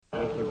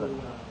you, brother.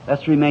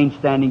 Let's remain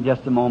standing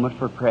just a moment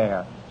for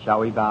prayer. Shall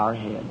we bow our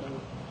heads?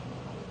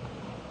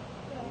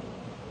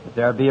 If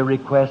there be a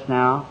request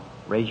now,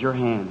 raise your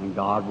hand and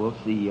God will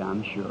see you,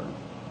 I'm sure.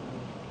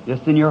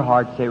 Just in your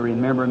heart say,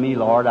 remember me,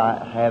 Lord,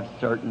 I have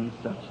certain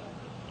such.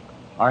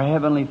 Our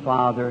Heavenly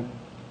Father,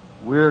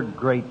 we're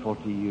grateful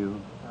to you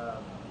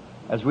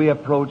as we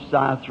approach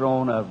Thy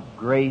throne of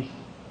grace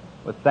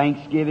with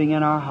thanksgiving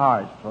in our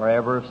hearts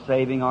forever of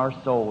saving our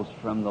souls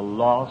from the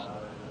lost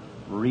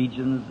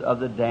regions of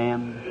the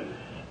damned.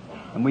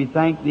 And we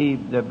thank Thee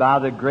that by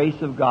the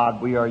grace of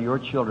God we are your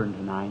children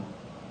tonight.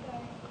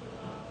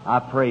 I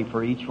pray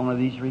for each one of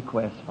these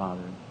requests,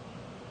 Father.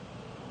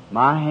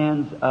 My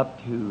hand's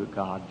up to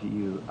God, to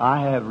you.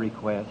 I have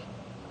requests.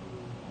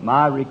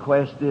 My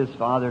request is,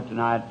 Father,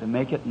 tonight to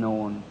make it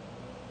known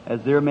as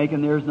they're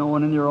making theirs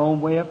known in their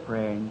own way of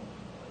praying.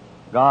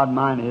 God,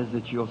 mine is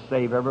that you'll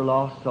save every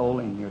lost soul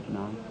in here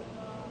tonight.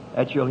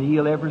 That you'll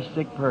heal every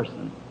sick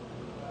person.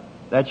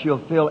 That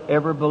you'll fill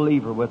every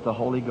believer with the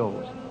Holy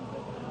Ghost.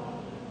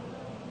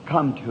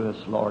 Come to us,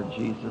 Lord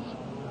Jesus.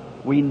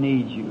 We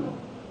need you.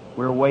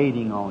 We're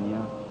waiting on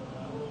you.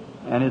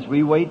 And as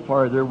we wait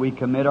further, we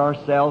commit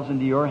ourselves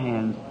into your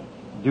hands.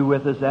 Do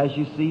with us as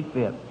you see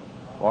fit.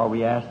 For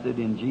we ask it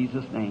in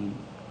Jesus' name.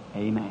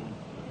 Amen.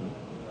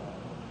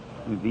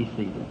 You be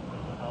seated.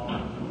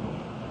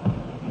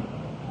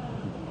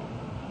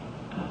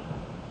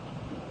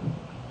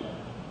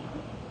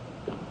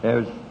 I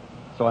was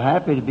so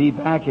happy to be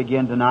back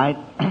again tonight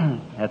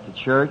at the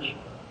church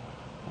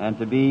and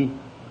to be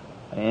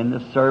in the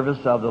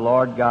service of the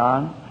Lord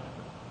God,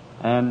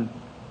 and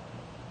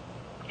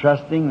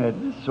trusting that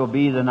this will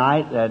be the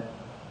night that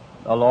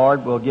the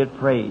Lord will get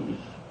praise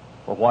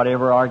for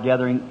whatever our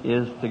gathering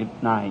is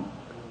tonight.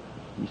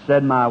 He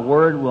said, my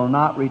word will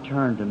not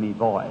return to me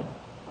void.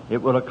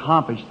 It will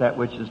accomplish that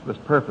which it was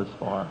purposed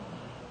for.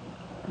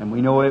 And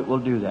we know it will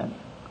do that.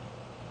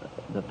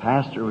 The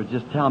pastor was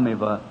just telling me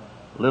of a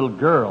little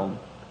girl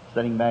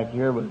sitting back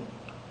here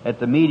at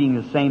the meeting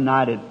the same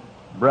night that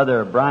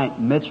Brother Bryant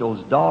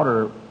Mitchell's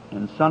daughter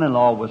and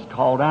son-in-law was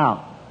called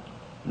out.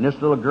 And this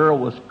little girl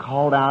was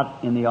called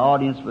out in the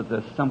audience with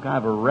some kind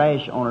of a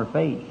rash on her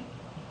face.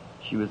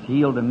 She was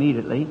healed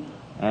immediately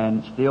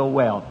and still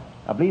well.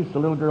 I believe it's the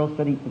little girl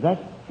sitting. Is that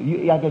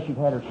you? I guess you've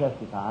had her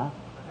testify.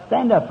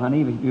 Stand up,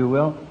 honey, if you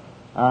will.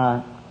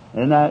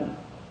 Isn't that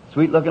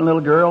sweet-looking little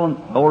girl?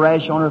 No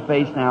rash on her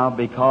face now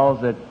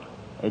because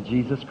that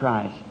Jesus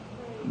Christ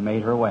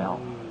made her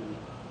well.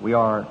 We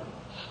are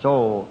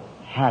so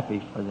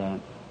happy for that.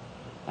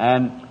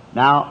 And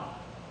now,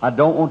 I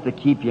don't want to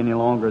keep you any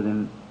longer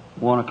than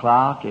 1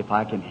 o'clock, if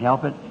I can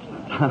help it.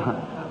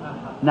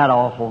 Not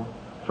awful.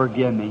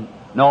 Forgive me.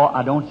 No,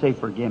 I don't say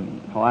forgive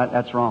me. No,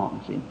 that's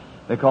wrong, see.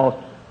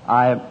 Because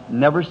I have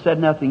never said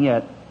nothing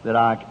yet that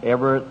I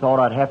ever thought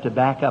I'd have to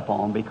back up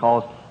on,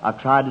 because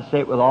I've tried to say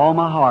it with all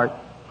my heart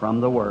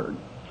from the Word.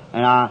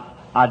 And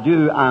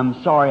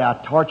I'm sorry I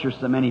torture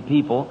so many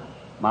people.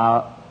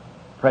 My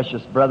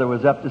precious brother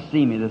was up to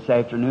see me this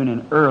afternoon,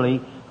 and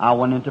early I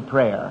went into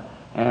prayer.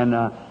 And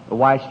the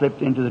wife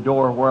slipped into the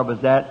door where I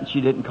was at, and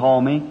she didn't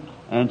call me.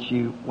 And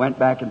she went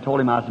back and told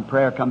him I was in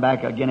prayer, come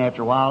back again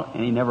after a while,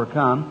 and he never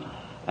come.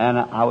 And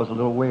I was a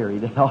little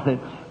worried. I thought that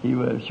he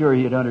was sure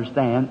he'd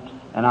understand.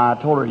 And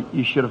I told her,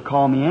 you should have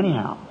called me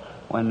anyhow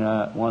when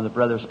one of the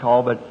brothers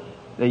called. But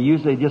they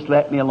usually just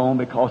let me alone,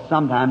 because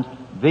sometimes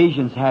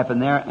visions happen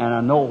there, and I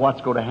know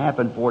what's going to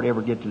happen before it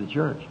ever get to the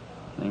church.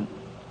 See?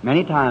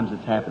 Many times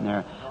it's happened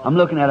there. I'm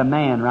looking at a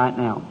man right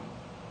now,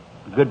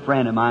 a good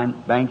friend of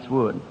mine, Banks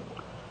Wood.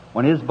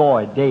 When his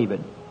boy,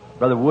 David,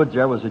 Brother Woods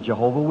there was a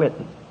Jehovah's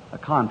Witness, a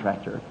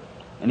contractor.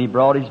 And he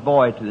brought his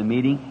boy to the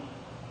meeting,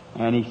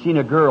 and he seen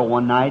a girl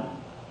one night.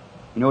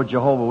 You know,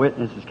 Jehovah's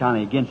Witness is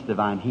kind of against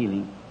divine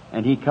healing.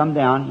 And he come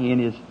down, he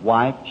and his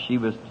wife, she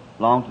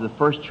belonged to the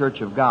First Church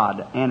of God,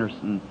 the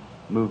Anderson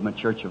Movement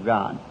Church of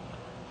God.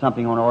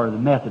 Something on the order of the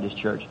Methodist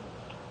Church.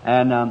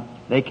 And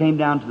they came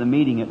down to the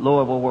meeting at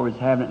Louisville where we was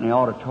having it in the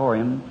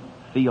auditorium,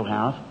 field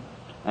house.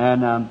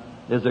 And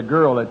there's a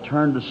girl that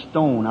turned to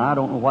stone. I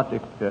don't know what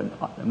the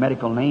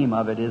medical name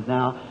of it is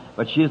now,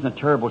 but she is in a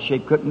terrible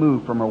shape, couldn't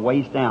move from her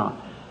waist down.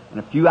 In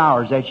a few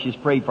hours after she's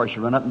prayed for, she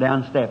run up and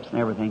down steps and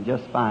everything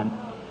just fine.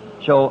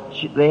 So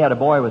they had a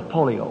boy with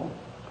polio,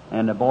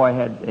 and the boy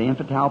had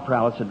infantile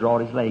paralysis, had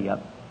drawn his leg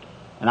up.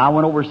 And I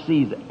went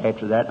overseas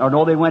after that. Or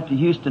no, they went to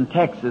Houston,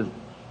 Texas.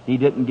 He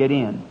didn't get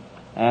in.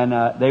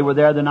 And they were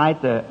there the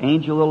night the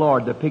angel of the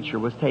Lord, the picture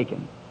was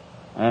taken.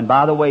 And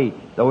by the way,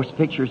 those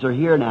pictures are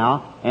here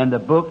now, and the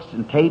books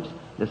and tapes.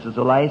 This is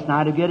the last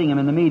night of getting them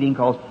in the meeting,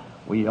 because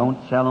we don't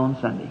sell on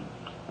Sunday.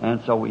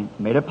 And so we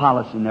made a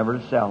policy never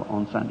to sell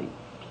on Sunday.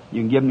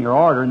 You can give them your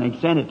order and they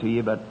send it to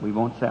you, but we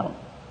won't sell.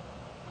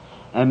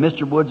 And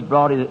Mr. Woods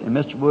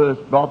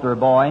brought their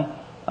boy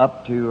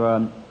up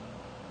to,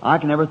 I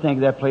can never think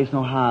of that place in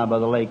Ohio by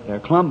the lake there.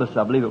 Columbus,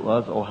 I believe it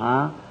was,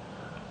 Ohio.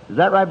 Is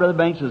that right, Brother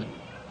Banks? It was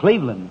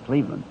Cleveland,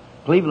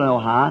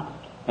 Ohio.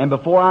 And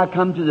before I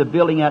come to the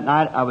building that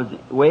night, I was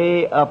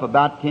way up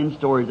about 10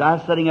 stories. I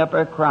was sitting up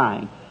there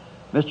crying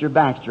Mr.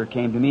 Baxter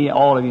came to me.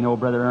 All of you know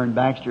Brother Ern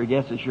Baxter. I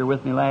guess that you're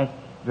with me last.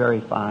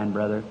 Very fine,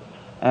 brother.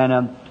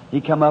 And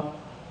he come up,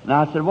 and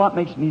I said, what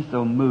makes me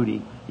so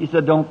moody? He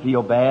said, don't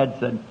feel bad.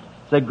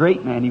 Said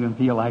great man even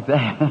feel like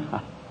that.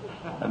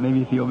 That made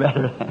me feel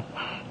better.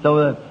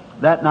 So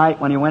that night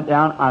when he went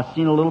down, I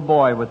seen a little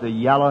boy with a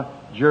yellow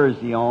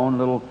jersey on,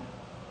 little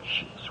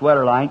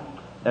sweater like,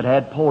 that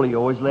had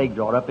polio. His leg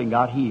drawn up and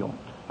got healed.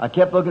 I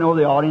kept looking over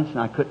the audience and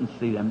I couldn't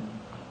see them.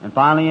 And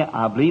finally,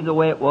 I believe the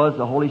way it was,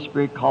 the Holy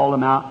Spirit called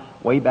him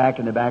out way back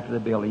in the back of the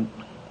building.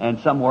 And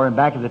somewhere in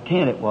back of the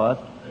tent it was.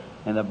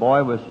 And the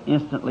boy was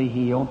instantly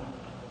healed.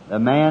 The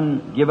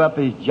man give up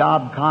his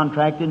job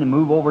contracting and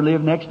move over and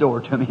live next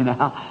door to me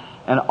now.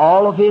 And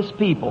all of his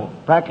people,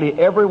 practically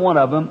every one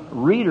of them,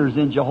 readers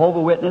in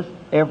Jehovah's Witness,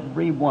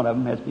 every one of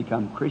them has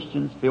become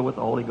Christians filled with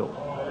the Holy Ghost.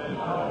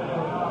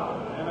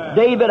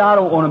 David, I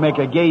don't want to make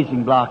a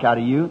gazing block out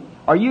of you.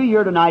 Are you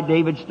here tonight,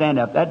 David? Stand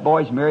up. That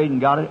boy's married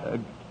and got a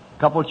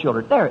couple of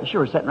children. There,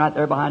 sure, sitting right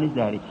there behind his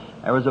daddy.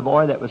 There was a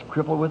boy that was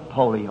crippled with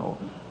polio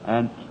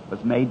and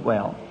was made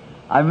well.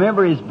 I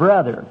remember his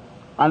brother.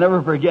 I'll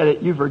never forget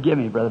it. You forgive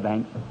me, Brother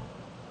Banks.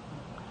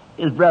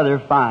 His brother,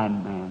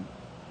 fine man.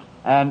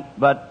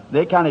 But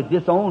they kind of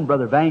disowned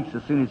Brother Banks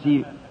as soon as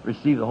he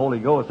received the Holy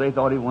Ghost. They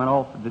thought he went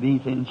off the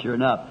deep end, sure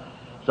enough.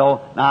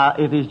 So, now,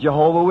 if he's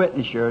Jehovah's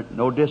Witness, sure,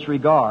 no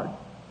disregard.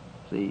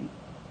 See,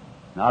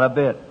 not a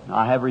bit.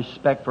 I have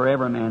respect for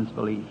every man's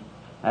belief.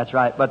 That's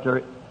right. But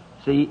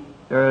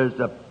there's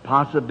a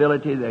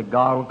possibility that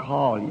God will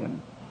call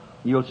you.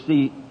 You'll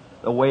see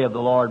the way of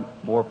the Lord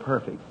more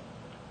perfect.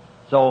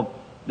 So,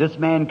 this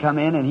man come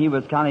in and he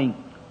was kind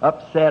of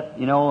upset,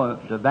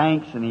 to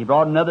Banks, and he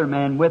brought another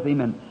man with him,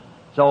 and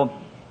so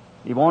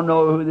he won't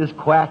know who this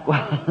quack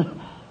was.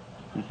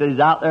 He said he's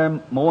out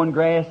there mowing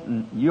grass,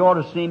 and you ought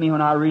to see me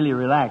when I really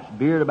relax.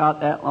 Beard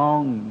about that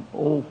long,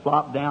 old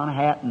flop down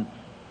hat, and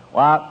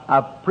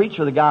I preached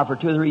for the guy for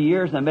 2 or 3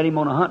 years, and I met him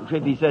on a hunting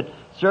trip. He said,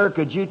 "Sir,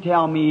 could you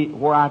tell me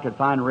where I could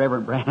find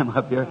Reverend Branham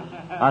up here?"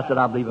 I said,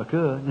 "I believe I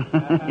could."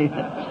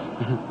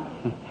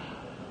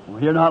 Well,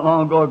 here not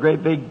long ago, a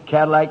great big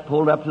Cadillac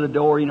pulled up to the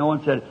door,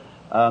 and said,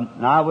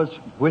 and I was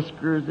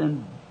whiskers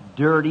and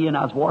dirty, and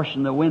I was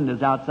washing the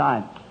windows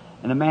outside.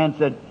 And the man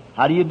said,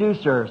 "How do you do,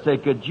 sir?" I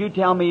said, "Could you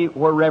tell me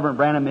where Reverend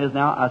Branham is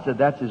now?" I said,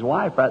 "That's his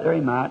wife right there. He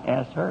might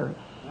ask her."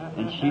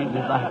 And she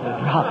just like to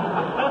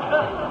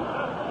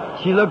drop.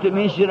 She looked at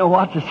me. She didn't know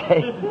what to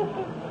say.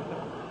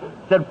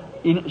 Said,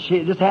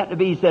 she just happened to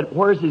be. He said,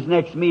 "Where's his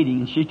next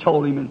meeting?" And she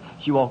told him, and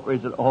she walked away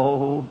and said,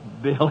 "Oh,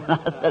 Bill." And I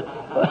said,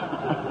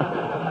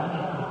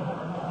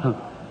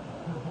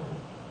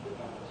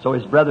 so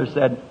his brother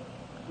said,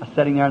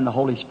 sitting there in the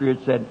Holy Spirit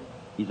said,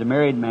 he's a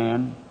married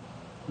man,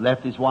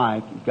 left his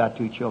wife, he's got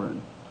 2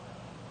 children.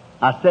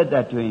 I said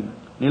that to him.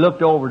 And he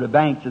looked over to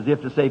Banks as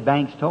if to say,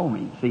 "Banks told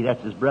me." See,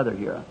 that's his brother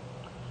here.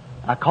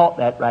 I caught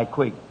that right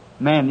quick.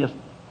 Man,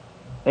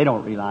 they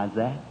don't realize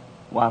that.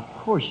 Well, of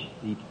course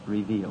he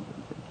revealed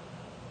it.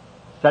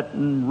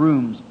 Sitting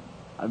rooms.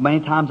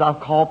 Many times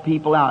I've called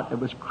people out. There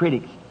was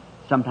critics.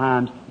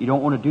 Sometimes you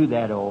don't want to do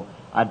that.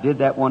 I did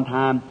that one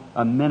time.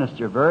 A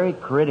minister, very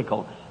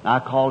critical. And I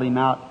called him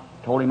out,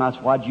 told him, I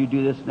said, "Why'd you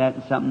do this and that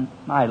and something?"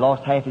 I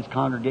lost half his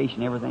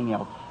congregation, everything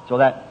else. So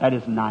that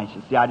isn't nice.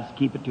 You see, I just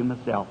keep it to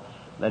myself.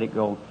 Let it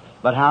go.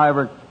 But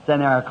however,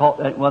 sitting there, I caught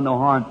that. It wasn't no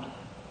harm.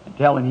 And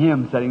telling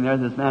him, sitting there,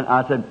 this man,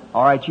 I said,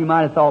 "All right, you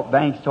might have thought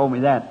Banks told me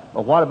that.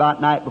 But what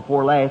about night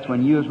before last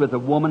when you was with a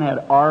woman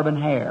had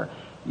auburn hair?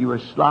 You were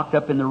locked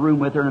up in the room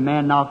with her and a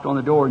man knocked on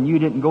the door and you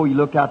didn't go. You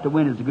looked out the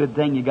window. It's a good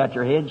thing you got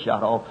your head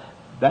shot off."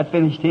 That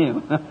finished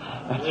him.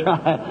 That's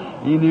right.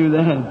 He knew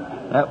then.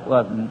 That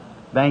wasn't.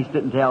 Banks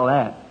didn't tell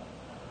that.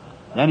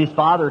 Then his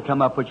father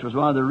come up, which was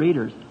one of the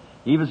readers.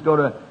 He was going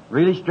to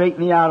really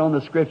straighten me out on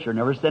the Scripture.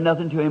 Never said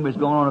nothing to him. He was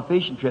going on a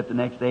fishing trip the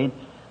next day.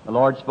 The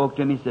Lord spoke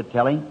to him. He said,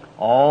 "Tell him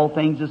all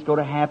things that's going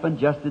to happen,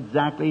 just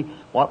exactly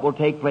what will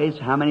take place,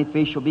 how many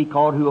fish will be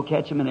caught, who will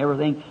catch them, and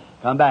everything.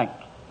 Come back."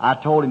 I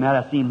told him that.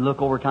 I seen him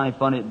look over kind of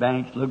funny at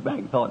Banks, look back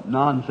and thought,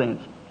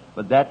 nonsense.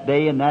 But that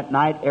day and that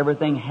night,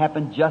 everything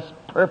happened just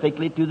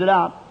perfectly to the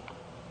dot.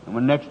 And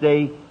when the next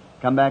day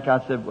come back, I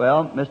said,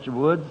 "Well, Mr.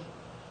 Woods,"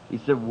 he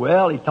said,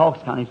 "Well," he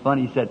talks kind of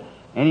funny. He said,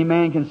 "Any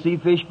man can see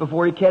fish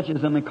before he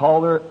catches them and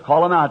call them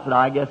out." I said,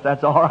 "I guess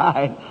that's all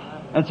right."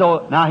 And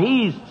so now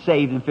he's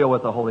saved and filled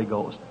with the Holy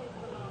Ghost.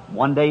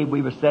 One day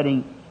we were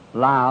sitting,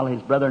 Lyle,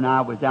 his brother and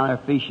I was down there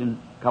fishing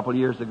a couple of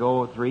years ago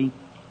or 3.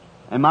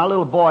 And my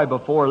little boy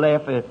before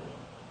left,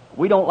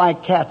 we don't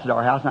like cats at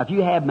our house. Now, if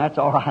you have them, that's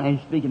all right. I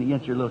ain't speaking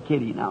against your little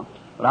kitty now.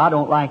 But I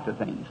don't like the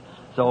things.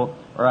 So,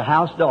 or a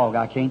house dog,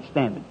 I can't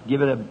stand it.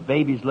 Give it a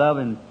baby's love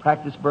and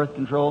practice birth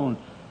control and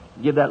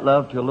give that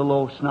love to a little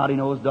old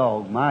snotty-nosed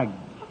dog.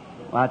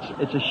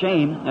 It's a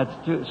shame.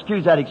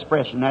 Excuse that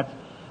expression.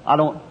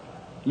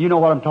 You know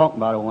what I'm talking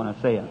about when I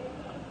say it.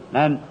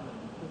 And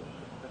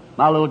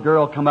my little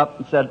girl come up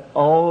and said,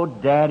 "Oh,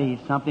 Daddy,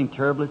 something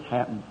terrible has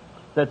happened."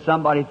 Said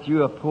somebody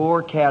threw a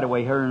poor cat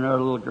away, her and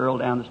another little girl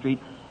down the street,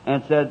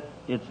 and said,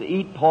 "It's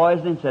eat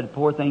poison." Said,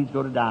 "Poor thing's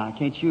going to die.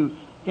 Can't you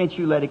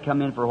let it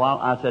come in for a while?"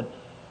 I said,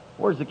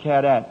 where's the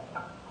cat at?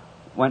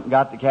 Went and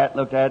got the cat,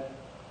 looked at it.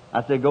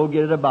 I said, go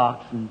get it a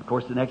box. And, of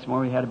course, the next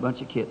morning we had a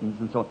bunch of kittens.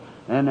 And so,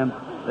 and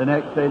the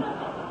next day,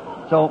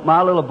 so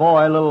my little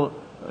boy,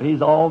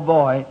 he's all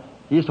boy,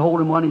 he used to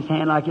hold him on his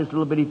hand like this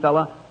little bitty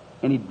fella,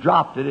 and he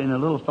dropped it, and the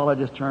little fella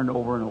just turned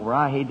over and over.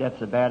 I hate that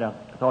so bad, I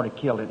thought he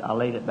killed it. I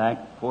laid it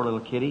back. Poor little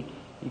kitty.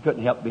 He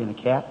couldn't help being a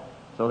cat.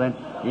 So then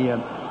he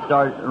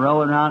started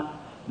rolling around.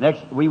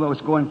 We was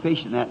going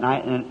fishing that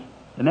night, and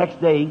the next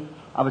day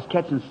I was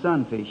catching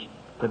sunfish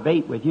to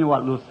bait with. You know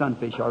what little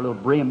sunfish are, little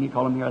brim, you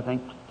call them here, I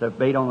think, to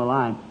bait on the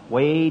line,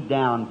 way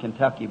down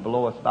Kentucky,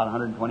 below us, about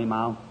 120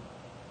 miles.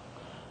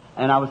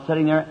 And I was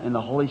sitting there, and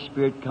the Holy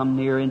Spirit come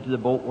near into the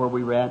boat where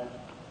we were at.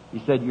 He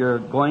said, you're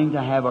going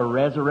to have a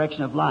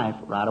resurrection of life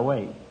right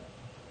away.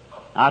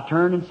 I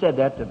turned and said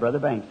that to Brother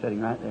Banks,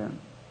 sitting right there.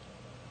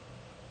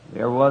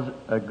 There was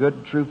a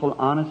good, truthful,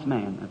 honest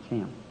man. That's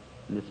him,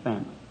 and his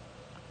family.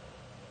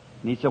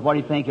 And he said, what do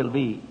you think it'll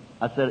be?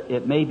 I said,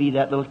 it may be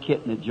that little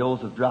kitten that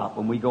Joseph dropped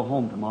when we go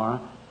home tomorrow.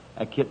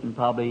 That kitten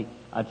probably,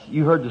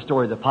 you heard the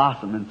story of the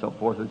possum and so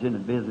forth. It was in the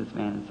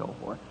businessman and so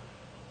forth.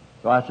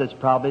 So I said, it's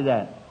probably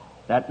that.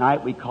 That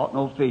night we caught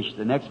no fish.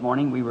 The next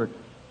morning we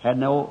had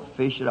no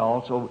fish at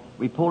all. So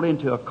we pulled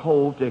into a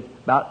cove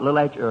about a little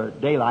after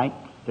daylight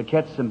to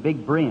catch some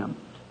big brim.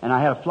 And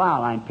I had a fly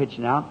line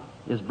pitching out.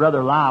 His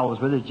brother Lyle was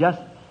with us,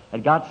 just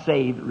had got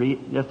saved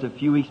just a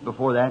few weeks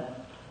before that.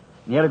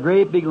 And he had a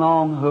great big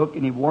long hook,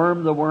 and he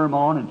wormed the worm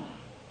on, and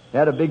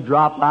had a big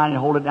drop line and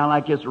hold it down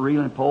like this, a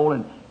reeling pole,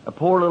 and a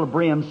poor little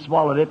brim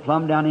swallowed it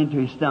plumb down into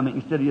his stomach.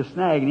 Instead of just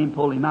snagging him,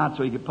 pulled him out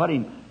so he could put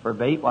him for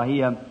bait while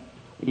he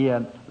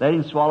let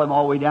him swallow him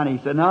all the way down.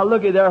 He said, now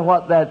looky there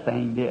what that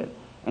thing did.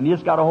 And he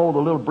just got a hold of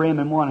the little brim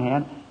in one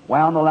hand,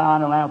 wound the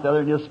line around the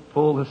other, and just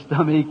pulled the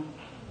stomach,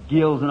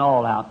 gills and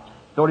all out.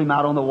 Throwed him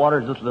out on the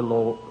water, just a little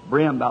old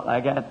brim about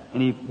like that,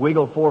 and he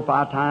wiggled 4 or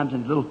 5 times,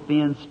 and his little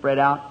fins spread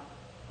out,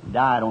 and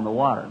died on the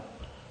water.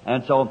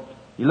 And so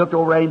he looked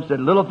over at him and said,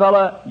 little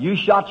fella, you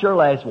shot your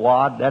last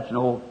wad. That's an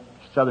old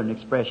Southern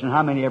expression.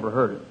 How many ever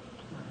heard it?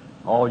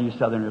 All you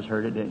Southerners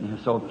heard it, didn't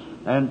you? So,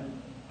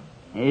 and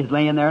he's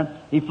laying there.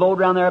 He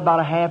floated around there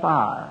about a half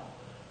hour.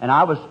 And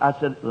I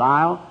said,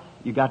 Lyle,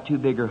 you got too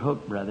big a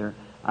hook, brother.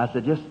 I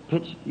said, just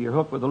pitch your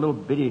hook with a little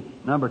bitty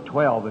number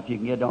 12 if you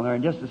can get down there.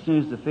 And just as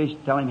soon as the fish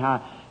tell him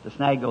how to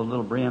snag those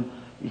little brim,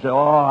 he said, oh,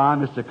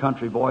 I'm just a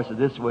country boy, so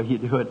this is the way you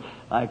do it,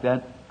 like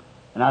that.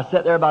 And I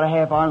sat there about a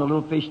half hour, and the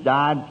little fish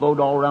died,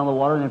 floated all around the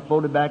water, and then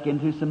floated back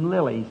into some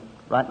lilies,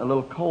 right in a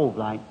little cove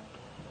like.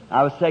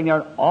 I was sitting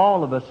there,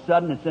 all of a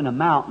sudden, it's in the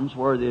mountains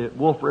where the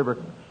Wolf River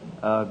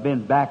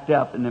been backed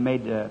up, and they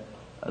made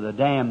the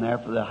dam there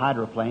for the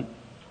hydroplane.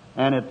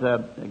 And it,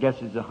 I guess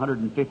it's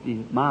 150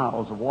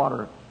 miles of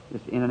water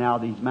just in and out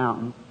of these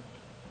mountains.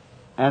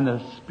 And the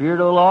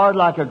Spirit of the Lord,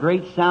 like a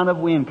great sound of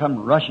wind,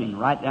 come rushing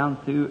right down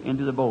through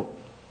into the boat.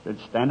 Said,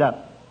 stand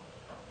up.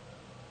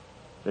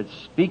 Said,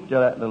 speak to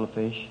that little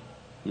fish.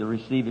 He'll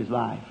receive his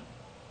life.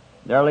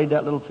 There laid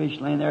that little fish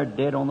laying there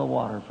dead on the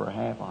water for a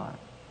half hour.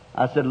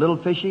 I said, little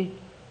fishy,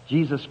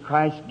 Jesus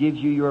Christ gives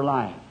you your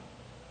life.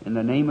 In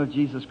the name of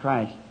Jesus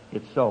Christ,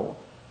 it's so.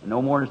 And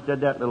no more than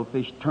said that, little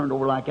fish turned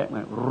over like that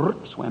and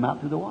went, swam out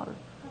through the water.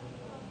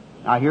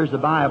 Now here's the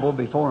Bible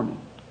before me.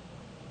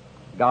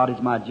 God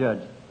is my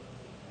judge.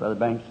 Brother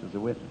Banks is a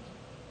witness.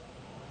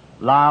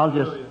 Lyle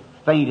just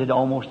fainted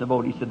almost in the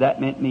boat. He said,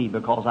 that meant me,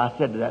 because I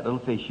said to that little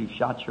fish, you've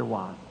shot your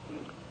wad.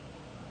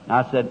 And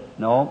I said,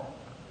 no.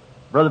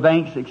 Brother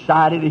Banks,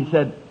 excited, he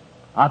said,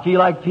 I feel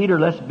like Peter,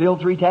 let's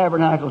build 3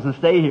 tabernacles and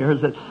stay here.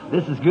 He said,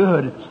 this is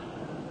good.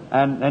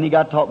 And then he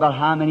got to talk about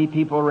how many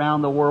people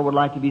around the world would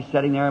like to be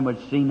sitting there and would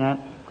have seen that.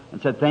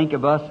 And said, think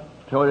of us,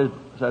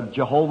 said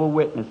Jehovah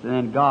Witness. And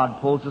then God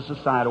pulls us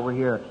aside over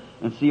here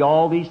and see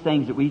all these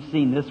things that we've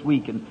seen this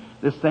week. And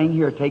this thing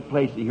here take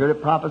place. You heard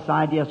it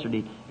prophesied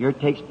yesterday. Here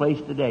it takes place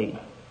today.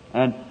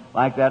 And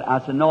like that,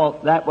 I said, no,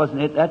 that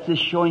wasn't it. That's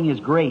just showing His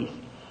grace.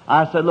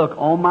 I said, look,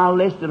 on my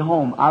list at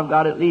home, I've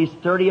got at least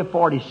 30 or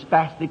 40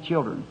 spastic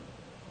children.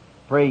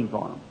 Praying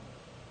for them.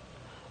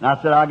 And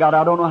I said, I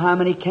don't know how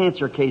many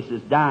cancer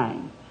cases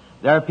dying.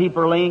 There are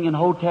people laying in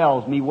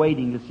hotels, me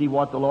waiting to see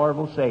what the Lord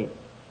will say.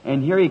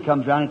 And here He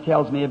comes around and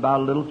tells me about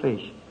a little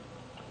fish.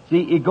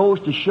 See, it goes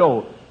to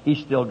show He's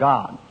still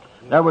God.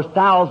 There was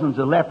thousands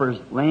of lepers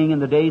laying in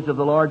the days of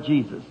the Lord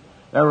Jesus.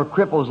 There were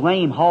cripples,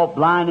 lame, halt,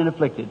 blind, and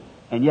afflicted.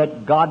 And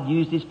yet God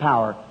used His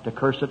power to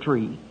curse a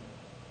tree.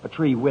 A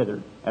tree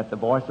withered at the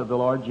voice of the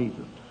Lord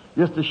Jesus.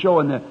 Just to show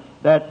him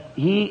that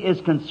He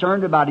is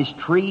concerned about His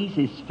trees,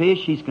 His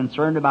fish. He's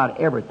concerned about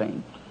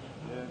everything.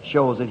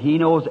 Shows that He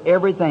knows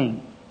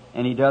everything,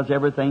 and He does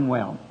everything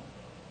well.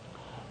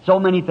 So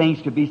many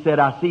things could be said.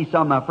 I see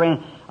some of my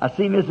friends. I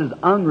see Mrs.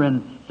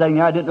 Ungren saying,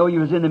 I didn't know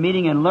you was in the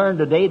meeting, and learned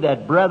today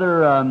that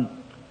Brother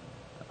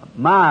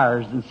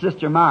Myers and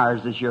Sister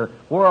Myers is here.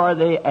 Where are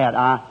they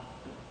at?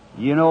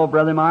 You know,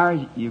 Brother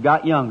Myers, you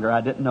got younger.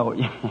 I didn't know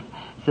it.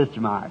 Sister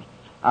Myers.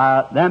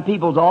 Them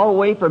people's all the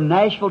way from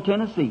Nashville,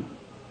 Tennessee,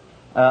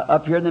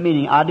 up here in the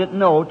meeting. I didn't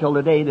know till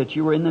the day that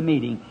you were in the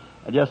meeting.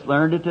 I just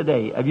learned it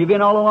today. Have you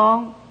been all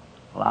along?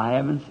 Well, I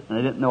haven't, and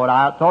I didn't know it.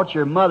 I thought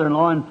your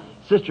mother-in-law and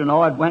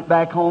sister-in-law had went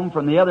back home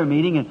from the other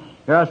meeting, and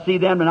here I see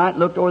them tonight,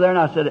 looked over there, and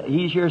I said,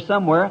 he's here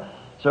somewhere,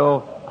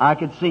 so I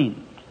could see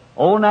him.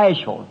 Old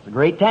Nashville, it's a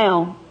great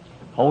town,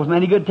 holds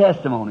many good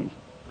testimonies.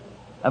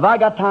 Have I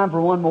got time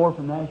for one more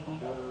from Nashville?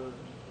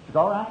 It's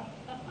all right?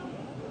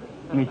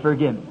 Let me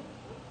forgive me.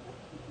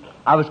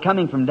 I was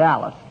coming from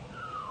Dallas.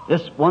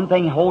 This one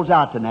thing holds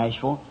out to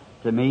Nashville,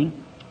 to me,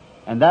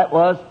 and that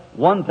was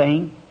one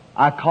thing.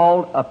 I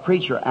called a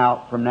preacher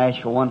out from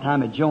Nashville one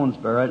time at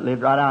Jonesboro. It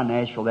lived right out in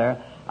Nashville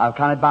there. I've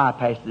kind of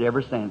bypassed it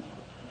ever since.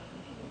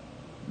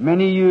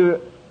 Many of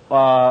you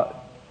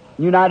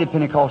United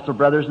Pentecostal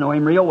brothers know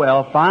him real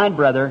well. Fine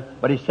brother,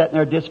 but he's sitting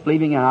there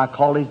disbelieving, and I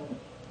called his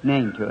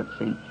name to it,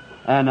 see.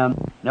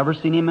 And never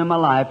seen him in my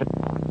life.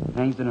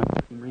 Things that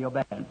hurt him real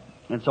bad.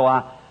 And so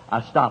I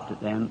stopped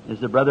it then, as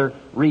the brother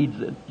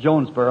reads at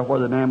Jonesboro, where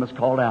the man was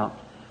called out.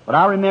 But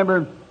I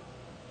remember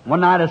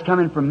one night I was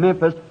coming from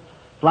Memphis,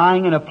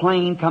 flying in a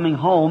plane coming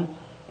home,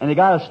 and they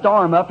got a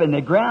storm up, and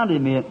they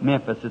grounded me at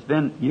Memphis. It's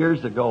been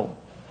years ago.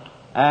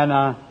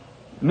 And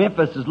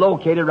Memphis is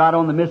located right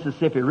on the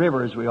Mississippi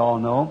River, as we all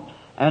know.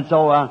 And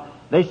so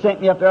they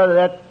sent me up there to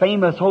that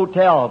famous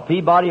hotel,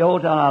 Peabody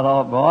Hotel, and I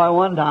thought, boy,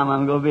 one time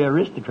I'm going to be an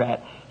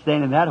aristocrat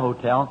staying in that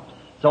hotel.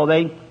 So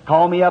they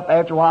called me up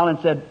after a while and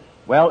said,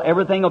 well,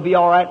 everything will be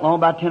all right long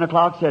about 10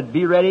 o'clock. Said,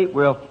 be ready.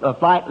 A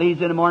flight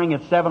leaves in the morning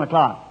at 7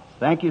 o'clock.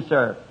 Thank you,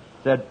 sir.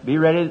 Said, be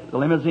ready. The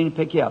limousine will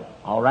pick you up.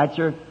 All right,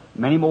 sir.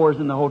 Many more is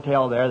in the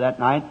hotel there that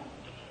night.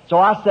 So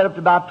I set up to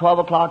about 12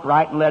 o'clock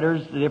writing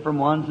letters to different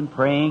ones and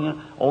praying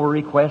over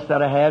requests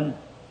that I had.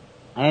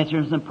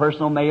 Answering some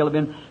personal mail had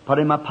been put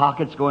in my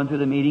pockets going through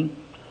the meeting.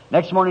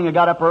 Next morning I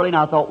got up early and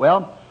I thought,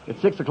 well,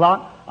 it's 6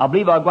 o'clock. I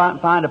believe I'll go out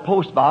and find a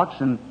post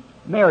box and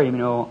marry him,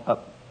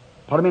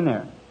 put him in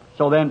there.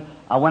 So then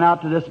I went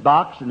out to this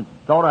box and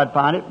thought I'd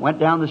find it. Went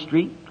down the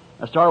street.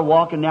 I started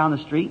walking down the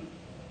street.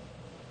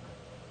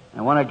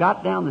 And when I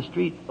got down the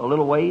street a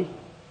little ways,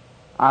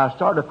 I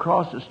started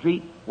across the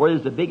street where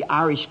there's a big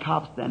Irish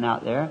cop standing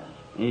out there.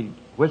 And he'd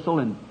whistle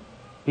and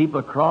people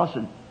across,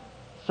 and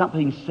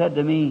something said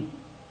to me,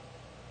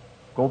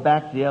 go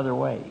back the other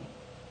way.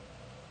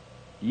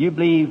 Do you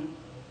believe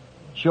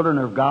children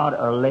of God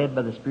are led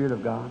by the Spirit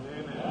of God?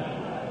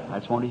 Amen. I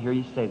just want to hear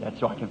you say that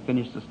so I can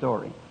finish the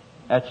story.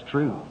 That's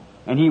true.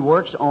 And He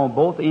works on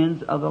both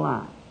ends of the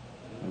line.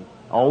 He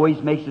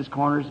always makes His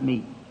corners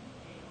meet.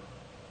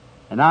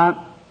 And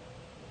I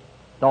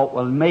thought,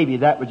 well, maybe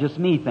that was just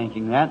me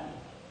thinking that.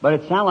 But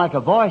it sounded like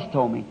a voice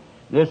told me.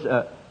 There's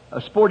a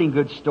sporting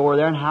goods store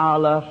there, and how I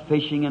love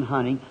fishing and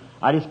hunting.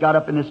 I just got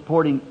up in this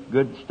sporting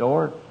goods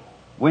store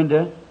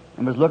window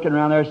and was looking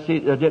around there. See,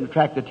 it didn't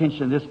attract the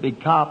attention of this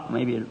big cop.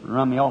 Maybe it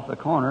run me off the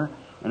corner.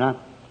 And I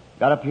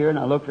got up here and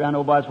I looked around.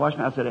 Nobody's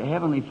watching. I said,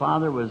 Heavenly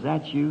Father, was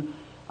that you?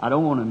 I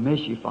don't want to miss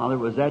you, Father.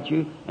 Was that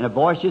you? And a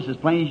voice just as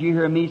plain as you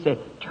hear me said,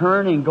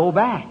 turn and go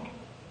back.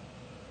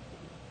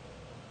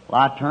 Well,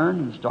 I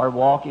turned and started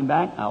walking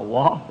back. I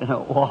walked and I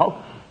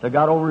walked. So I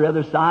got over the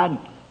other side and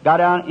got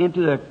down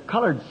into the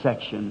colored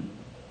section,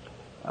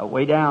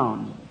 way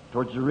down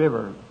towards the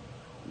river.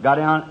 Got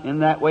down in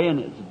that way, and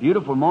it's a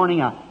beautiful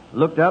morning. I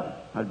looked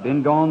up. I'd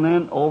been gone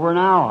then over an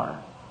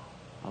hour.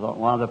 I thought,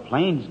 well, the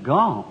plane's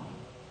gone.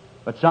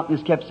 But something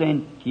just kept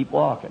saying, keep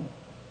walking.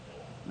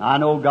 Now, I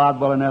know God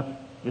well enough.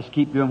 Just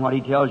keep doing what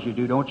He tells you to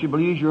do. Don't you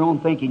believe your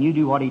own thinking. You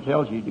do what He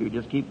tells you to do.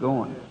 Just keep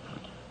going.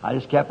 I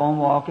just kept on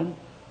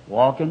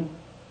walking.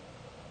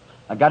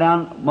 I got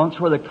down amongst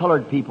where the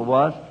colored people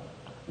was.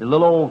 The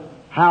little old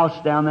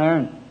house down there,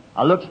 and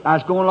I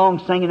was going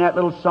along singing that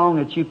little song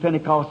that you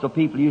Pentecostal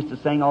people used to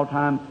sing all the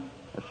time.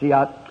 See,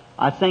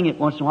 I sing it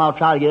once in a while,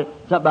 try to get it.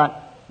 Something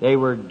about, they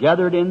were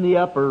gathered in the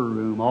upper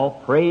room,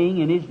 all praying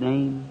in His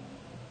name.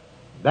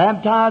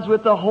 Baptized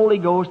with the Holy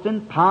Ghost,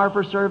 and power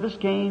for service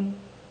came.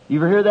 You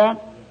ever hear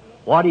that?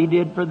 What He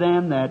did for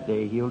them that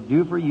day, He'll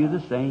do for you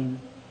the same.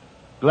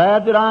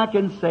 Glad that I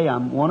can say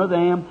I'm one of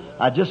them.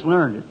 I just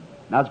learned it.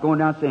 And I was going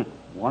down saying,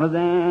 one of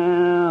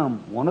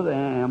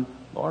them.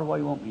 Lord, what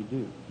do you want me to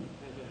do?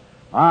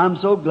 I'm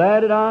so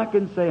glad that I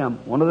can say I'm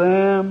one of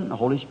them. The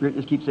Holy Spirit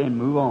just keeps saying,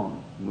 move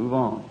on.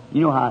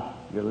 You know how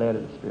you're led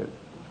of the Spirit.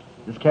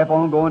 Just kept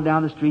on going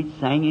down the street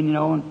singing,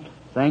 and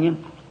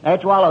singing.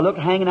 After a while, I looked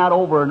hanging out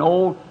over an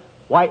old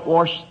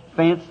whitewashed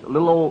fence, a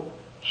little old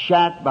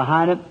shack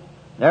behind it.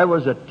 There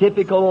was a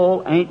typical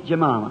old Aunt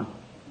Jemima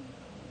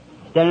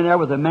standing there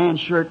with a man's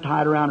shirt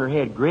tied around her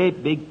head,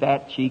 great big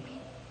fat cheeks.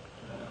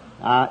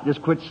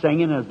 Just quit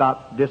singing, and it was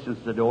about distance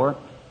to the door.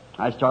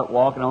 I start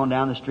walking on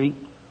down the street.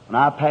 When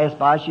I passed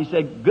by, she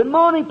said, good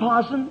morning,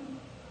 Parson.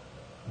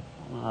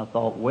 Well, I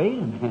thought, wait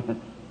a minute.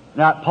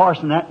 Now,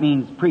 Parson, that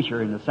means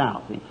preacher in the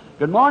South. See?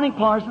 Good morning,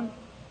 Parson.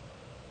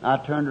 I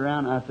turned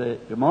around and I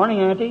said, good morning,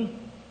 Auntie.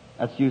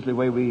 That's usually the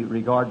way we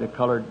regard the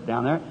colored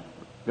down there.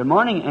 Good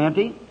morning,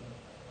 Auntie.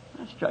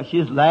 She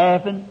was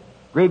laughing.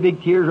 Great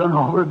big tears running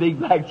over her big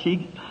black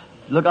cheeks.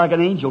 She looked like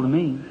an angel to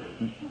me.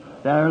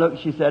 There, look,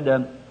 she said,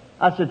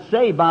 I said,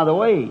 say, by the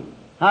way,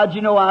 how'd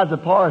you know I was a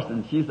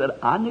parson? She said,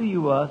 I knew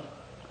you was.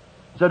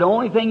 So the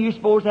only thing you're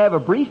supposed to have a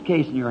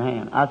briefcase in your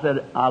hand. I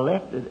said, I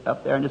left it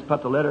up there and just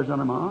put the letters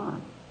under my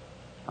arm.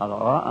 I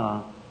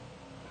thought,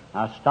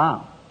 I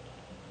stopped.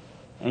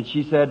 And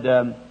she said,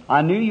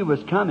 I knew you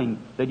was coming.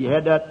 Said you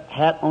had that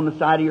hat on the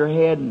side of your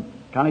head and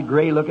kind of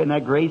gray looking,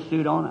 that gray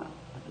suit on. I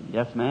said,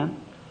 yes, ma'am.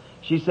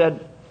 She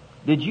said,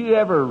 did you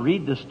ever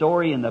read the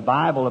story in the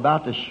Bible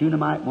about the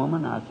Shunammite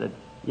woman? I said,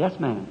 yes,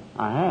 ma'am,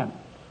 I have.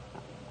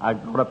 I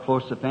got up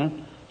close to the fence.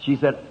 She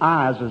said,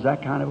 I was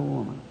that kind of a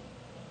woman.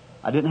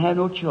 I didn't have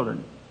no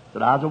children.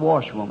 Said I was a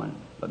washwoman.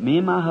 But me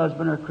and my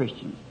husband are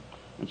Christians.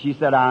 And she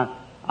said,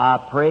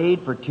 I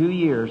prayed for 2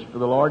 years for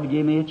the Lord to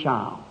give me a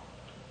child.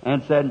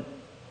 And said,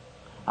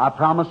 I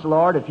promised the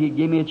Lord if He'd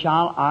give me a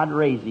child, I'd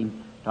raise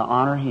him to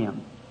honor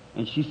Him.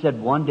 And she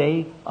said, one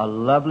day, a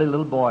lovely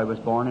little boy was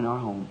born in our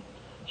home.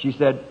 She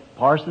said,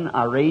 Parson,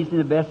 I raised him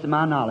the best of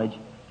my knowledge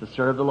to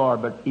serve the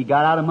Lord. But he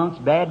got out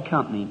amongst bad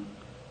company,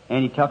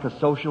 and he took a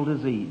social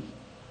disease,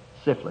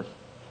 syphilis.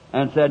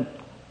 And said,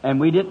 and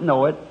we didn't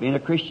know it. Being a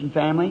Christian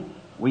family,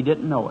 we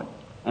didn't know it.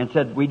 And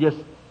said, he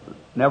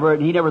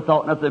never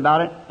thought nothing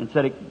about it. And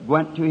said it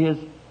went to his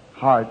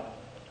heart.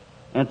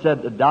 And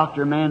said, the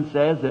doctor man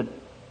says that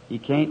he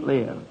can't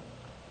live.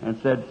 And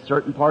said,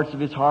 certain parts of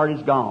his heart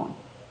is gone.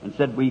 And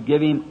said, we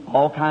give him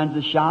all kinds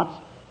of shots,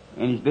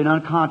 and he's been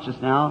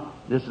unconscious now.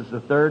 This is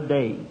the 3rd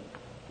day.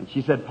 And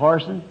she said,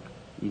 Parson,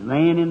 he's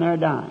laying in there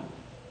dying.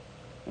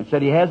 And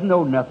said, he hasn't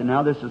known nothing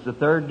now. This is the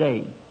 3rd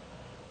day.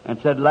 And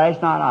said,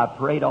 last night I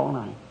prayed all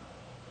night.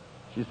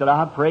 She said,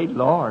 I prayed,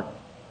 Lord,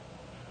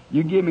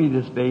 you give me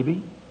this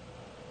baby,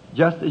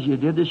 just as you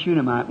did the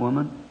Shunammite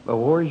woman, but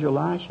where's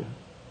Elisha?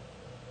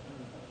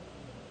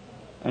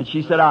 And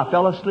she said, I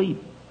fell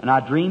asleep, and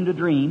I dreamed a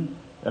dream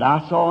that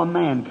I saw a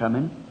man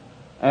coming,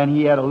 and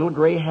he had a little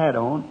gray hat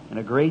on and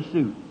a gray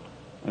suit.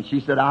 And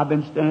she said, I've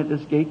been standing at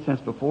this gate since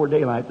before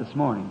daylight this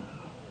morning,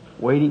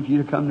 waiting for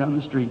you to come down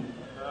the street.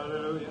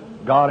 Hallelujah.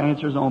 God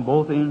answers on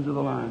both ends of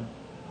the line.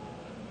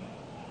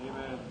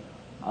 Amen.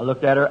 I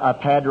looked at her, I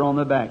patted her on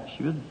the back.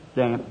 She was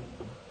damp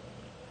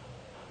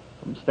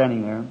from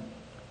standing there.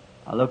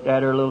 I looked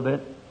at her a little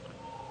bit,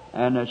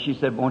 and she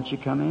said, won't you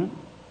come in?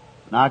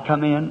 And I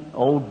come in,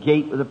 old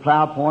gate with a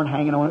plow horn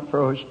hanging on it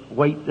for a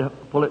weight to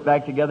pull it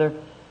back together.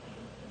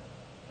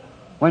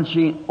 When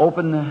she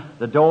opened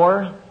the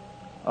door,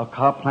 a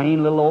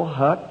plain little old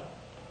hut,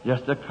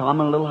 just a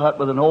common little hut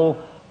with an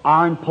old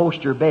iron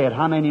poster bed.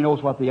 How many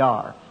knows what they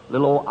are?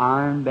 Little old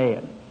iron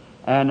bed.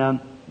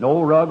 And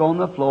no rug on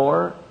the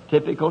floor,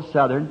 typical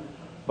Southern.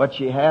 But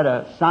she had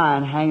a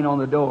sign hanging on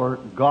the door,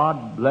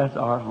 God bless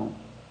our home.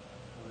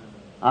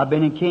 I've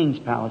been in king's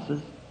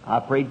palaces. I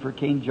prayed for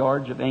King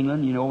George of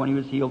England, you know, when he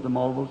was healed of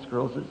multiple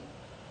sclerosis.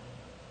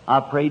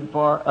 I prayed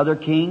for other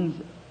kings,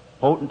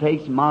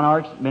 potentates,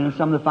 monarchs, been in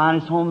some of the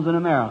finest homes in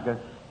America,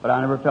 but I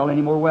never felt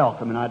any more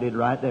welcome than I did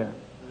right there.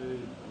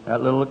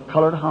 That little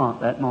colored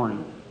haunt that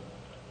morning.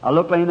 I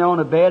looked laying there on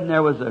the bed, and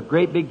there was a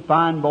great big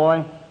fine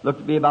boy, looked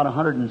to be about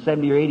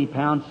 170 or 80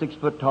 pounds, 6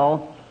 foot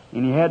tall,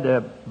 and he had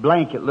a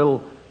blanket,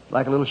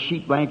 like a little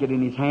sheet blanket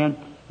in his hand.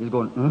 He was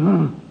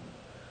going,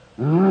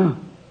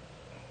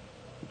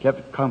 He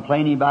kept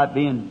complaining about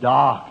being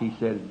dark. He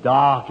said,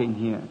 dark in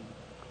here.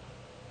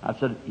 I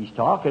said, he's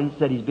talking. He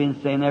said he's been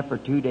staying there for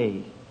 2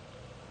 days.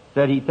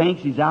 Said he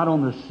thinks he's out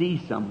on the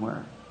sea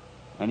somewhere,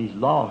 and he's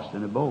lost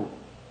in a boat.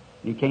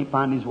 And he can't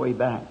find his way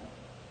back.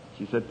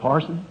 She said,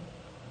 Parson,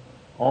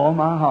 all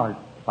my heart,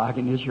 if I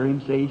can just hear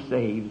him say he's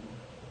saved,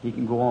 he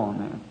can go on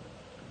there.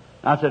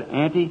 I said,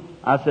 Auntie,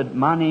 I said,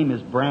 my name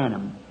is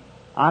Branham.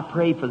 I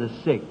pray for the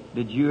sick.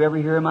 Did you ever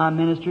hear of my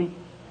ministry?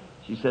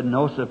 She said,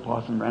 no, sir,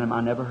 Parson Branham,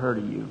 I never heard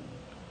of you.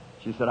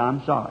 She said,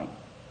 I'm sorry.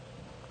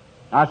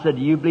 I said,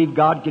 do you believe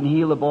God can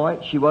heal the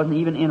boy? She wasn't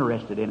even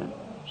interested in it.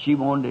 She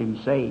wanted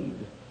him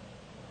saved.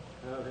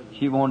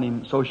 She wanted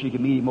him so she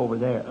could meet him over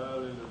there.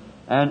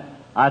 And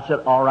I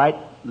said, all right,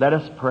 let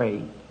us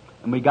pray.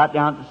 And we got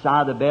down at the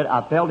side of the bed.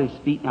 I felt his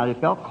feet. Now, they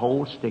felt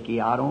cold,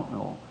 sticky. I don't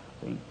know.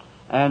 See?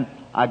 And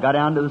I got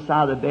down to the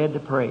side of the bed to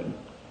pray.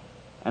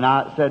 And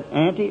I said,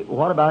 Auntie,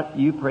 what about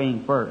you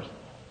praying first?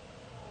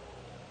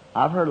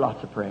 I've heard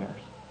lots of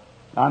prayers.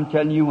 I'm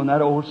telling you, when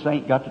that old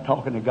saint got to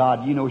talking to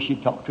God, you know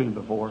she'd talked to him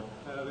before.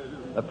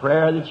 The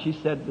prayer that she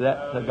said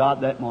to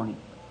God that morning.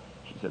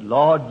 She said,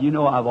 Lord, you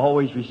know I've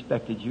always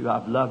respected you.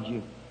 I've loved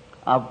you.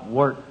 I've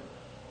worked.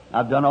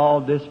 I've done all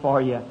this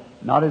for you.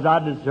 Not as I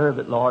deserve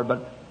it, Lord,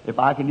 but if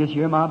I can just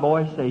hear my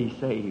voice say he's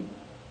saved.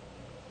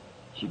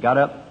 She got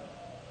up,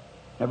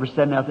 never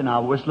said nothing.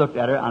 I just looked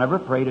at her. I never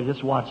prayed. I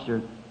just watched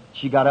her.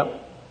 She got up,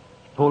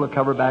 pulled the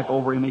cover back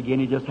over him again.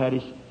 He just had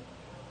his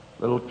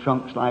little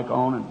trunks like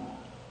on, and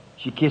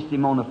she kissed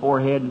him on the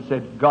forehead and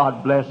said,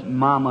 God bless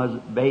Mama's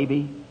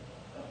baby.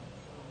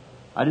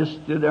 I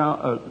just stood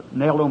there,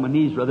 nailed on my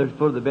knees, brother, at the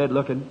foot of the bed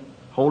looking,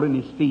 holding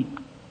his feet.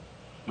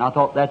 And I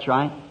thought, that's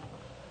right.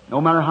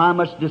 No matter how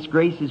much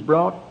disgrace he's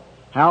brought,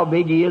 how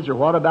big he is or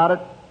what about it,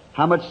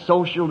 how much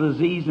social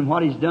disease and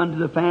what he's done to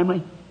the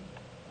family,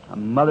 a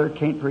mother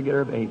can't forget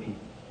her baby.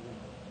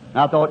 And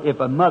I thought, if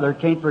a mother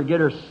can't forget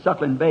her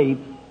suckling babe,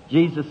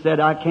 Jesus said,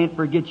 I can't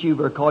forget you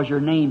because your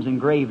name's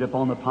engraved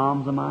upon the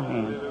palms of my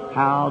hands.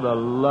 How the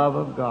love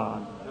of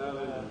God.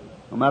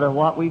 No matter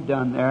what we've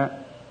done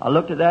there, I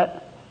looked at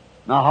that,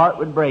 my heart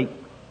would break.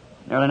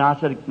 And I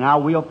said, now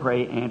we'll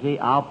pray, Auntie.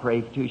 I'll pray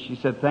too. She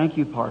said, thank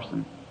you,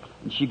 Parson.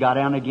 And she got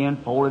down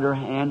again, folded her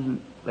hands,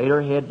 and laid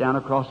her head down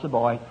across the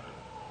boy.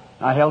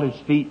 I held his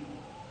feet.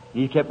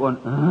 He kept going,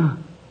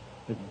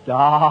 it's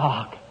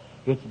dark.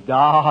 It's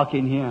dark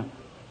in here.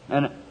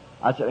 And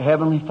I said,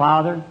 Heavenly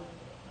Father,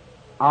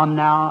 I'm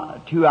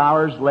now 2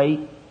 hours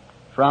late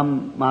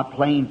from my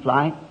plane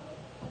flight,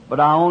 but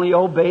I only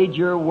obeyed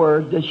your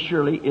word. This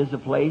surely is a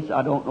place.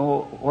 I don't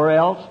know where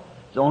else.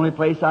 It's the only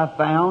place I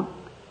found.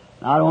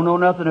 I don't know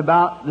nothing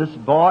about this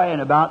boy and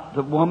about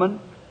the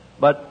woman,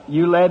 but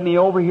you led me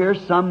over here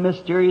some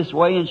mysterious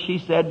way, and she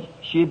said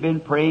she had been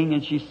praying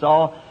and she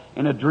saw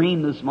in a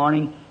dream this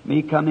morning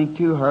me coming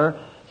to her.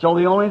 So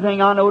the only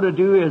thing I know to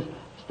do is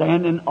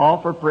stand and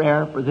offer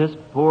prayer for this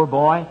poor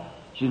boy.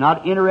 She's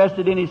not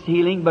interested in his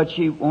healing, but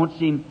she wants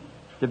him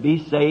to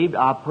be saved.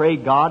 I pray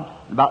God.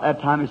 About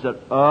that time he said,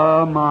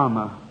 oh,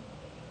 Mama,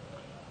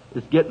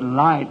 it's getting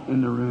light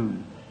in the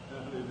room.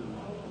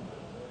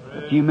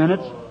 A few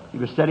minutes, he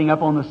was sitting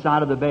up on the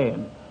side of the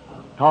bed,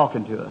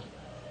 talking to us.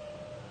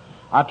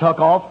 I took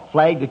off,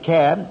 flagged the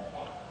cab,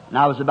 and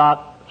I was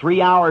about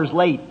 3 hours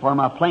late for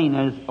my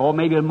plane. Or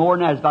maybe more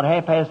than that, it's about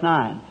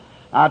 9:30.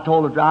 I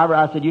told the driver,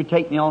 I said, you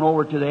take me on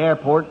over to the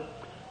airport.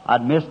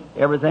 I'd missed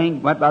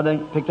everything,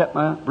 picked up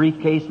my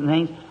briefcase and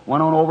things,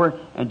 went on over,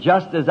 and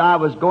just as I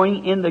was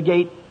going in the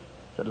gate,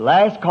 said,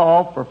 last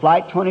call for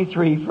Flight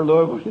 23 for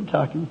Louisville,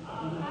 Kentucky.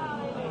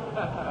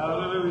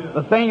 Hallelujah.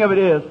 The thing of it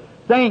is,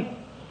 think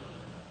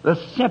the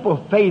simple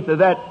faith of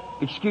that,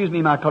 excuse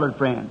me, my colored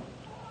friend,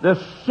 the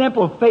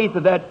simple faith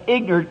of that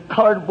ignorant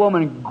colored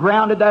woman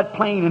grounded that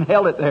plane and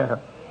held it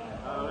there.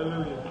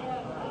 Hallelujah.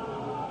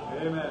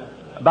 Amen.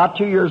 About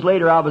 2 years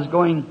later, I was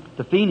going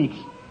to Phoenix.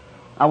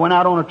 I went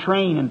out on a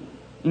train, and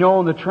you know,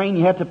 on the train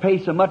you have to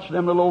pay so much for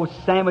them little old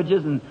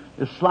sandwiches, and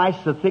the slice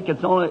so thick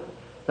it's so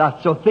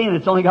thin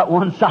it's only got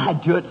one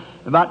side to it.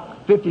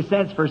 About 50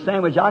 cents for a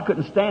sandwich. I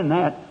couldn't stand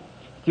that.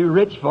 It's too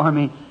rich for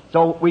me.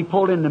 So we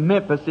pulled into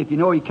Memphis. If you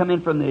know, you come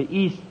in from the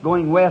east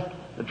going west.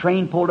 The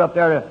train pulled up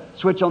there to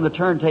switch on the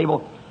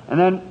turntable, and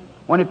then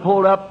when it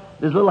pulled up,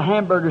 there's a little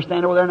hamburger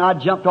stand over there, and I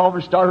jumped over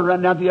and started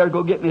running down through there to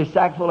go get me a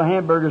sack full of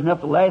hamburgers,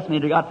 enough to last me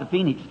till I got to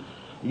Phoenix.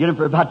 You get them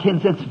for about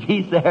 10 cents a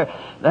piece there.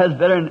 That's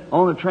better than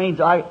on the train.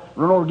 So I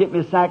run over to get me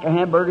a sack of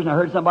hamburgers, and I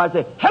heard somebody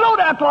say, hello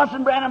there,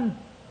 Parson Branham.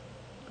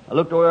 I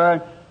looked over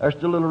there. There's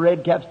still little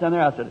red caps down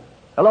there. I said,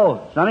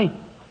 hello, Sonny.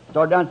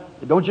 Started down.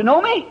 Don't you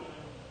know me?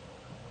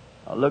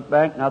 I looked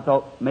back, and I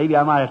thought maybe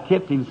I might have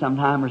tipped him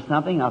sometime or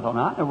something. I thought,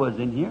 no, I never was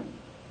in here.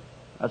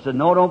 I said,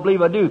 no, don't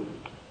believe I do.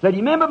 Said,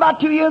 you remember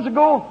about 2 years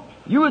ago,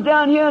 you was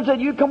down here and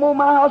said, you come over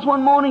my house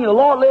one morning, and the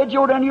Lord led you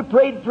over down, you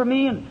prayed for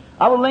me, and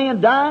I was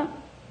laying dying.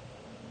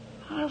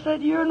 I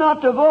said, you're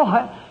not the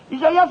boy. He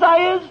said, yes,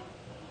 I is.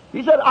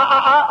 He said,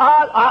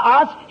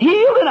 I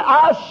healed and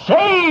I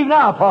saved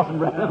now, Parson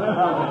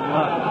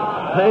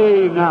Branham.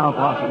 Saved now,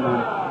 Parson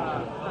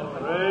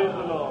Branham. Praise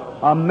the Lord.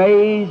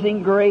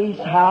 Amazing grace,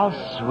 how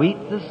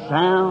sweet the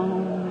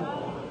sound.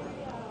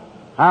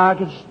 I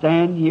could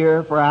stand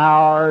here for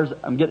hours.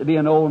 I'm getting to be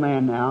an old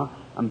man now.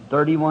 I'm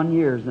 31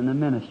 years in the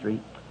ministry,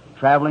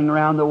 traveling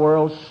around the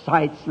world,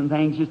 sights and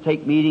things, just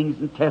take meetings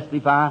and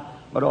testify,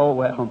 but oh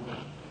well.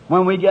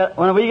 When we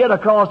get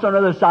across on the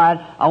other side,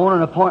 I want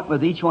an appointment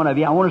with each one of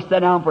you. I want to sit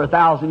down for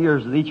 1,000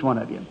 years with each one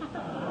of you.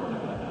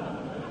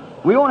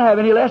 We won't have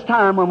any less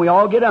time when we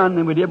all get done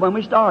than we did when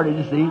we started,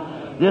 you see.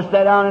 Just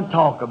sit down and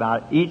talk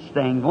about it, each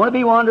thing. Won't it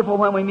be wonderful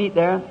when we meet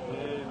there?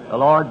 Amen. The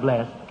Lord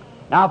bless.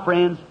 Now,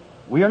 friends,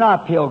 we are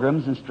not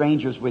pilgrims and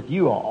strangers with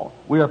you all.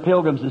 We are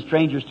pilgrims and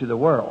strangers to the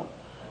world.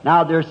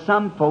 Now, there's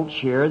some folks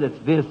here that's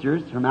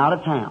visitors from out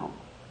of town.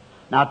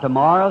 Now,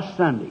 tomorrow's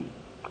Sunday.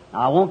 Now,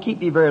 I won't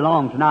keep you very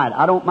long tonight.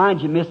 I don't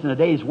mind you missing a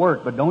day's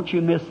work, but don't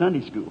you miss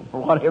Sunday school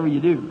or whatever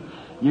you do.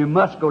 You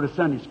must go to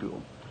Sunday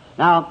school.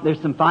 Now,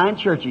 there's some fine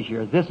churches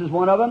here. This is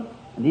one of them,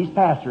 and these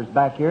pastors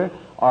back here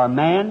are a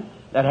man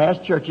that has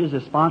churches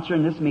is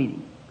sponsoring this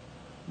meeting.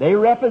 They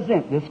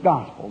represent this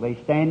gospel. They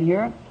stand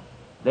here.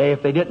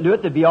 If they didn't do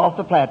it, they'd be off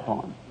the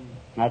platform.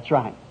 That's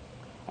right.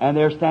 And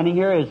they're standing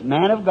here as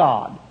men of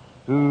God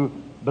who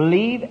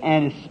believe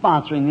and is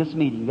sponsoring this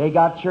meeting. They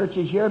got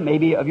churches here,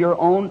 maybe of your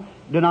own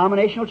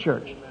denominational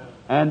church,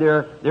 and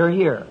they're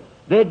here.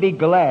 They'd be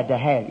glad to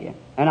have you,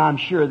 and I'm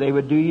sure they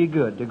would do you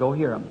good to go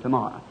hear them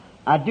tomorrow.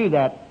 I do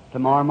that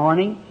tomorrow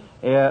morning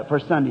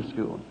for Sunday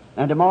school,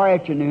 and tomorrow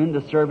afternoon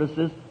the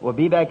services will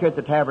be back here at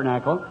the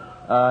tabernacle,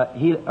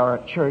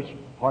 church.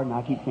 Pardon,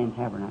 I keep saying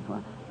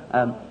tabernacle.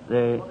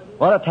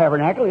 A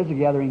tabernacle is a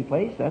gathering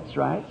place. That's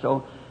right.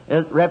 So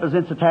it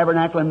represents the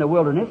tabernacle in the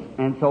wilderness,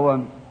 and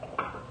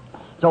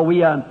so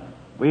we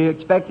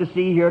expect to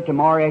see here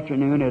tomorrow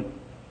afternoon at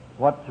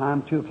what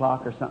time? 2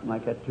 o'clock or something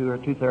like that, 2 or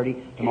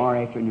 2:30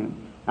 tomorrow afternoon.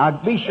 Now,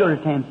 be sure to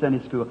attend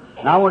Sunday school.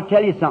 Now, I want to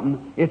tell you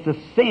something. It's a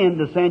sin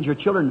to send your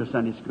children to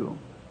Sunday school.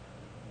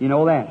 You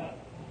know that?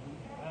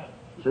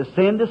 It's a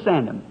sin to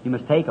send them. You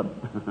must take them.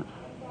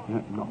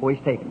 Always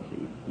take them,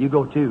 see. You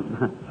go too.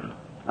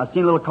 I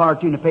seen a little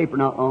cartoon in the paper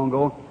not long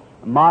ago.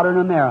 Modern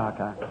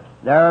America.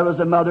 There was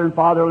a mother and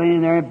father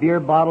laying there, beer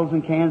bottles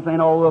and cans laying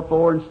all over the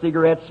floor, and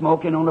cigarettes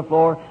smoking on the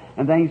floor,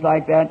 and things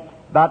like that.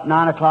 About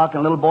 9 o'clock, and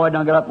a little boy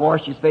done got up,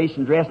 washed his face,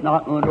 and dressed,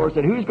 knocked on the door, and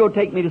said, "Who's going to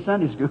take me to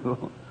Sunday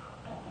school?"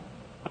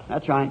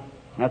 That's right.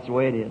 That's the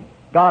way it is.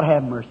 God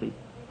have mercy.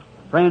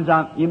 Friends,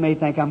 you may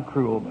think I'm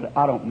cruel, but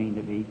I don't mean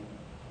to be.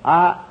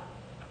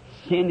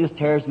 Sin just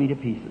tears me to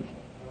pieces.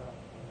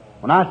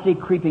 When I see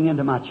creeping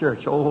into my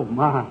church, oh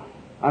my,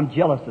 I'm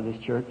jealous of this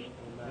church.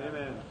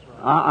 Amen.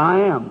 I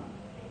am.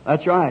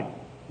 That's right.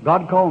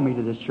 God called me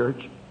to this church.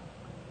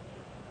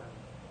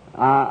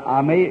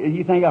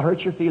 You think I hurt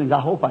your feelings? I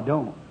hope I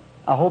don't.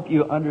 I hope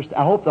you understand.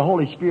 I hope the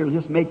Holy Spirit will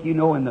just make you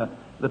know in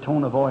the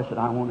tone of voice that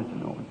I wanted to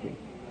know it.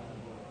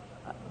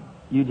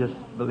 You just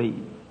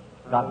believe.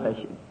 God bless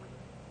you.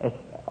 Let's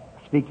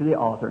speak to the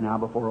author now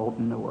before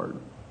opening the Word.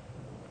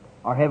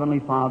 Our Heavenly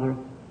Father,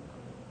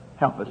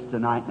 help us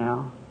tonight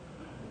now.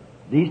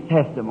 These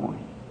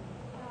testimonies,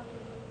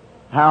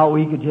 how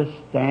we could just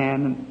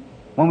stand, and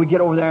when we get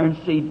over there and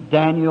see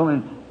Daniel,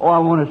 and I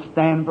want to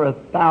stand for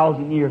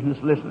 1,000 years and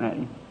just listen at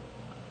him.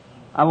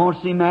 I want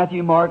to see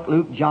Matthew, Mark,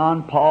 Luke,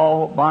 John,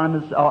 Paul,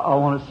 Barnabas. I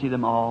want to see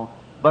them all.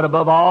 But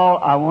above all,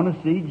 I want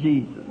to see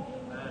Jesus.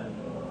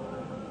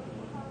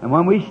 And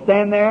when we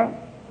stand there,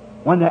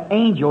 when the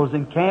angels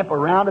encamp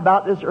around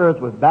about this earth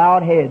with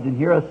bowed heads and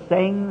hear us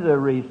sing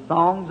the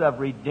songs of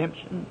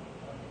redemption,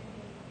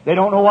 they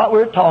don't know what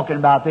we're talking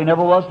about. They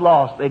never was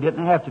lost. They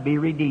didn't have to be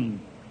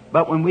redeemed.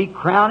 But when we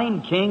crown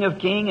Him King of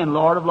Kings and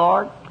Lord of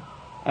Lords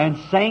and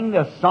sing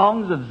the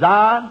songs of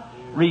Zion,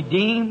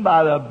 redeemed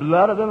by the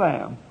blood of the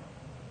Lamb,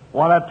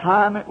 what a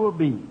time it will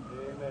be.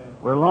 Amen.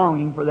 We're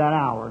longing for that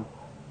hour.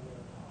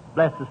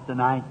 Bless us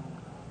tonight.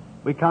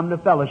 We come to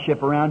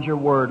fellowship around Your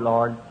Word,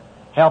 Lord.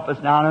 Help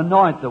us now and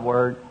anoint the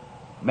Word.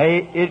 May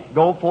it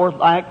go forth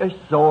like a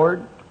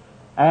sword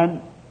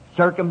and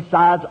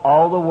circumcise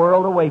all the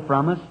world away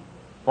from us.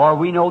 For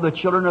we know the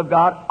children of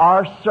God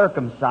are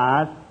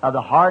circumcised of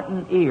the heart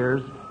and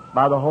ears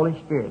by the Holy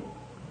Spirit.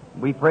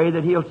 We pray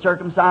that He'll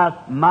circumcise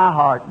my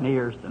heart and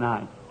ears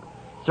tonight.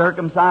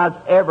 Circumcise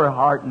every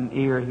heart and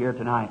ear here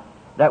tonight,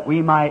 that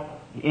we might,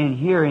 in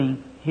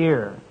hearing,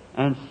 hear,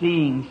 and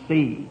seeing,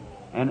 see,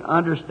 and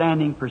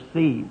understanding,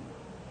 perceive,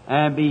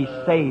 and be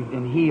saved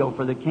and healed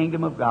for the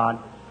kingdom of God.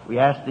 We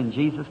ask in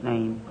Jesus'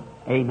 name,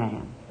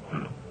 amen.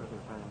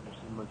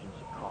 Emergency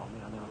call.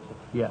 May I announce it?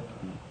 Yes.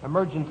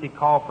 Emergency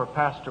call for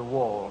Pastor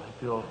Wall.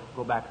 If you'll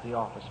go back to the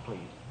office, please.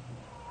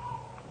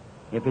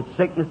 If it's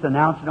sickness,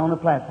 announce it on the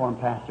platform,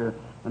 Pastor.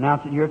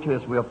 Announce it here to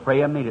us. We'll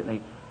pray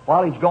immediately.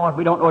 While he's gone, if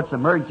we don't know it's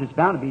emergency, it's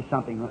bound to be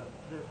something. There's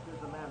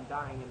a man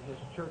dying, and his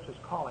church is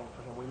calling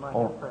for him. We might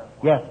have prayer.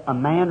 Yes, a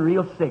man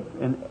real sick,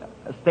 in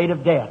a state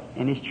of death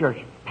in his church.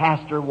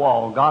 Pastor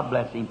Wall, God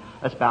bless him.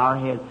 Let's bow our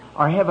heads.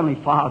 Our Heavenly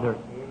Father,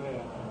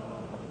 Amen.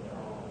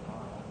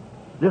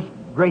 this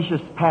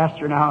gracious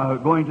pastor now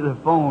going to the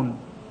phone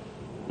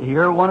to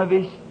hear one of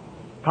his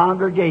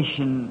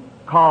congregation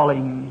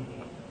calling.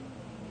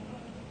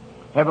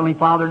 Heavenly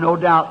Father, no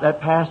doubt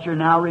that pastor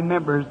now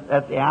remembers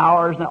that the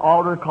hours and the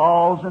altar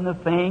calls and the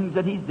things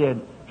that he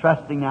did,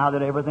 trusting now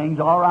that everything's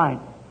all right.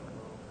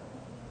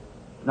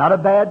 Not a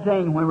bad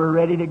thing when we're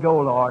ready to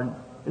go, Lord.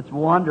 It's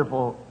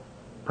wonderful.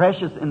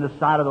 Precious in the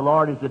sight of the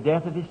Lord is the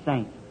death of His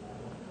saints.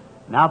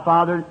 Now,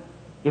 Father,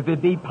 if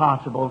it be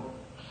possible,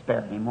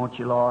 spare him, won't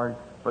you, Lord,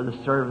 for the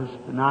service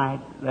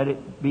tonight. Let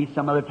it be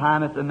some other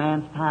time if the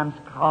man's time's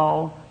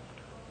called.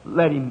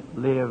 Let him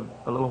live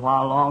a little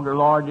while longer,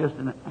 Lord, just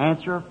an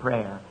answer of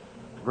prayer.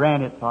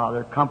 Grant it,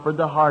 Father. Comfort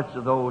the hearts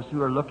of those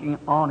who are looking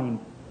on Him.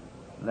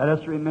 Let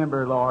us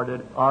remember, Lord,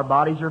 that our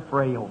bodies are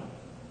frail.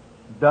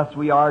 Thus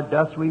we are,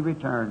 thus we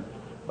return.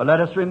 But let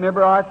us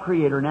remember our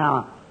Creator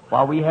now,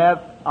 while we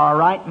have our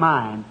right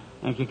mind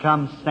and can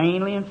come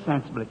sanely and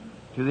sensibly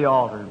to the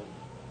altar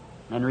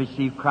and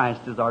receive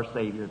Christ as our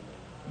Savior.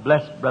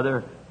 Bless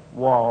Brother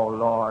Wall,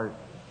 Lord.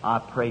 I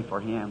pray for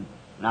him,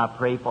 and I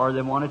pray for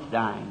the one that's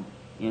dying.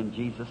 In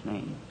Jesus'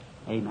 name,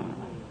 amen.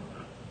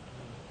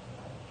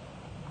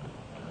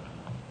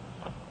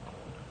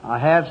 I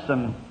have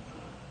some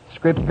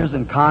scriptures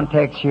and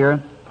context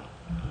here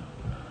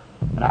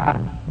that I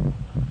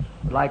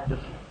would like to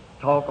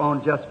talk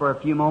on just for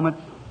a few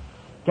moments.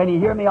 Can you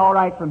hear me all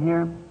right from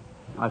here?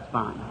 That's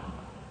fine.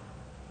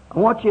 I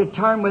want you to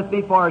turn with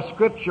me for a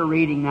scripture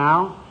reading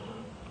now,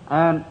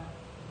 and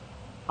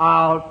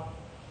I'll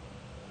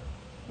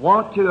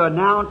want to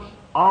announce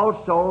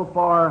also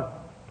for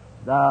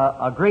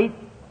a great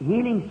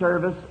healing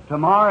service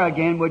tomorrow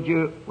again. Would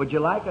you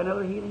like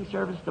another healing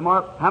service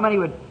tomorrow? How many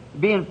would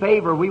be in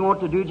favor? We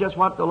want to do just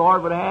what the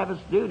Lord would have us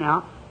do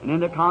now, and in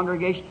the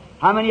congregation.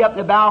 How many up in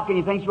the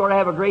balcony thinks we ought to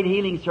have a great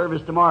healing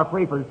service tomorrow?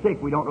 Pray for the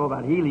sick. We don't know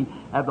about healing.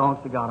 That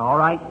belongs to God. All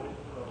right?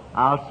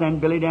 I'll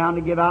send Billy down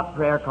to give out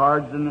prayer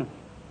cards in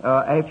the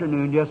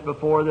afternoon just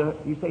before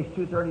you say it's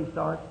 2:30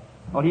 start?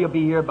 Well, he'll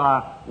be here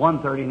by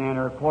 1:30 then,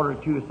 or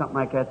 1:45 or something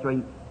like that, so he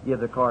can give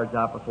the cards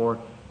out before.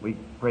 we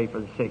pray for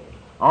the sick.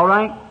 All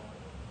right?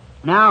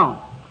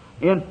 Now,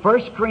 in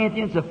 1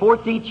 Corinthians, the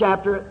 14th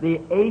chapter, the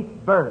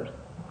 8th verse,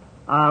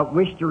 I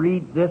wish to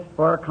read this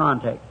for our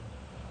context.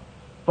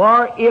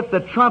 For if the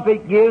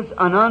trumpet gives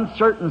an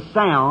uncertain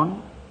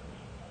sound,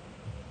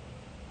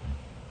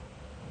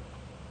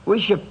 we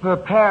should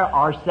prepare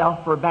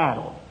ourselves for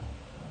battle.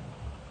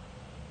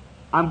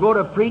 I'm going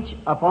to preach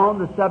upon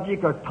the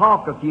subject, or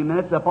talk a few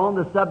minutes upon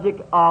the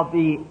subject of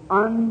the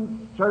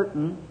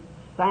uncertain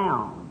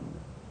sound.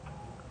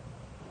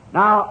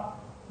 Now,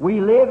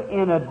 we live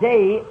in a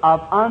day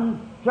of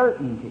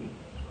uncertainty.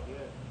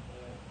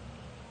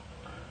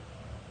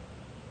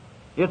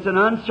 It's an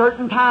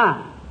uncertain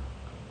time.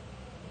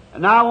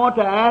 And now I want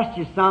to ask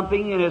you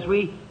something, and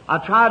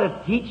I try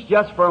to teach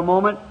just for a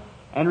moment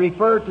and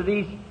refer to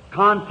these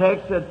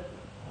contexts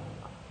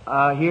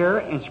that, here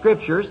in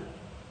Scriptures,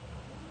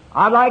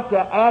 I'd like to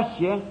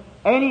ask you,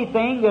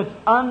 anything that's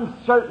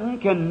uncertain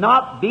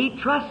cannot be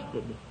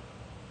trusted.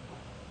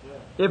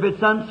 If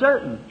it's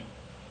uncertain,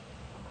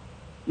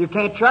 you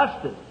can't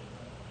trust it.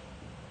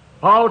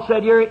 Paul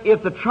said here,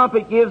 if the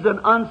trumpet gives an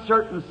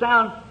uncertain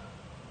sound,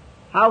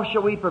 how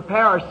shall we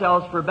prepare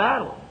ourselves for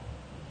battle?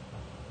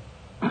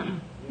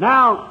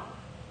 Now,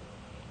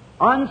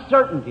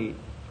 uncertainty.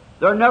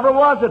 There never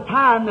was a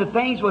time that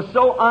things were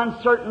so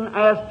uncertain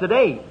as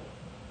today.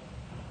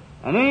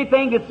 And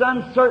anything that's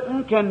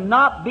uncertain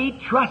cannot be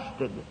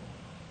trusted.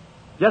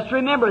 Just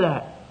remember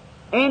that.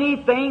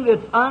 Anything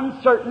that's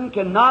uncertain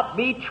cannot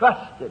be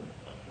trusted.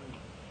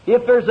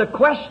 If there's a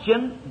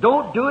question,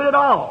 don't do it at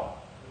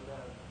all.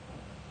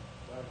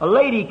 A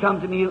lady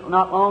come to me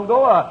not long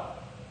ago, a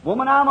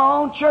woman out of my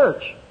own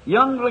church,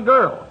 young little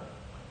girl.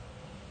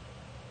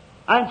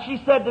 And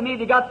she said to me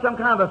they got some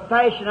kind of a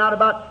fashion out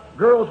about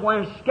girls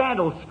wearing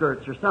scandal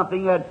skirts or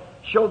something that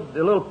showed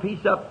a little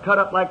piece up, cut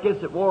up like this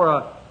that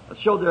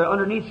showed their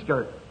underneath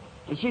skirt.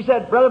 And she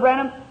said, Brother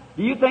Branham,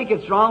 do you think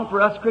it's wrong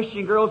for us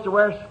Christian girls to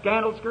wear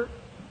scandal skirts?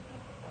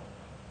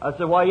 I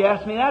said, why you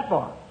asked me that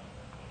for?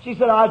 She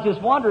said, I was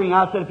just wondering.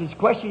 I said, if it's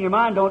questioning your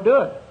mind, don't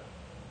do it.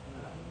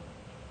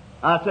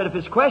 I said, if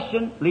it's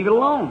question, leave it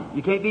alone.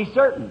 You can't be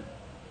certain.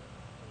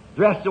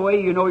 Dress the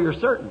way you know you're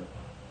certain.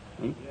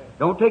 See?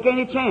 Don't take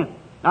any chance.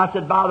 And I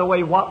said, by the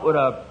way, what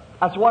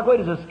way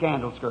does a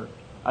scandal skirt?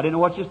 I didn't know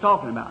what she was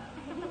talking about.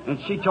 And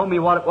she told me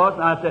what it was,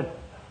 and I said,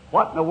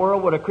 what in the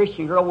world would a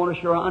Christian girl want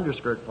to show her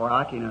underskirt for?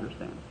 I can't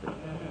understand.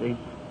 See?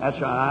 That's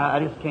right.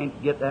 I just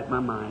can't get that in my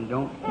mind. It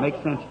don't make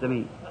sense to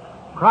me.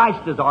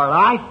 Christ is our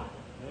life.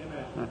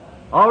 Amen.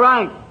 All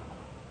right.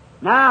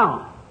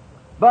 Now,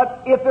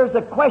 but if there's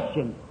a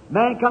question,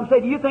 man comes say,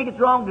 do you think it's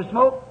wrong to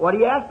smoke? What are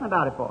you asking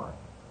about it for?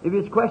 If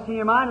it's questioning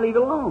your mind, leave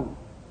it alone.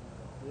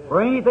 Yeah.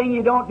 For anything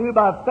you don't do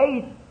by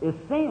faith is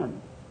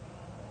sin.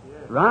 Yeah.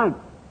 Right.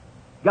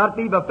 Got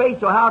to be by faith,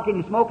 so how can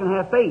you smoke and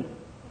have faith?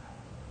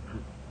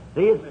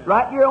 See, it's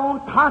right in your own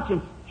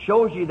conscience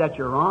shows you that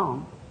you're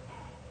wrong.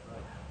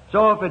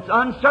 So if it's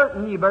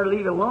uncertain, you better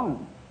leave it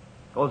alone.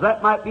 Because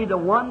that might be the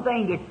one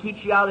thing that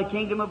keeps you out of the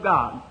kingdom of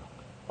God.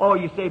 Oh,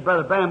 you say,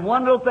 Brother Branham,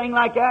 one little thing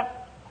like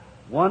that?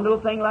 One little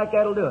thing like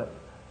that will do it.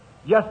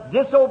 Just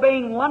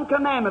disobeying one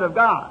commandment of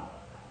God.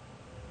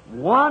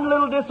 One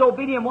little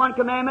disobedience, one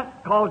commandment,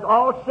 caused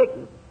all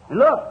sickness. And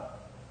look,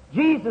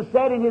 Jesus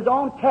said in His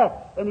own text,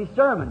 in His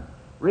sermon,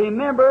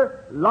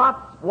 remember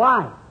Lot's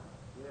wife.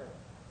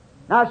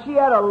 Now, she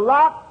had a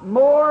lot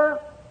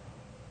more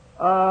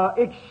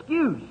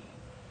excuse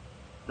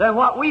than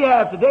what we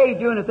have today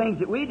doing the things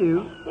that we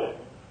do.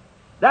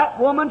 That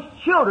woman's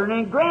children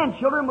and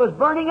grandchildren was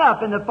burning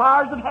up in the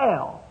fires of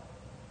hell,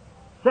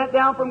 sent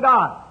down from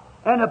God.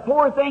 And the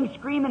poor thing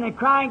screaming and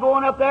crying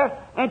going up there,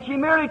 and she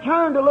merely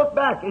turned to look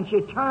back, and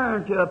she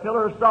turned to a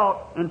pillar of salt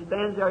and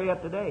stands there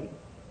yet today.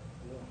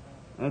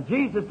 And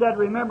Jesus said,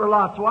 remember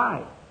Lot's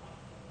wife.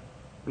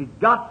 We've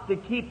got to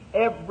keep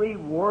every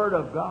word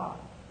of God.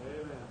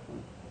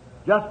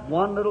 Just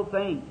one little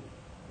thing.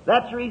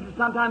 That's the reason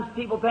sometimes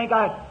people think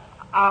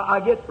I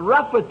get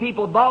rough with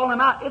people, bawling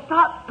them out. It's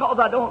not because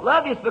I don't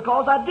love you, it's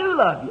because I do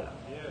love you.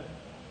 Yes.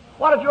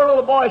 What if your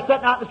little boy is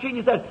sitting out in the street and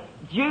you said,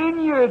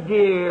 Junior,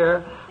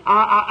 dear,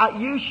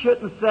 you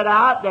shouldn't sit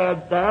out there.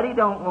 Daddy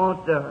don't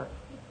want to.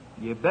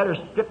 You better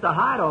strip the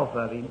hide off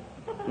of him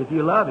if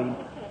you love him.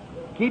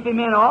 Keep him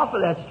in off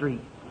of that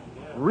street.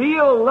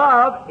 Real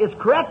love is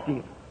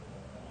corrective.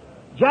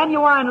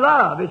 Genuine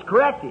love is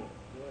corrective.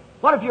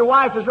 What if your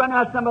wife is running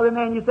out of some other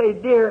man and you say,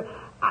 dear,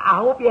 I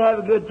hope you have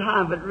a good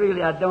time, but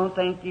really I don't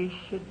think you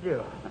should do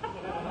it.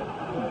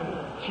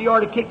 She ought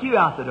to kick you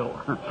out the door.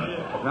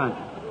 Right.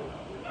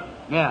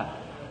 Yeah.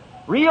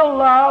 Real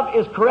love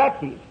is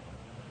corrective.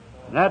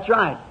 That's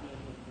right.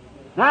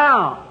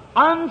 Now,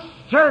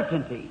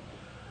 uncertainty.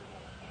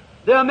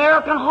 The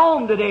American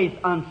home today is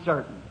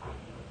uncertain.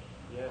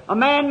 A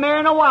man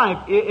marrying a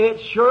wife, it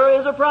sure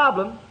is a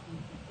problem.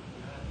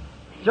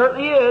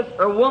 Certainly is.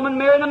 Or a woman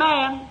marrying a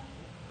man.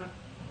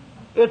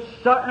 It's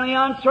certainly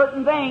an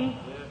uncertain thing.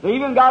 They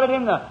even got it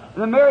in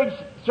the marriage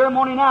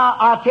ceremony now.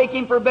 I'll take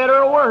him for better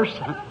or worse.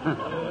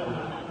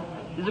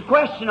 There's a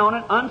question on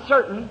it.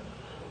 Uncertain.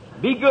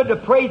 Be good to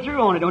pray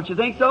through on it, don't you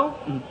think so?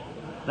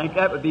 I think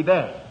that would be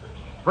best.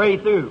 Pray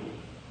through.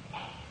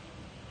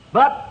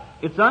 But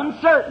it's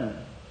uncertain.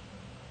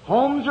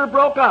 Homes are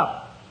broke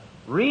up.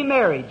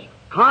 Remarriage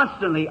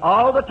constantly,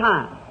 all the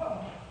time.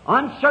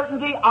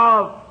 Uncertainty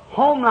of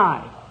home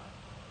life.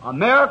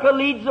 America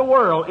leads the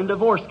world in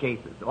divorce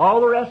cases.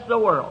 All the rest of the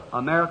world,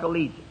 America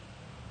leads it.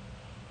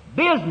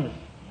 Business.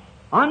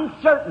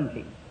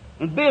 Uncertainty.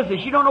 In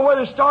business, you don't know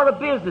whether to start a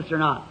business or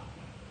not.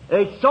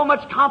 There's so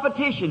much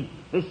competition.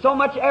 There's so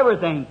much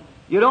everything.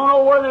 You don't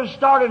know whether to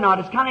start or not.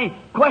 It's kind of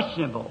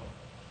questionable.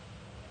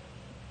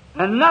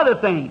 Another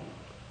thing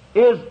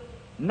is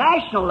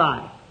national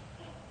life.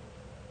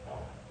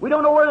 We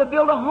don't know whether to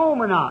build a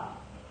home or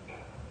not.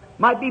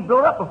 Might be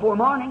built up before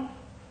morning.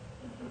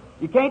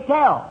 You can't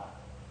tell.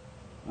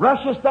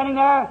 Russia's standing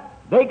there.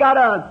 They got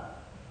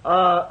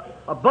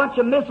a bunch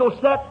of missiles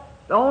set.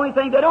 The only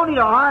thing, they don't need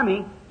an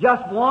army.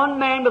 Just one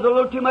man with a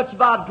little too much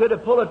vodka to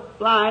pull a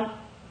line,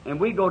 and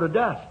we go to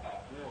dust.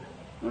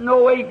 There's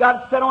no way. You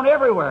got it set on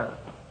everywhere.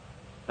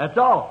 That's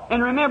all.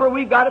 And remember,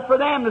 we've got it for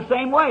them the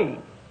same way.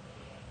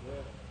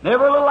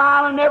 Every little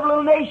island, every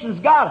little nation's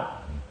got it.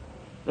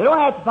 They don't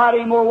have to fight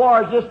any more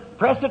wars. Just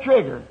press the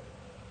trigger.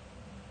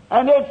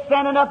 And they're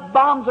sending up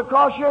bombs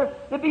across here.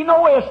 There'd be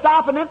no way of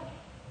stopping it.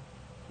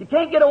 You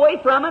can't get away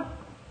from it.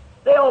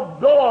 They'll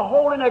blow a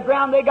hole in the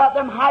ground. They got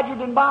them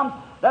hydrogen bombs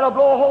that'll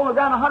blow a hole in the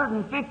ground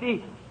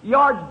 150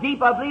 yards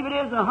deep, I believe it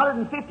is, and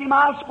 150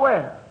 miles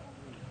square.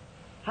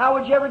 How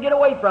would you ever get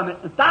away from it?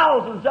 And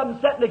thousands of them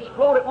set and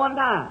explode at one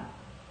time.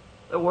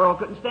 The world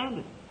couldn't stand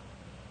it.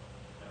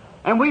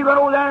 And we run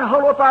over there and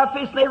huddle up our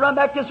fists, and they run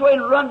back this way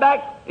and run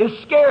back. Is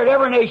scared.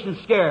 Every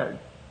nation's scared.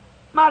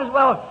 Might as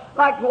well,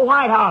 like the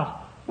White House,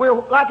 we're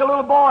like a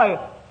little boy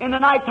in the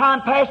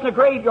nighttime passing the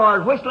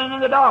graveyard, whistling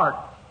in the dark,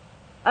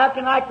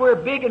 acting like we're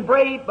big and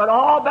brave, but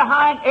all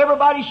behind,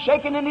 everybody's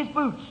shaking in his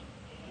boots.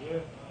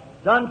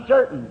 It's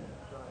uncertain.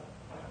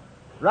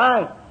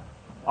 Right.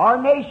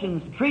 Our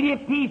nation's treaty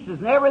of pieces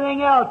and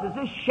everything else is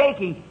just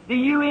shaking. The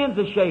UN's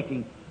is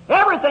shaking.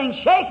 Everything's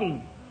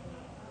shaking.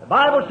 The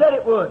Bible said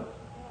it would.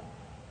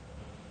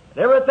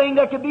 Everything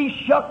that could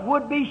be shook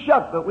would be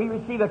shook, but we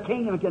receive a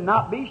kingdom that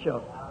cannot be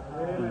shook.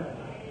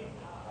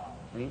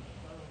 See?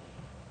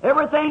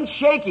 Everything's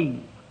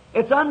shaking.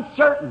 It's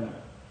uncertain.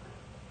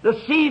 The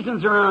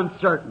seasons are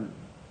uncertain.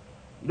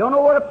 You don't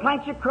know where to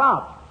plant your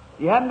crops.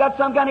 You haven't got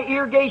some kind of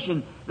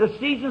irrigation. The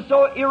season's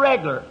so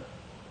irregular.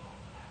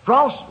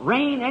 Frost,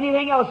 rain,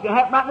 anything else can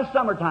happen right in the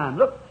summertime.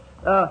 Look,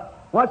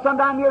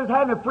 sometime here was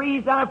having a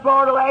freeze down in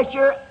Florida last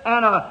year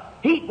and a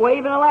heat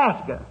wave in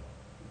Alaska.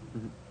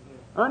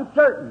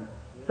 Uncertain.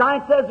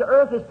 Science says the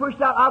earth is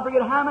pushed out, I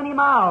forget how many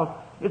miles.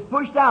 It's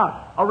pushed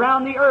out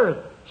around the earth,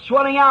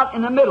 swelling out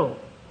in the middle.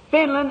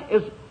 Finland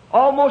is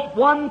almost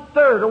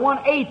 1/3 or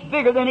 1/8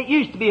 bigger than it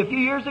used to be a few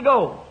years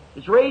ago.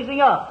 It's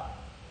raising up.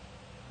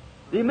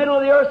 The middle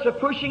of the earth is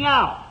pushing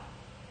out.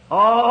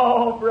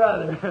 Oh,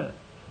 brother.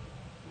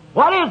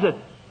 What is it?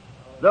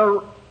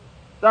 The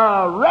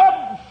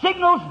red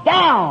signal's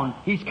down.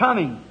 He's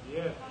coming.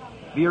 Yes.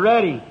 Be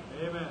ready.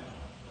 Amen.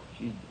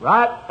 She's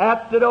right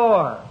at the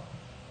door.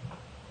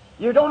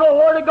 You don't know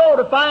where to go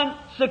to find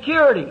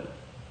security.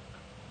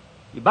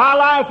 You buy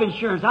life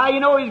insurance. How you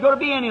know there's going to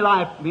be any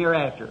life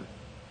hereafter?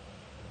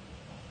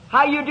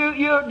 How you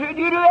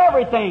do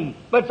everything,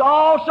 but it's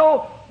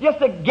also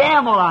just a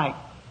gamble like.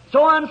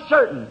 So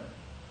uncertain.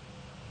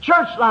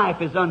 Church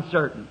life is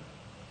uncertain.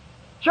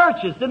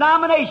 Churches,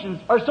 denominations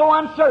are so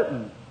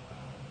uncertain.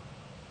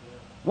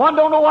 One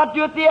don't know what to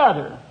do with the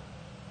other.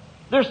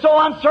 They're so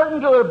uncertain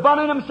till they're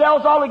bundling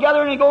themselves all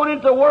together and they're going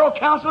into the World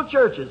Council of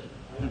Churches.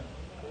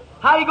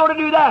 How are you going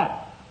to do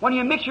that? When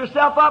you mix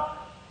yourself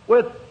up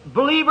with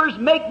believers,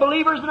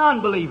 make-believers, and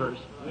unbelievers.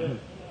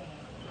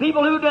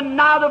 People who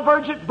deny the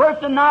virgin birth,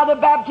 deny the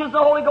baptism of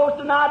the Holy Ghost,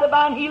 deny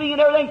divine healing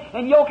and everything,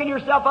 and yoking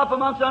yourself up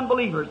amongst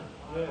unbelievers.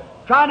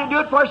 Trying to do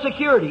it for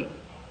security.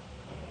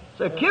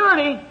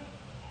 Security?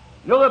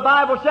 You know, the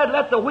Bible said,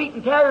 let the wheat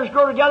and tares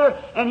grow together,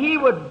 and He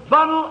would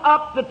bundle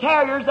up the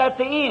tares at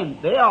the end.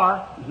 They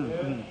are.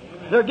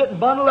 They're getting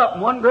bundled up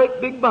in one great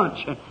big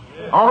bunch.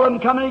 All of them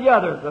coming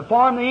together to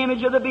form the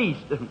image of the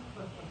beast. An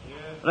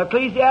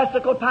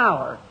ecclesiastical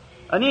power.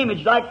 An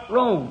image like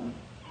Rome.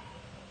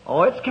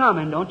 Oh, it's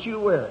coming. Don't you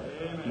worry.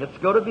 It's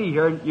going to be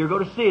here. You're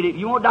going to see it.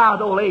 You won't die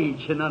with old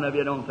age. None of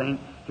you, I don't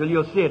think, till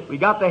you'll see it. We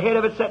got the head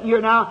of it sitting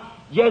here now.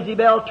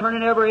 Jezebel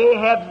turning over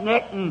Ahab's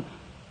neck. And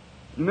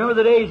you remember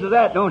the days of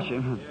that, don't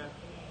you?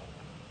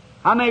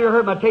 How many of you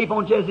heard my tape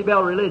on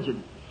Jezebel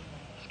religion?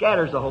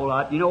 Scatters a whole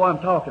lot. You know what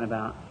I'm talking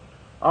about.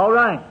 All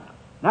right.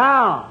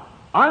 Now,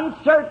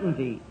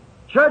 uncertainty.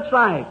 Church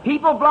life.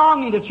 People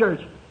belonging to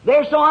church.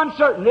 They're so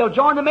uncertain. They'll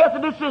join the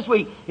Methodists this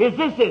week. Is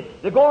this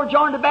it? They'll go and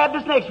join the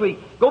Baptist next week.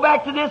 Go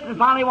back to this and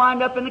finally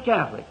wind up in the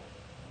Catholic.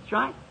 That's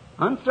right.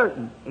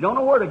 Uncertain. They don't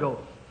know where to go.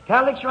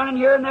 Catholics running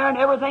here and there and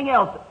everything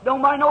else.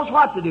 Nobody knows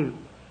what to do.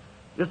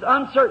 Just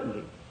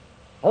uncertainty.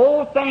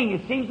 Whole thing,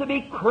 it seems to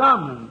be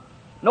crumbling.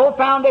 No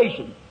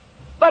foundation.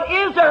 But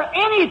is there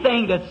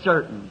anything that's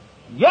certain?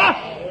 Yes.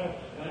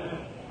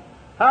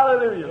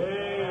 Hallelujah.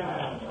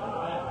 Amen.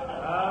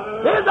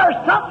 Is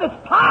there something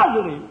that's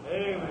positive?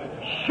 Amen.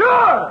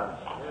 Sure.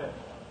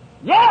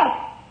 Yes.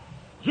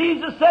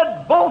 Jesus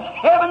said, both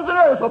heavens and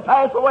earth will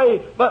pass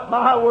away, but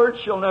my word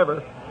shall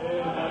never.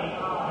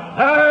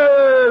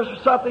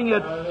 There's something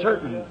that's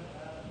certain.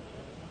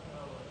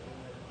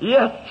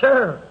 Yes,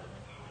 sir.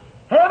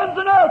 Heavens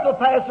and earth will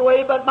pass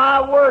away, but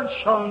my word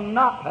shall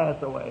not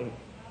pass away.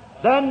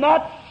 Then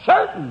that's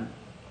certain.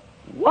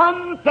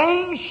 One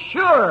thing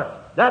sure,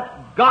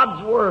 that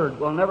God's word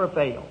will never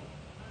fail.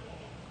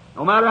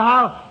 No matter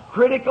how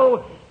critics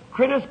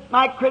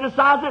might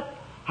criticize it,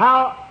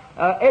 how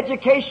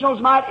educationals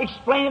might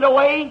explain it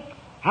away,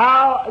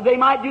 how they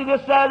might do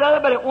this, that, or the other,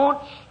 but it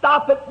won't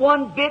stop it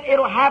one bit.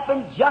 It'll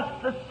happen just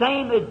the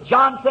same as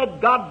John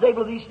said, God's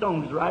able these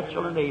stones to rise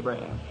children to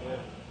Abraham.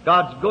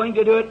 God's going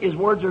to do it. His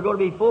words are going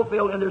to be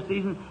fulfilled in their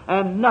season,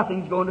 and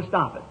nothing's going to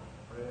stop it.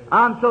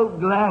 I'm so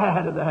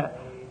glad of that.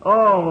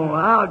 Oh,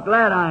 how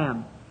glad I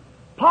am.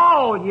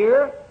 Paul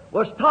here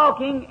was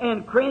talking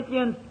in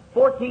Corinthians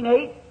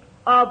 14:8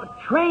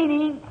 of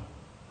training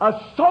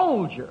a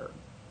soldier.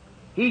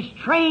 He's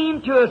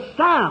trained to a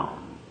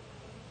sound.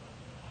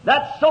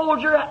 That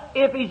soldier,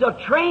 if he's a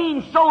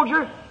trained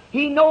soldier,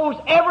 he knows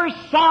every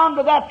sound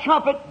of that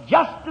trumpet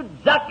just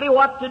exactly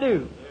what to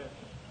do.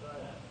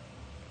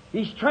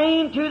 He's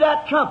trained to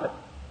that trumpet.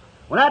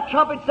 When that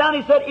trumpet sounds,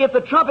 he said, if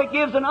the trumpet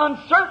gives an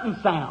uncertain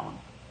sound,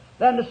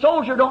 then the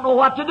soldier don't know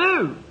what to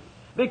do,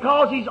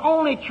 because he's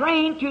only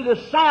trained to the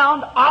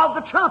sound of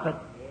the trumpet.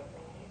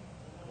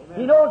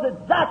 He knows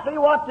exactly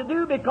what to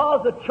do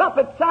because the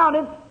trumpet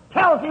sounding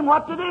tells him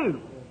what to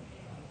do.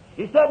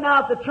 He said,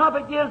 now, if the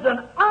trumpet gives an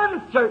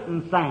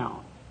uncertain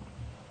sound,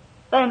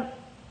 then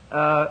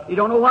you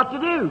don't know what to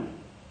do.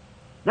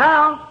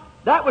 Now,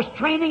 that was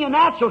training a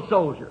natural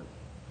soldier.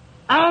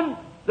 And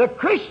the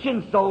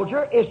Christian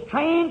soldier is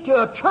trained to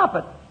a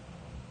trumpet,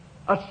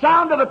 a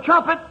sound of a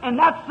trumpet, and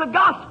that's the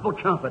gospel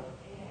trumpet.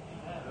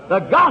 The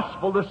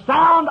gospel, the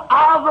sound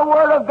of the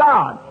Word of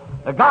God,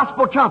 the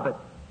gospel trumpet.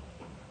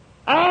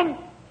 And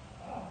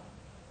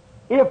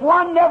if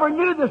one never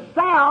knew the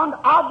sound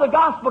of the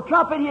gospel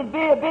trumpet, he'd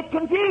be a bit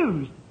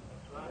confused.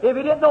 If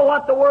he didn't know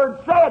what the Word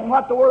said and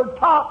what the Word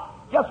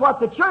taught, just what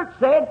the church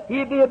said,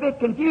 he'd be a bit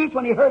confused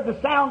when he heard the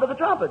sound of the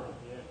trumpet.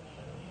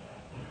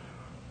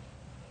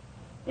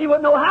 He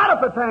wouldn't know how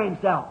to prepare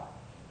himself.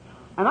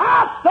 And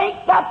I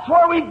think that's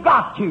where we've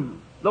got to,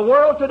 the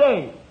world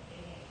today.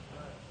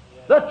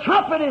 The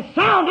trumpet is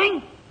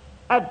sounding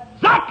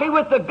exactly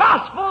with the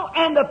gospel,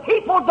 and the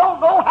people don't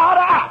know how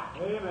to act.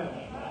 Amen.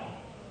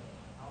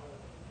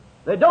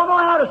 They don't know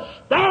how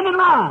to stand in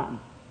line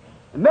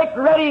and make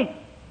ready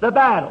the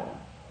battle.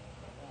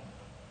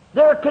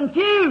 They're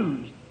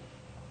confused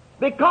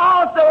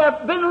because they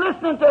have been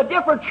listening to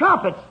different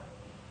trumpets,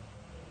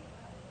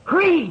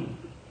 creeds,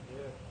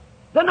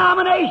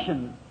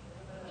 denominations,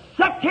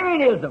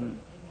 sectarianism,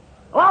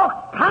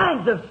 all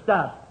kinds of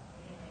stuff.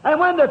 And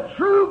when the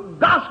true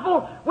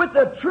gospel with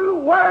the true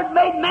word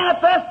made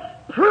manifest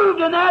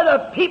proved in there,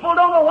 the people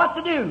don't know what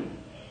to do.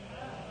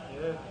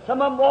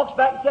 Some of them walks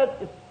back and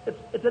says,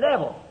 it's a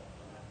devil.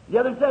 The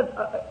other says,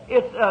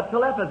 it's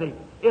telepathy.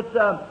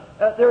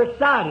 They're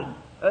excited.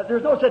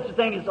 There's no such a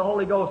thing as the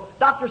Holy Ghost.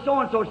 Dr.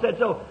 So-and-so said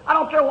so. I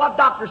don't care what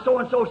Dr.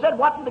 So-and-so said.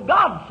 What did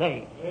God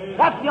say?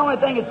 That's the only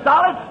thing that's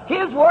solid.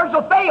 His words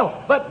will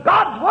fail, but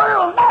God's word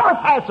will never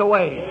pass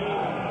away.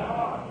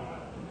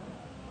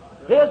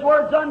 His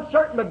word's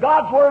uncertain, but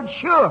God's word's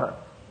sure.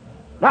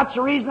 That's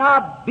the reason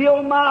I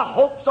build my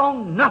hopes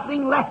on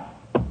nothing less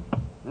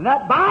than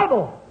that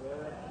Bible.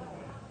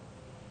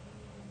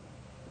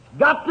 It's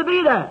got to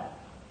be that.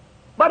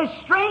 But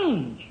it's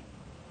strange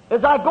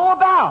as I go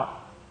about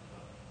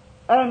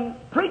and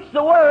preach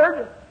the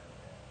Word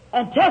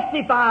and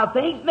testify of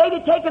things,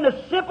 maybe taking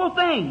a simple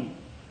thing,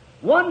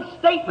 one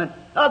statement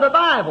of the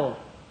Bible.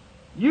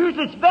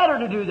 Usually it's better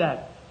to do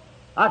that.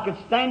 I could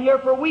stand here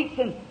for weeks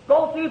and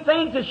go through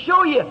things to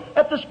show you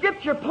that the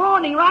Scripture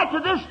pointing right to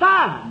this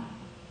time.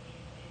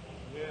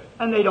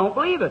 And they don't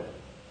believe it.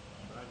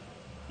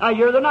 Now,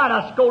 the other night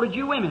I scolded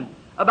you women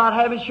about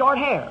having short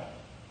hair.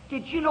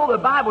 Did you know the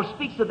Bible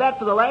speaks of that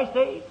for the last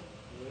days?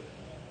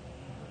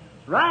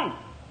 Right.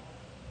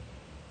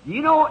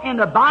 You know, in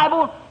the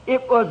Bible,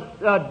 it was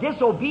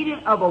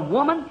disobedient of a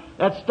woman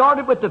that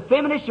started with the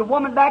feminist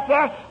woman back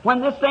there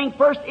when this thing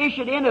first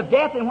issued in of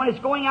death, and when it's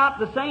going out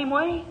the same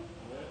way.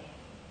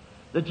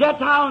 The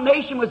Gentile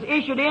nation was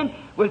issued in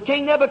with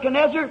King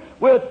Nebuchadnezzar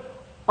with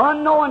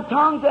unknown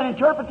tongues and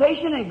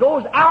interpretation, and it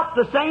goes out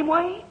the same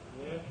way.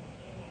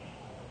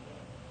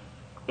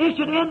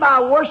 Issued in by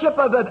worship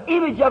of an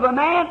image of a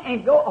man,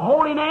 and a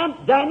holy man,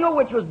 Daniel,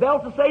 which was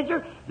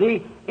Belteshazzar,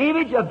 the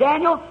image of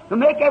Daniel, to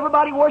make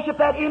everybody worship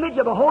that image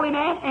of a holy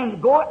man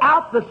and go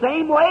out the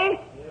same way.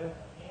 Yes.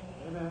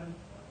 Amen.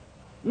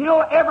 You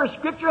know, every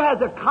Scripture has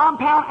a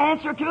compound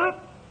answer to it.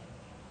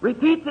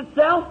 Repeats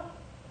itself.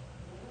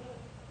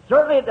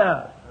 Certainly it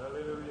does.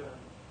 Hallelujah.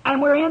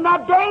 And we're in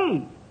that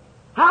day.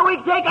 How we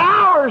take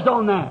hours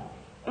on that.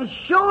 and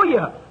show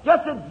you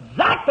just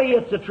exactly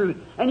it's the truth.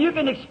 And you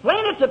can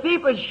explain it to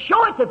people and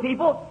show it to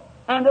people,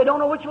 and they don't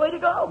know which way to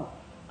go.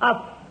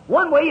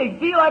 One way you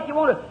feel like you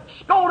want to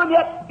scold them,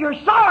 yet you're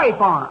sorry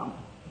for them.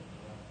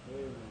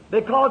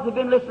 Because they've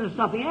been listening to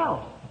something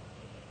else.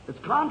 It's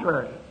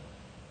contrary.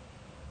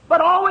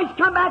 But always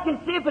come back and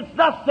see if it's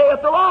thus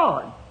saith the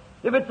Lord.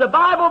 If it's the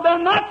Bible,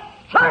 then that's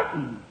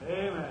certain.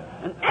 Amen.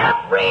 And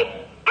every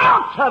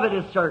ounce of it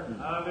is certain.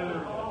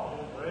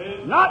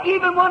 Hallelujah. Not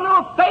even one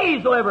little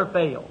phase will ever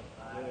fail.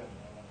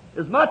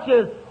 As much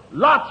as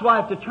Lot's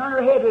wife to turn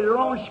her head to her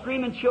own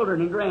screaming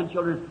children and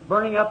grandchildren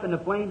burning up in the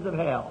flames of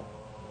hell.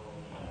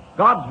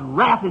 God's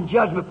wrath and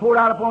judgment poured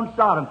out upon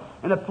Sodom.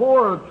 And the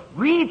poor,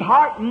 grieved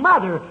heart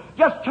mother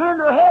just turned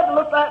her head and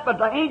looked at it, but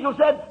the angel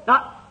said,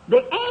 not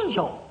the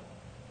angel,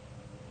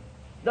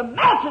 the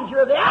messenger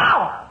of the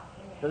hour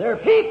to their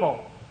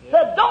people,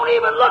 said, don't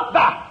even look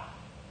back.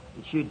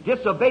 And she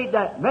disobeyed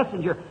that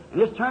messenger and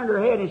just turned her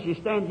head, and she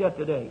stands yet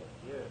today.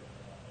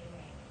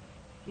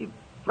 See,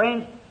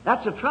 friends,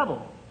 that's the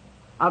trouble.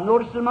 I've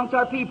noticed it amongst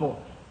our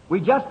people. We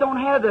just don't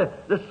have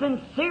the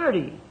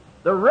sincerity,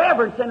 the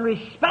reverence and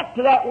respect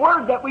to that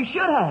word that we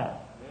should have.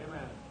 Amen.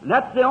 And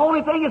that's the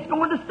only thing that's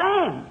going to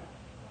stand,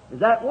 is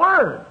that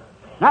word.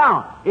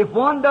 Now, if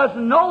one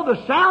doesn't know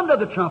the sound of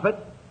the trumpet,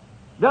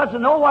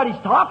 doesn't know what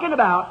he's talking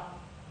about,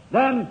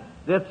 then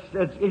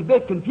it's a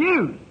bit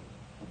confused.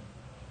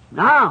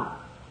 Now,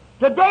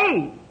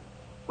 today,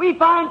 we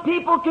find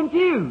people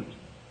confused.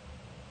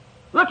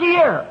 Look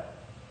here.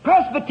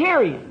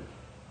 Presbyterians,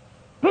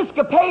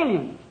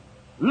 Episcopalians,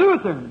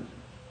 Lutherans,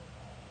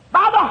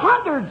 by the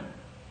hundreds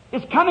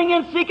is coming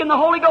in seeking the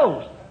Holy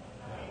Ghost.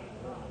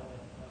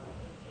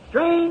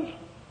 Strange.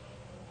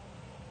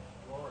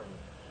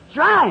 That's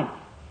right.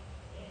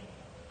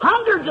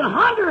 Hundreds and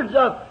hundreds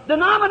of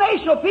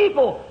denominational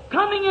people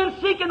coming in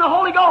seeking the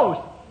Holy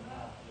Ghost.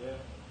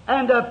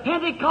 And the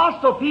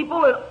Pentecostal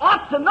people that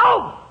ought to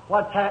know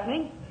what's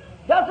happening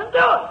doesn't do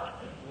it.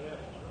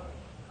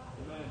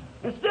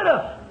 Instead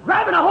of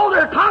grabbing a hold of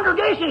their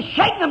congregation and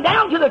shaking them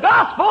down to the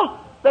gospel,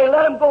 they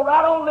let them go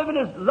right on living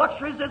as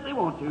luxuries as they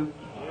want to.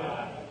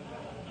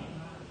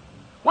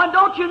 When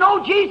don't you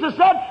know Jesus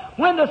said,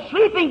 when the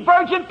sleeping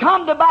virgin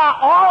come to buy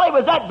oil, it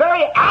was that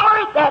very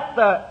hour that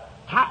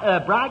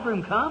the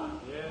bridegroom come?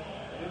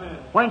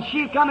 When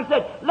she come and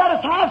said, let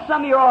us have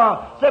some of your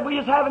oil. Said, we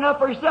just have enough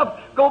for yourself.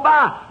 Go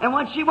buy. And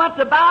when she went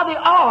to buy the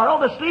oil,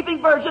 the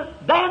sleeping virgin,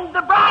 then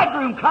the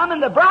bridegroom come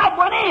and the bride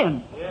went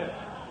in. Yes.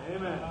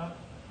 Amen.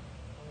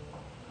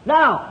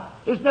 Now,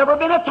 there's never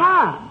been a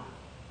time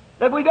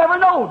that we've ever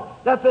known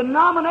that the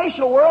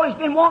denominational world has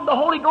been wanting the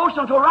Holy Ghost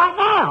until right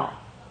now.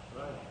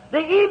 The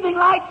evening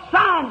light,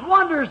 signs,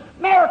 wonders,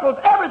 miracles,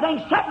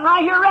 everything's sitting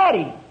right here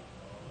ready.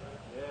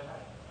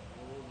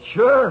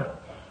 Sure.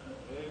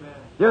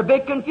 They're a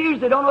bit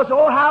confused. They don't know. So,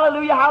 oh,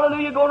 hallelujah,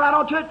 hallelujah, going right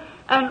on to it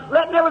and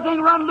letting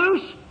everything run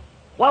loose.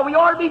 While we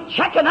ought to be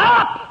checking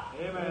up.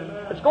 Amen.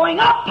 It's going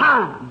up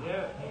time.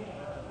 Yes.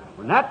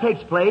 When that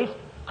takes place,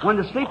 when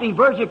the sleeping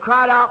virgin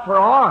cried out for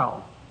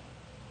oil,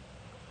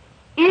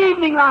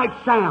 evening light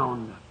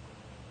sound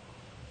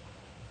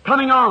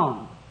coming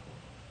on.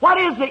 What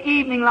is the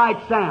evening light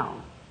sound?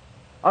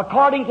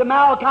 According to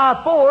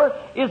Malachi 4,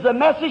 is the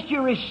message to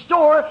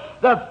restore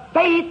the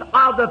faith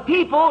of the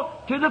people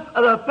to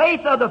the faith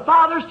of the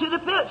fathers to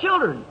the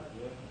children.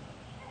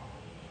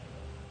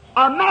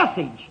 A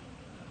message.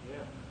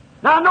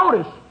 Now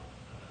notice,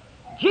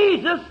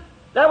 Jesus,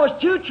 there was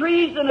two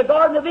trees in the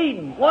Garden of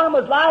Eden. One of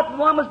them was life and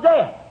one was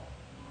death.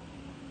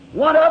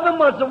 One of them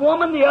was the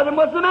woman, the other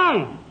was the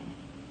man.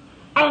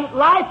 And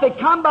life that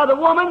come by the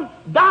woman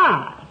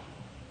died.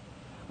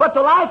 But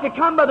the life that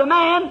come by the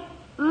man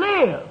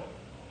lived.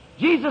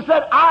 Jesus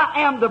said,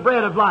 I am the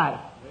bread of life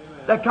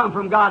that come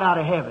from God out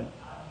of heaven.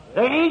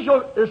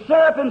 The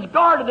seraphims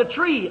guarded the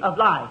tree of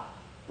life,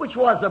 which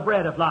was the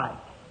bread of life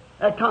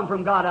that come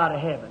from God out of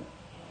heaven.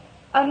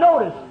 And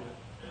notice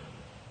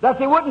that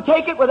they wouldn't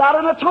take it without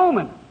an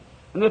atonement.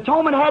 And the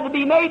atonement had to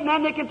be made, and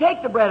then they could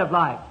take the bread of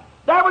life.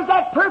 There was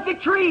that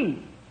perfect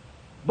tree,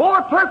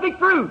 bore perfect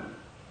fruit.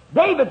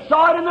 David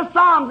saw it in the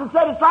Psalms and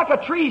said it's like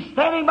a tree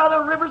standing by the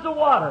rivers of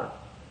water.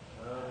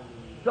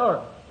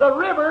 So, the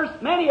rivers,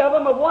 many of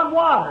them, have one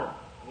water.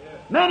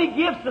 Many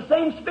gifts, the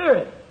same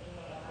Spirit.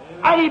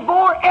 And he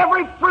bore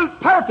every fruit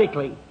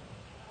perfectly.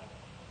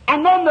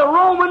 And then the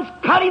Romans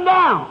cut him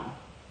down,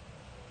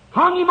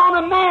 hung him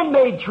on a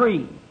man-made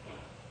tree.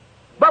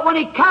 But when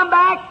he come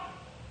back,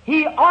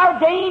 he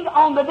ordained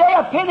on the day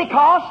of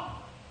Pentecost,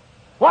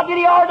 what did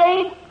he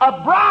ordain?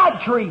 A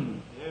bride tree.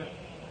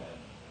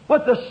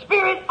 With the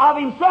Spirit of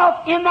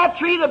Himself in that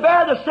tree to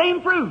bear the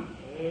same fruit.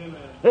 Amen.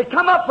 It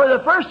come up for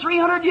the first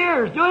 300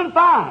 years, doing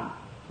fine.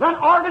 Then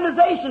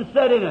organization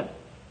set in it.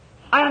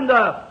 And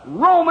the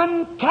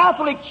Roman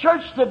Catholic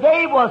Church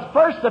today was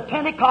first the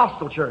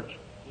Pentecostal church.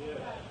 Yes.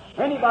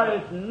 Anybody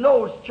that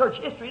knows church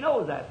history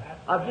knows that.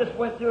 I've just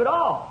went through it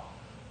all.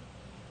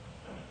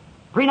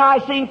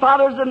 Pre-Nicene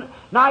Fathers and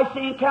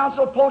Nicene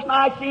Council,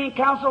 Post-Nicene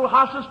Council,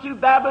 Hossus II,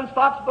 Babylon's,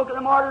 Fox, Book of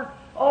the Martyrs,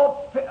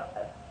 all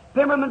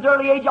Pemberton's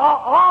early age,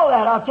 all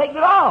that. I've taken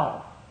it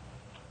all.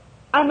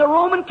 And the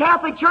Roman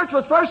Catholic Church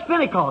was first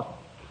Pentecost.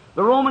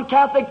 The Roman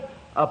Catholic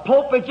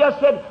Pope has just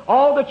said,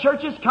 all the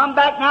churches come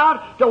back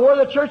now to where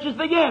the churches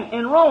begin,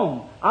 in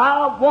Rome.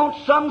 I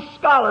want some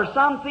scholar,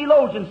 some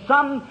theologian,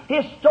 some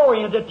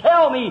historian to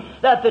tell me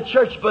that the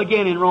church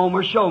began in Rome,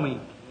 or show me.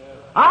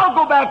 I'll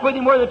go back with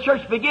him where the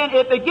church began.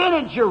 It began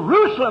in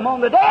Jerusalem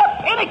on the day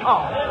of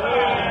Pentecost.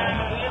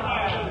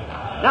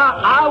 Now,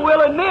 I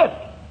will admit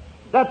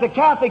that the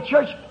Catholic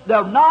Church,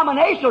 the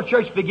denominational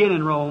church began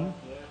in Rome.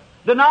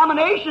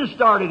 Denominations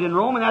started in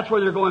Rome, and that's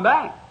where they're going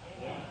back.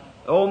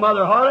 Old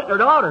Mother Harlot and her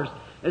daughters.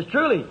 It's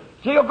truly.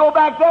 So you'll go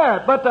back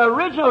there. But the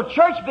original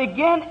church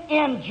began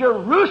in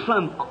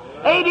Jerusalem,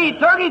 AD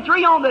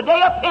 33 on the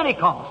day of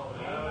Pentecost.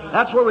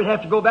 That's where we'd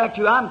have to go back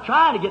to. I'm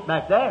trying to get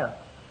back there.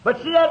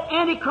 But see that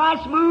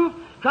Antichrist move,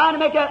 trying to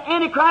make that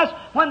Antichrist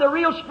when the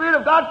real Spirit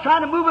of God's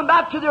trying to move him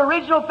back to the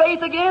original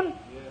faith again?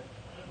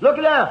 Look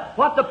at that.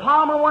 What the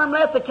palmer worm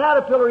left the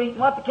caterpillar eating,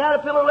 what the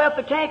caterpillar left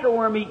the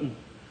cankerworm eating.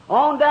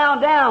 On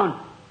down,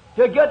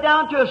 to get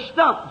down to a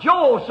stump.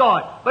 Joel saw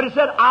it. But he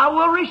said, I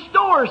will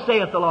restore,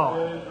 saith the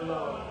Lord.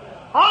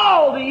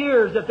 All the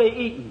years that they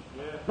eaten.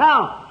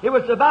 Now, it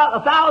was about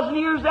 1,000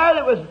 years there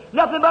that was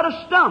nothing but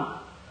a stump.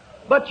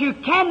 But you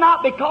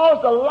cannot,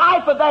 because the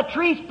life of that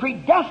tree is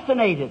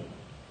predestinated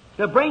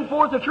to bring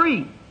forth a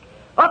tree.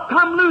 Up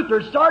come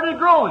Luther, started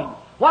growing.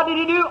 What did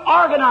he do?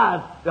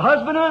 Organize. The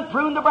husbandman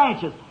pruned the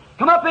branches.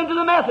 Come up into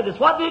the Methodists.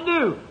 What did he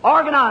do?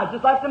 Organize,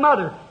 just like the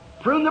mother.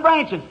 Prune the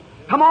branches.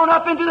 Come on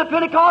up into the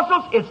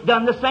Pentecostals. It's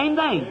done the same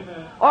thing.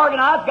 Amen.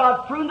 Organize,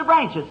 God pruned the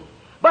branches.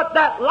 But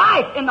that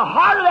life in the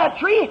heart of that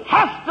tree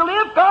has to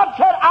live. God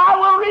said, I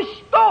will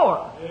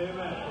restore.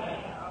 Amen.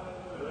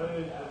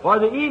 For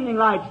the evening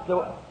lights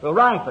to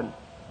ripen.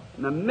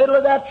 In the middle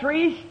of that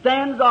tree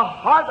stands the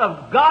heart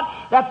of God.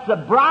 That's the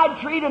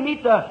bride tree to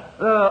meet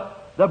the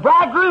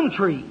bridegroom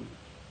tree.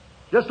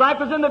 Just like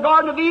was in the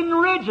Garden of Eden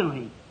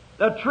originally.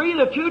 The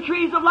two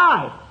trees of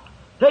life.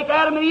 Take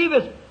Adam and Eve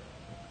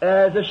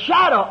as a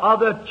shadow of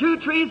the two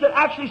trees that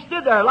actually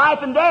stood there, life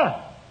and death.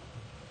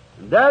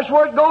 And there's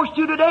where it goes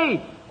to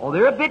today. Oh,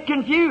 they're a bit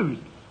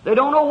confused. They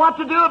don't know what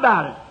to do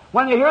about it.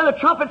 When they hear the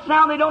trumpet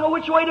sound, they don't know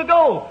which way to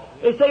go.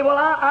 They say, well,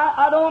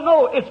 I don't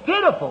know. It's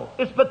pitiful.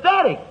 It's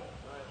pathetic.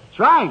 That's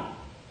right.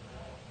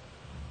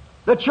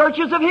 The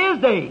churches of his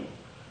day,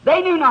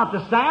 they knew not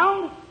the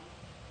sound.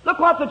 Look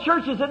what the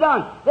churches have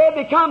done. They have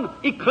become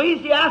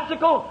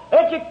ecclesiastical,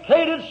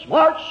 educated,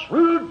 smart,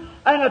 shrewd,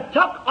 and have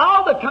took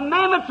all the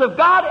commandments of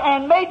God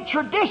and made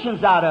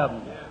traditions out of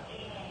them.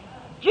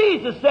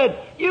 Jesus said,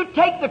 you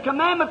take the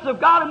commandments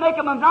of God and make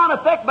them of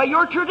non-effect by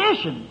your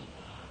traditions.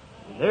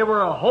 They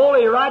were a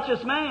holy,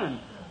 righteous man.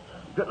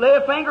 Could lay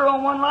a finger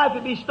on one life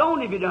and be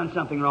stoned if he done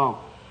something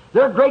wrong.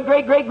 Their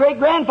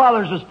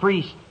great-great-great-great-grandfathers was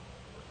priests.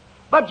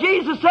 But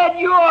Jesus said,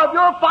 you are of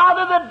your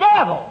father the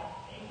devil.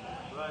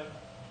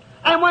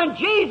 And when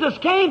Jesus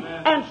came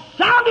and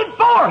sounded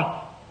forth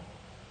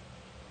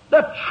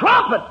the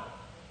trumpet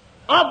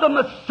of the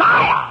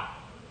Messiah,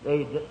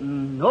 they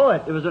didn't know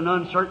it. It was an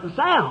uncertain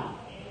sound.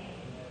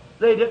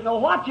 They didn't know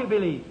what to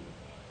believe.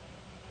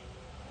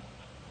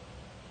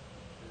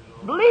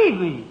 Believe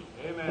me,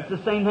 it's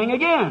the same thing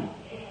again.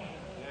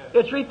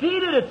 It's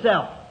repeated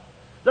itself.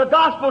 The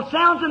gospel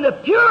sounds in the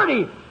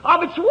purity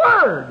of its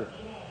word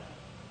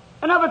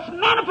and of its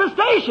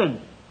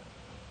manifestation.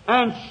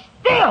 And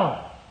still,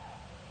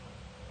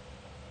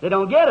 they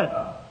don't get it.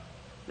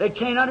 They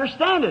can't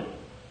understand it.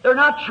 They're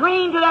not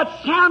trained to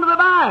that sound of the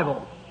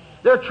Bible.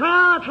 They're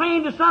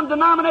trained to some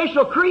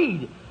denominational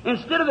creed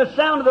instead of the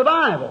sound of the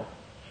Bible.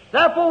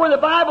 Therefore, when the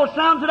Bible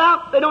sounds it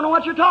out, they don't know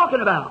what you're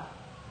talking about.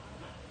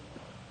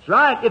 That's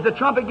right. If the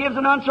trumpet gives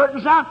an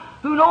uncertain sound,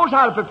 who knows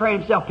how to prepare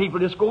himself? People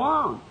just go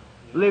on.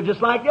 Live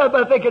just like that.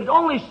 But if they could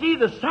only see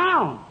the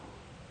sound,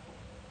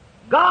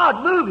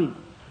 God moving.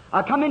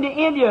 I come into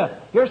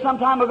India here some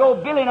time ago,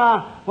 Billy and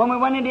I, when we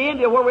went into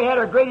India, where we had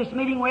our greatest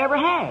meeting we ever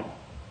had. It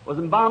was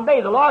in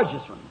Bombay, the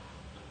largest one.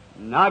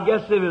 And I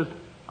guess it was,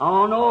 I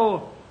don't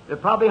know, there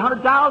were probably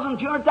 100,000,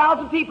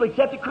 200,000 people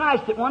accepted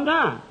Christ at one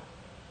time.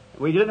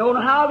 We didn't know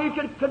how we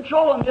could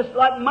control them, just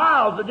like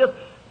miles of just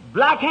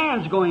black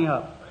hands going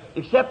up,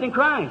 accepting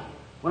Christ.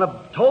 When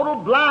a total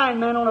blind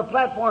man on a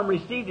platform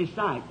received his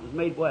sight, was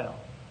made well.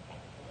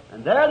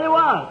 And there they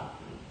was.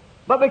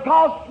 But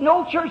because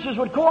no churches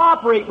would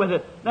cooperate with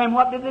it, then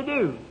what did they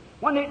do?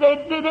 When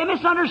they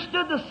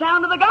misunderstood the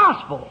sound of the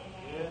gospel.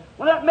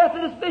 When that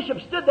Methodist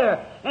bishop stood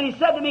there and he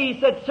said to me, he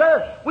said,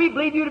 sir, we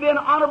believe you to be an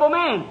honorable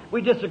man.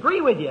 We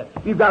disagree with you.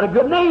 You've got a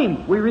good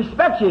name. We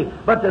respect you.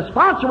 But to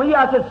sponsor you,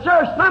 I said,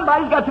 sir,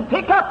 somebody's got to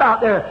pick up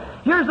out there.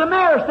 Here's the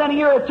mayor standing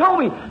here that told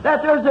me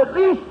that there's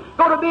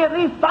going to be at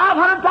least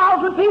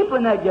 500,000 people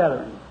in that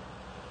gathering.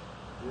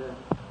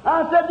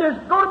 I said,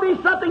 there's going to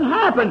be something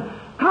happen.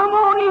 Come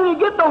on in and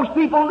get those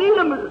people. Lead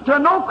them to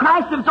know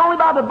Christ if it's only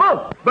by the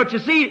book. But you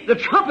see, the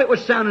trumpet was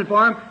sounding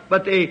for them,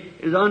 but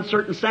it was an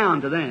uncertain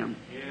sound to them.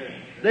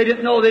 They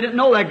didn't know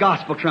that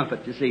gospel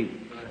trumpet, you see.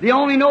 They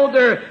only know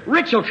their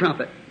ritual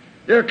trumpet,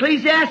 their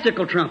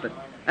ecclesiastical trumpet.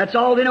 That's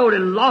all they know. They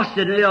lost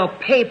it, and they'll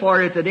pay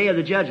for it at the day of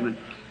the judgment.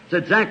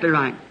 That's exactly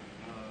right.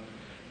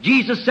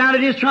 Jesus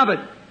sounded His trumpet.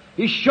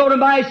 He showed them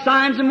by His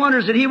signs and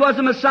wonders that He was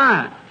the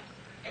Messiah.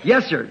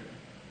 Yes, sir.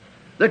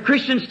 The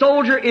Christian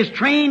soldier is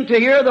trained to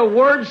hear the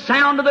word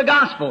sound of the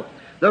gospel.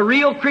 The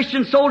real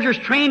Christian soldier is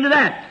trained to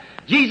that.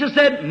 Jesus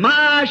said,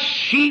 "My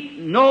sheep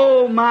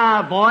know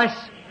my voice."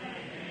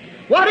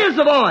 What is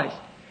the voice?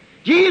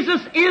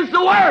 Jesus is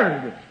the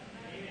Word.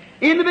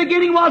 In the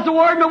beginning was the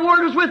Word, and the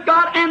Word was with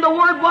God, and the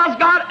Word was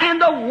God,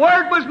 and the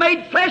Word was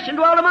made flesh and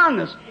dwelt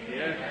among us.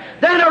 Yes.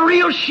 Then a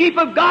real sheep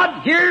of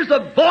God hears the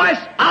voice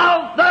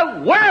of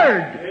the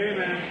Word.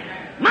 Amen.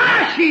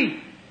 My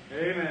sheep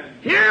Amen.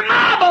 hear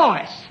my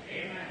voice.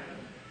 Amen.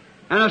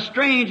 And a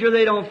stranger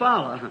they don't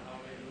follow.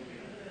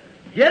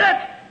 Get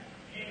it?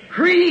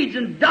 Creeds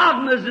and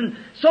dogmas and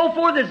so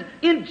forth is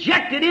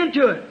injected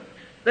into it.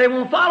 They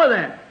won't follow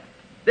that.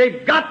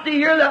 They've got to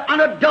hear the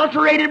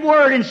unadulterated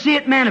Word and see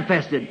it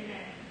manifested.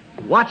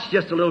 Watch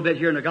just a little bit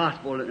here in the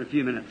gospel in a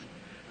few minutes.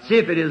 See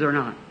if it is or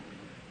not.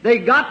 They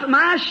got to,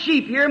 "My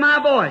sheep hear my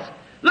voice."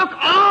 Look,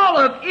 all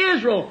of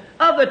Israel,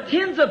 of the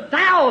tens of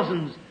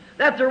thousands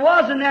that there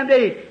was in that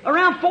day,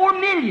 around 4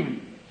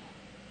 million.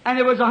 And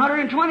there was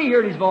 120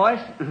 heard His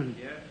voice.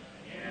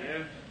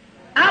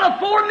 Out of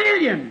 4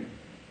 million.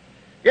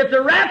 If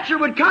the rapture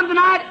would come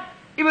tonight,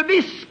 it would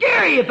be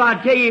scary if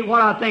I'd tell you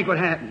what I think would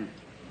happen.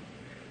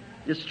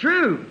 It's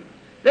true.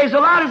 There's a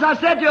lot, as I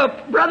said to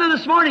a brother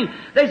this morning,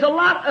 there's a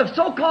lot of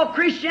so-called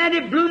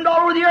Christianity bloomed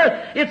all over the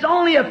earth. It's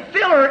only a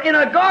filler in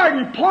a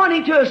garden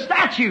pointing to a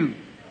statue.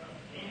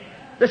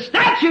 The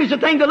statue's the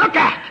thing to look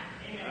at.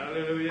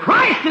 Hallelujah.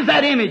 Christ is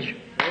that image.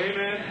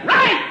 Amen.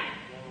 Right.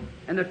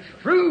 And the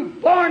true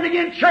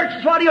born-again church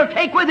is what He'll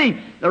take with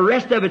Him. The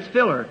rest of it's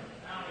filler.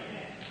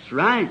 That's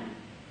right.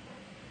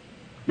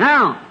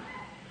 Now,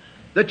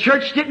 the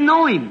church didn't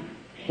know Him.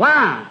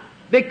 Why?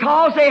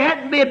 Because they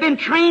had been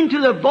trained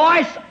to the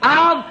voice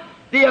of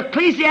the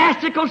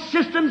ecclesiastical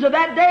systems of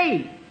that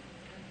day.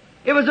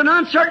 It was an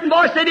uncertain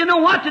voice. They didn't know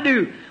what to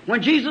do.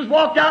 When Jesus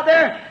walked out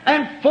there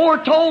and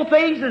foretold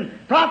things and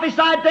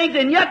prophesied things,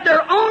 and yet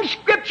their own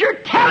Scripture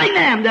telling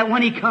them that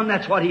when He come,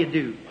 that's what He'd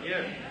do.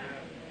 Yes.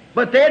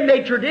 But they had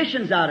made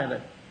traditions out of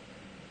it.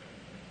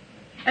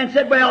 And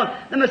said, well,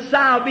 the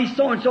Messiah will be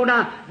so-and-so.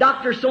 Now,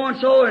 Dr.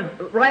 so-and-so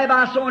and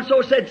Rabbi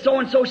so-and-so said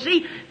so-and-so.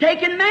 See,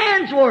 taking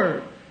man's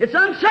word. It's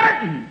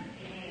uncertain.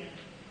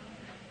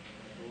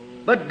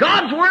 But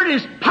God's Word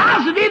is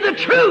positive the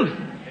truth.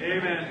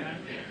 Amen.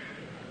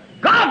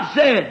 God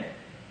said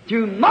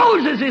to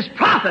Moses, His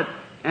prophet,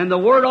 and the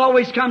Word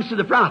always comes to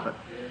the prophet,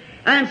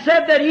 and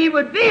said that he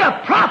would be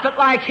a prophet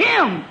like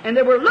him. And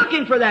they were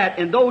looking for that,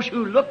 and those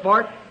who looked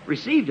for it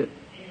received it.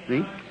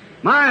 See?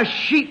 My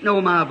sheep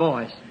know my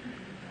voice.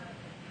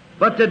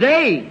 But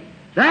today,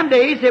 them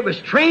days, it was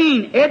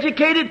trained,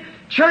 educated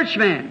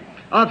churchmen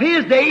of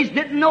His days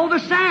didn't know the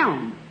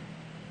sound.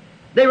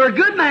 They were a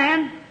good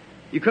man.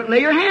 You couldn't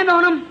lay your hand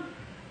on them.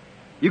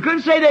 You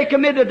couldn't say they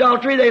committed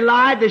adultery, they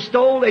lied, they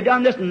stole, they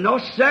done this. No,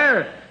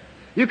 sir.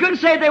 You couldn't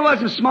say they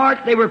wasn't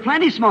smart. They were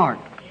plenty smart.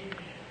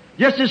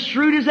 Just as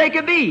shrewd as they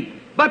could be.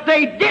 But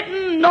they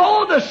didn't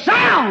know the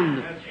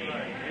sound. That's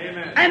right.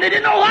 Amen. And they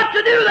didn't know what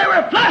to do. They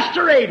were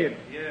frustrated.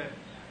 Yes.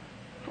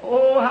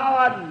 Oh, how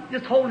I'm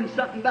just holding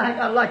something back.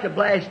 I'd like to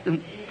blast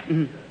them.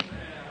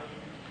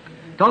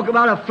 Talk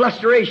about a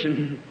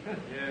frustration.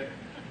 Yes.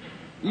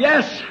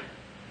 Yes,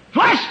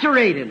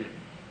 frustrated.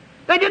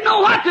 They didn't know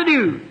what to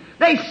do.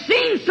 They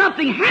seen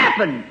something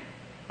happen,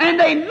 and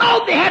they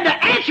know they had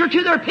to answer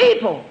to their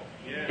people.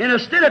 Yes. And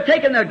instead of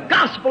taking the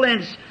gospel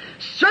and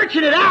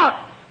searching it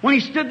out, when He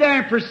stood there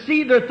and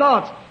perceived their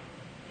thoughts,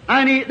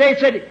 and they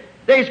said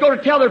they was going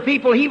to tell their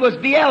people He was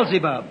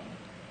Beelzebub.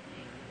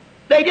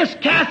 They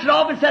just cast it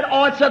off and said,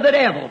 "Oh, it's of the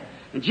devil."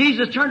 And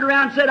Jesus turned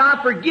around and said,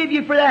 "I forgive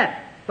you for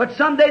that. But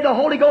someday the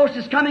Holy Ghost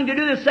is coming to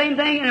do the same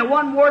thing, and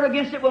one word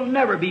against it will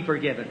never be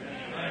forgiven."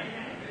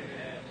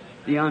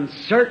 The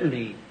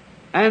uncertainty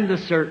and the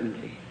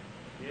certainty.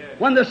 Yes.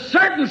 When the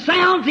certain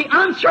sounds, the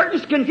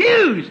uncertain's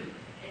confused.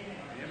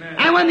 Amen.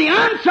 And when the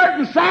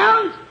uncertain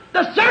sounds,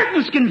 the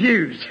certain's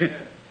confused. Yes.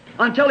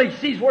 Until he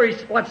sees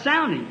what's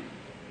sounding.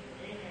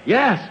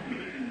 Yes.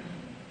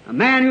 A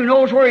man who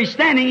knows where he's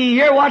standing, he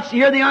hear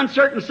the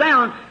uncertain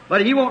sound,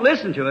 but he won't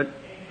listen to it.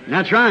 And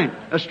that's right.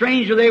 A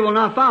stranger they will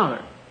not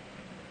follow.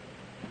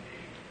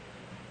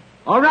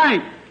 All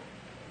right.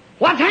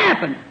 What's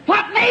happened?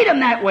 What made them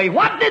that way?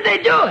 What did they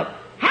do it?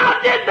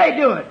 How did they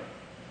do it?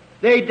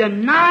 They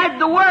denied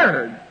the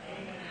Word.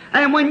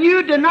 And when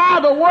you deny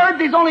the Word,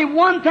 there's only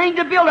one thing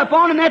to build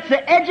upon, and that's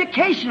the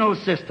educational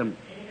system.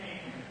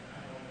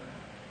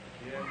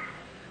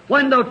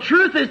 When the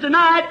truth is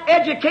denied,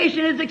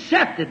 education is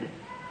accepted.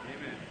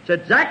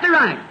 That's exactly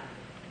right.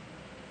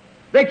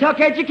 They took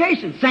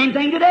education. Same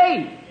thing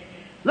today.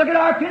 Look at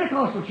our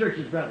Pentecostal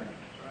churches, brother.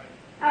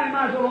 Now we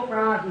might as well open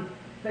our eyes and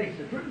face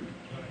the truth.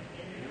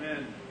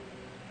 Amen.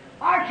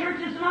 Our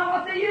churches are not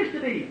what they used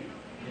to be.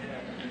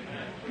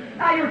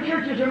 Now your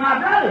churches are my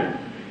brothers.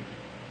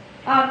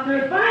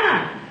 They're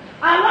fine.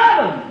 I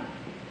love them.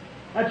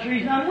 That's the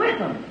reason I'm with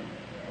them.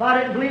 If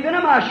I didn't believe in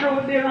them, I sure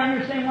wouldn't be around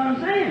here saying what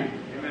I'm saying.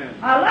 Amen.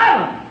 I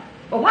love them.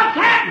 But what's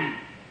happened?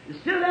 It's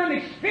still them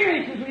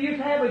experiences we used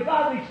to have with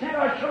God. We sent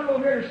our children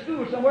over here to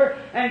school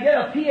somewhere and get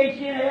a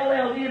PhD and an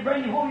LLD and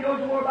bring them home. He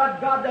knows more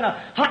about God than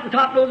a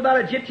Hottentot knows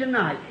about Egyptian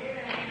night.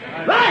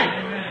 Right?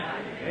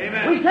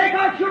 Amen. We take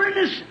our children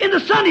in the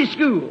Sunday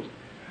schools.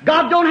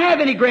 God don't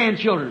have any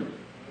grandchildren.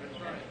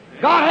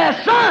 God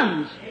has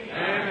sons.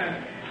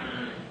 Amen.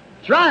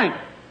 That's right.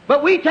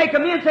 But we take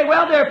them in and say,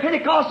 well, they're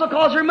Pentecostal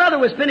because their mother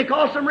was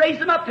Pentecostal and raised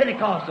them up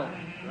Pentecostal.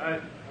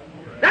 Right.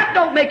 That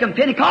don't make them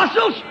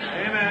Pentecostals.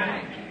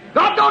 Amen.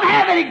 God don't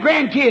have any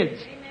grandkids.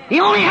 He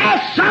only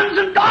has sons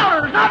and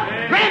daughters, not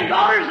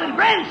granddaughters and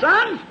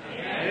grandsons.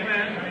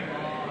 Amen.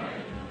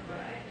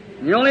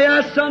 He only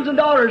has sons and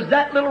daughters.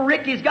 That little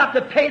Ricky's got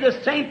to pay the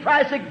same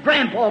price that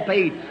Grandpa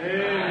paid.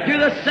 Amen. Do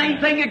the same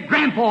thing that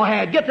Grandpa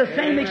had. Get the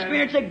same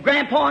experience that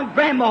Grandpa and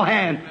Grandma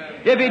had.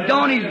 If he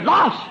don't, he's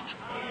lost.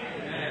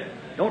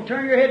 Don't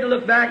turn your head to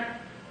look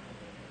back.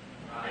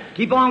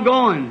 Keep on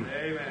going.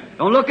 Amen.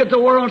 Don't look at the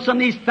world and some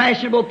of these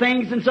fashionable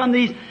things and some of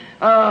these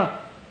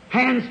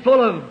hands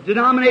full of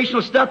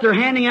denominational stuff they're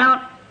handing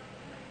out.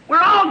 We're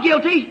all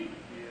guilty.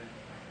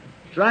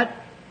 That's right.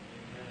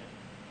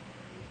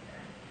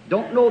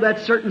 Don't know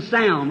that certain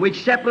sound. We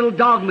accept little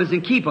dogmas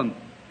and keep them.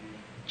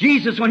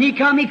 Jesus, when He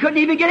come, He couldn't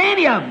even get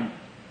any of them.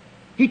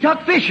 He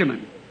took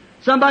fishermen.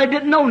 Somebody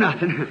didn't know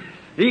nothing.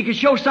 He could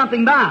show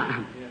something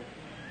by.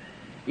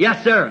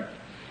 Yes, sir.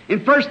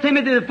 In 1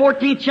 Timothy, the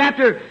 14th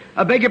chapter,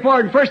 I beg your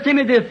pardon, 1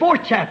 Timothy, the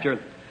 4th chapter,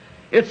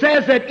 it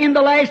says that in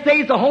the last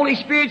days the Holy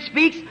Spirit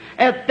speaks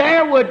that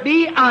there would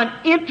be an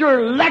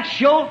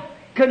intellectual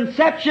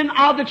conception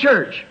of the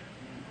church.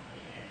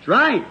 That's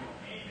right.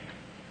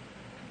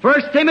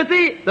 1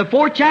 Timothy, the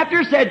 4th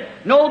chapter said,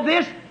 know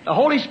this, the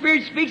Holy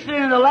Spirit speaks that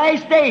in the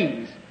last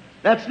days,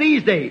 that's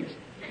these days,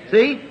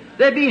 see,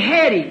 they'd be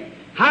heady,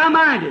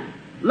 high-minded,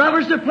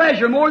 lovers of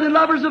pleasure more than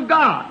lovers of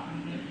God,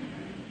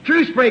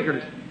 truce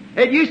breakers.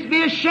 It used to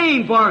be a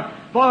shame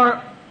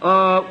for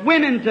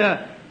women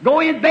to go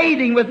in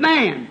bathing with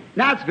man.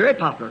 Now it's very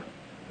popular.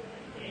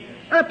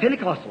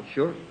 Pentecostal,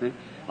 sure.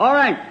 All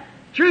right.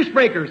 Truce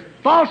breakers,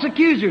 false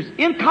accusers,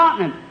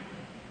 incontinent,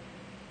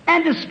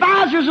 and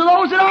despisers of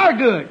those that are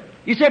good.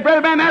 You say,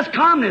 Brother Branham, that's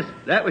calmness.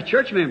 That was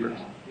church members.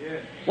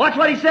 Yes. Watch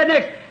what he said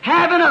next.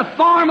 Having a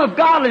form of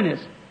godliness.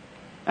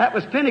 That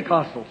was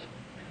Pentecostals.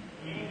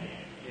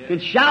 Can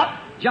shout,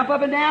 jump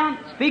up and down,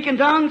 speak in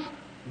tongues,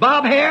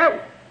 bob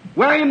hair,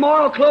 wear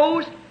immoral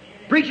clothes.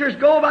 Preachers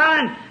go by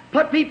and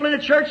put people in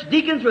the church,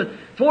 deacons with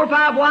 4 or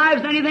 5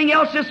 wives and anything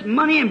else, just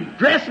money and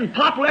dress and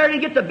popularity,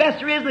 get the best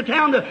there is in the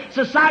town, the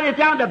society of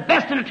the town, the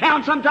best in the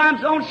town,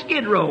 sometimes on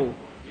Skid Row.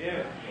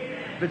 Yes.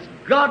 If it's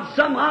God,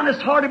 some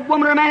honest-hearted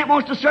woman or man that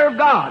wants to serve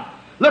God.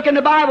 Look in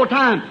the Bible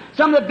time.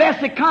 Some of the best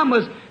that come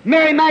was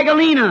Mary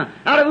Magdalena,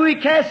 out of whom He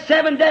cast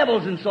 7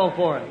 devils and so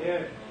forth.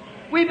 Yes.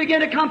 We begin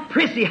to come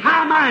prissy,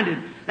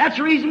 high-minded. That's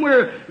the reason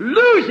we're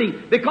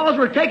losing, because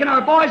we're taking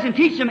our boys and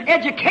teaching them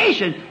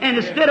education and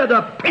instead of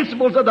the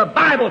principles of the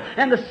Bible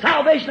and the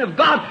salvation of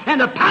God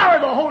and the power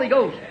of the Holy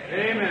Ghost.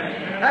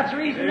 Amen. That's the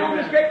reason on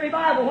this great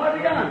revival. What have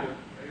we done?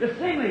 The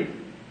Singlies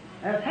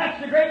has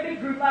hatched a great big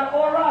group out of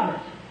Oral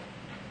Roberts.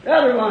 The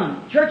other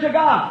one, Church of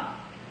God,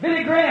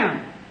 Billy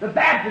Graham, the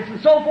Baptists,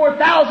 and so forth,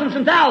 thousands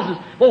and thousands.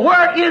 Well,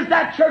 where is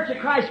that church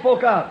that Christ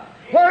spoke of?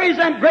 Where is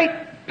them great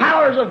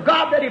powers of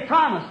God that He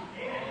promised?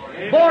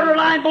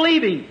 Borderline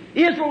believing.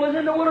 Israel was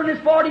in the wilderness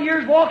 40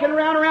 years walking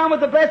around with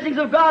the blessings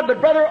of God, but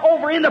brother,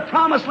 over in the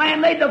promised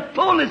land laid the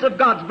fullness of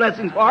God's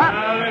blessings for us.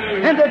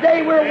 And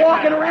today we're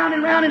walking around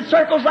and around in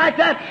circles like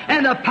that,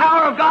 and the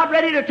power of God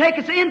ready to take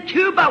us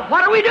into, but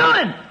what are we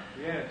doing?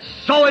 Yes.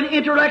 Sowing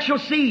intellectual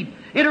seed,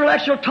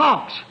 intellectual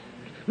talks.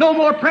 No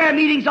more prayer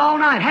meetings all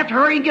night. Have to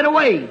hurry and get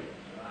away.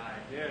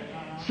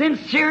 Yes.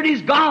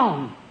 Sincerity's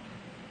gone.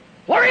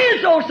 Where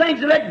is those things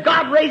that let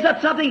God raise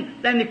up something,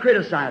 then they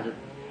criticize it?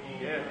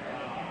 Yes.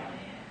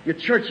 Your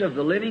church of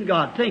the living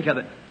God. Think of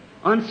it.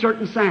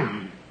 Uncertain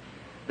sound.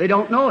 They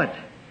don't know it.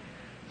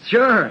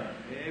 Sure.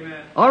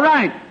 Amen. All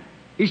right.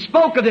 He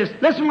spoke of this.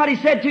 Listen what he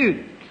said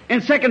too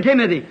in 2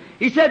 Timothy.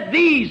 He said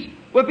these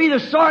would be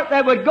the sort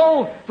that would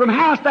go from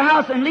house to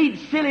house and lead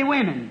silly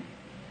women,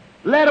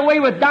 led away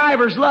with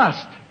divers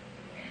lust.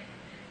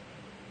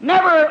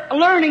 Never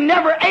learning,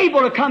 never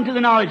able to come to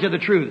the knowledge of the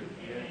truth.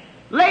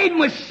 Laden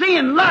with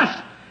sin,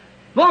 lust.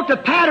 Want to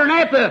pattern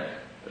after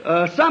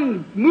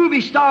some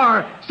movie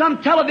star,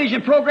 some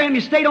television program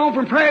you stayed home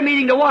from prayer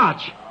meeting to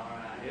watch.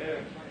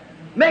 Yes.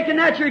 Making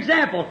that your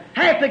example.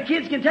 Half the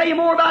kids can tell you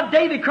more about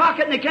David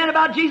Crockett than they can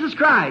about Jesus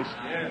Christ.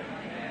 Yes.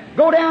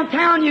 Go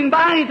downtown, you can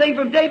buy anything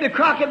from David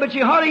Crockett, but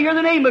you hardly hear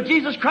the name of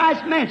Jesus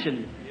Christ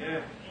mentioned.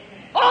 Yes.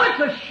 Oh,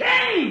 it's a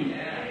shame!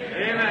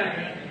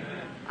 Amen.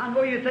 I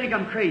know you think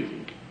I'm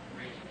crazy.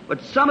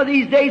 But some of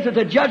these days at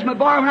the judgment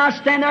bar, when I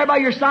stand there by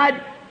your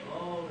side,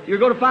 you're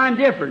going to find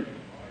different.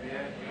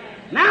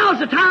 Now's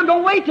the time.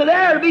 Don't wait till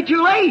there. It'll be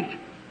too late.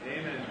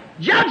 Amen.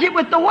 Judge it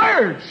with the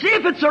Word. See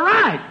if it's all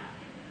right.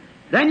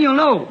 Then you'll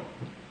know.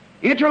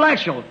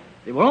 Intellectual.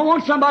 They won't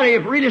want somebody to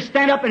really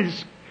stand up and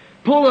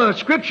pull a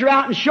scripture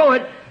out and show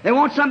it. They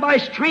want somebody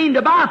trained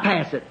to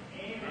bypass it.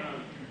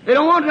 They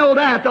don't want to know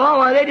that.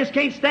 Oh, they just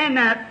can't stand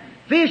that.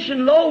 Fish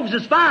and loaves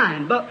is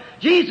fine. But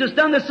Jesus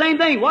done the same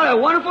thing. What a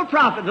wonderful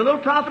prophet. The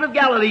little prophet of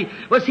Galilee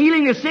was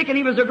healing the sick, and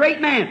he was a great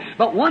man.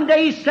 But one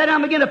day he sat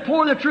down and began to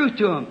pour the truth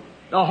to him.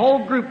 The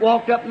whole group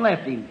walked up and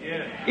left him.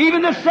 Yeah.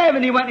 Even the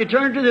 70 went and he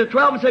turned to the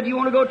 12 and said, "You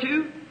want to go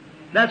too?"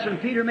 That's when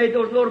Peter made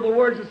those notable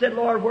words and said,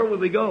 "Lord, where will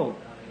we go?"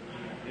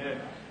 Yes.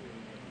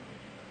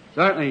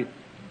 Certainly.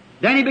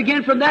 Then he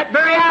began from that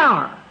very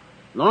hour.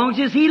 As long as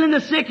he was healing the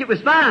sick, it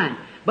was fine.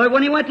 But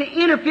when he went to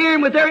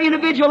interfering with their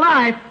individual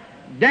life,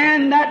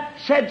 then that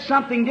said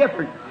something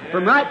different.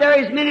 From right there,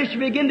 his ministry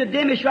began to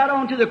diminish right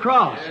on to the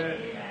cross.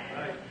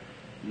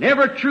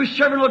 Never a true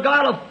servant of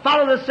God will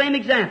follow the same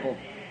example.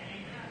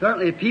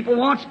 Certainly, people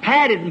wants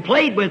padded and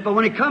played with, but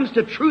when it comes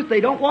to truth,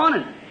 they don't want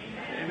it.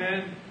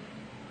 Amen.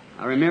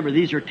 I remember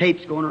these are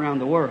tapes going around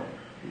the world.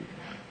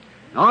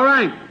 All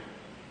right.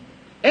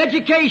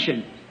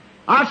 Education.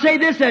 I'll say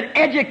this, that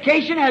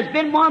education has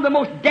been one of the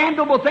most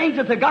damnable things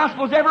that the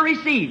gospel's ever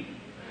received.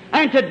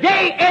 And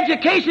today,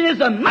 education is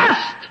a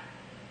must.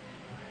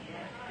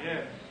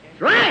 Yes.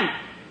 That's right.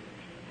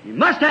 You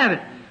must have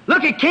it.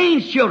 Look at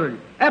Cain's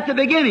children at the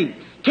beginning.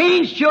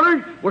 Cain's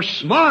children were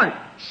smart,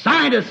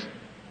 scientists,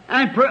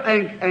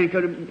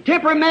 and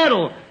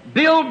temperamental,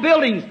 build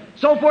buildings,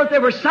 so forth. They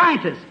were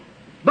scientists.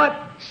 But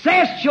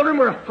Seth's children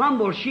were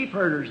humble sheep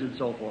herders and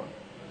so forth.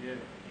 Yes.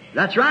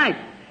 That's right.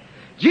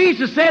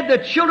 Jesus said the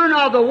children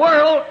of the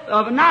world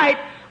of night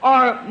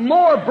are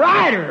more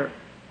brighter,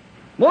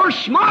 more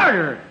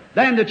smarter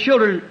than the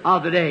children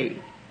of the day.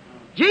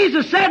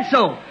 Jesus said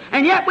so.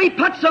 And yet we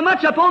put so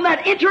much upon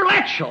that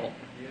intellectual.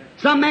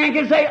 Some man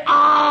can say,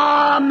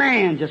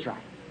 "Amen," just right.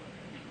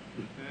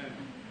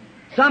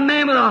 Some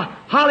man with a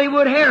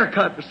Hollywood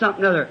haircut or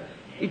something or other.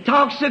 He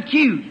talks so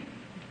cute.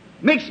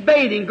 Mixed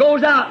bathing,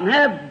 goes out and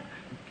have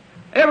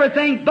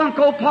everything,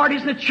 bunco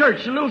parties in the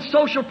church, and little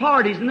social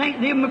parties, and they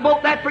even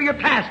vote that for your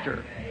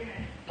pastor.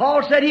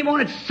 Paul said he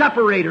wanted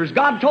separators.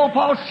 God told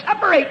Paul,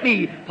 "Separate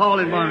me," Paul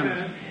and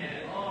Barnabas.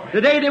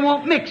 Today they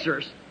want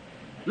mixers.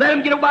 Let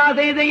them get away with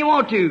anything you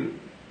want to.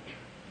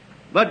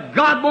 But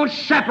God wants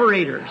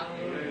separators.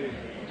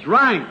 That's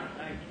right.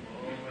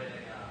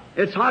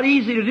 It's not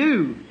easy to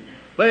do,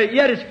 but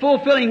yet it's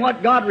fulfilling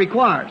what God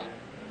requires.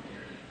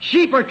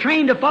 Sheep are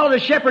trained to follow the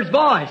shepherd's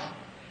voice,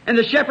 and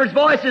the shepherd's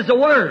voice is the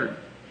Word.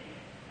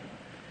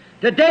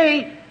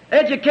 Today,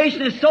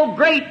 education is so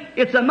great,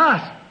 it's a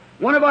must.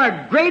 One of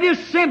our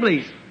greatest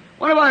assemblies,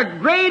 one of our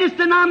greatest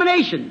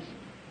denominations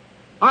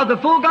of the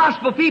full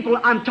gospel people,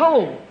 I'm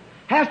told,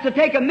 has to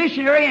take a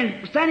missionary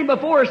and stand him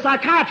before a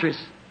psychiatrist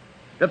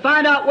to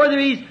find out whether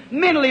he's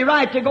mentally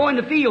right to go in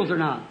the fields or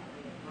not.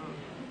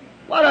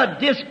 What a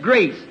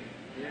disgrace.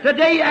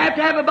 Today you have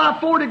to have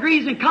about 4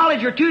 degrees in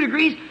college or 2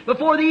 degrees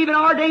before they even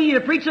ordain you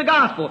to preach the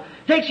gospel.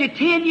 It takes you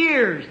 10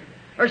 years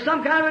or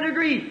some kind of a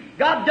degree.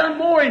 God done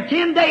more in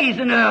 10 days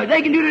than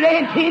they can do today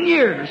in 10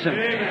 years.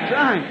 That's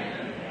right.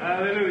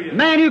 Hallelujah.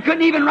 Man who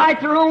couldn't even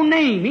write their own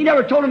name. He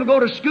never told them to go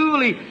to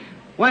school.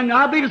 When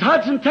I believe it was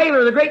Hudson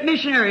Taylor, the great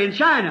missionary in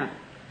China.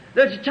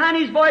 The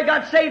Chinese boy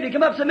got saved. He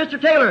come up and said,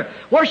 "Mr. Taylor,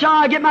 where shall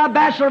I get my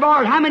Bachelor of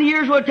Arts? How many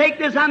years will it take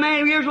this? How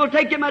many years will it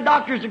take to get my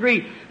doctor's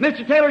degree?"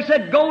 Mr. Taylor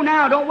said, "Go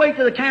now. Don't wait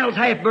till the candle's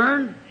half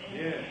burned."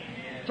 Yes.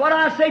 That's what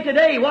I say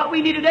today. What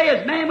we need today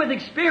is man with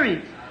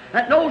experience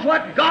that knows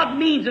what God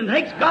means and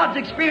takes God's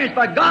experience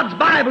by God's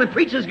Bible and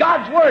preaches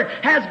God's Word,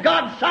 has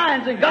God's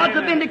signs and God's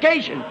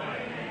vindication.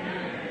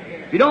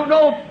 If you don't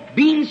know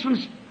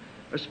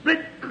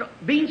split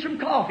beans from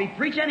coffee,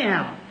 preach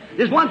anyhow.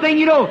 There's one thing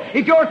you know.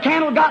 If your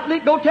candle got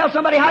lit, go tell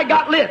somebody how it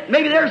got lit.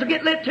 Maybe theirs will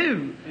get lit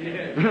too.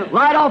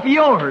 Right off of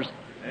yours.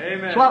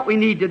 Amen. That's what we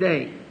need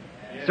today.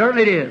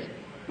 Certainly it is.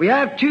 We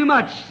have too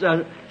much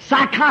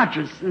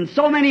psychiatrists and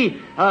so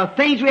many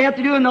things we have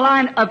to do in the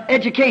line of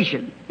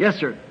education. Yes,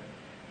 sir.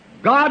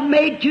 God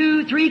made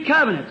 2, 3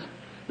 covenants.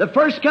 The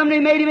first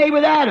covenant he made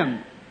with Adam.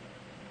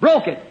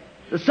 Broke it.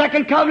 The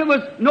second covenant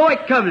was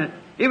Noahic covenant.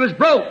 It was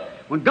broke.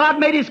 When God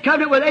made his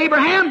covenant with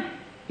Abraham,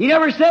 he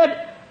never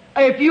said,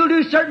 "If you'll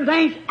do certain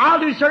things, I'll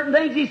do certain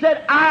things." He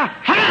said, "I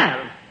have."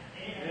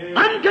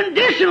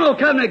 Unconditional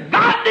covenant.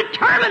 God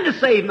determined to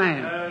save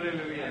man.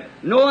 Hallelujah.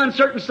 No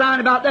uncertain sign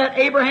about that.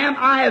 "Abraham,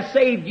 I have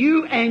saved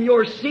you and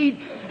your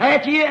seed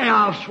after you, and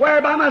I'll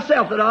swear by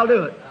myself that I'll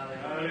do it."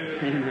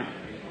 Hallelujah.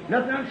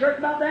 Nothing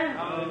uncertain about that?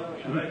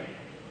 Hallelujah.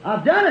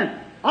 I've done it.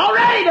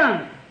 Already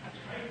done it.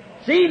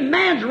 See,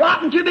 man's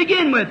rotten to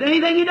begin with.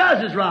 Anything he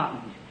does is rotten.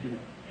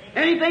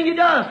 Anything he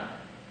does.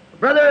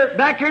 Brother,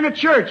 back here in the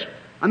church,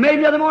 I made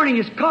him the other morning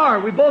his car.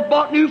 We both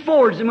bought new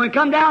Fords, and when we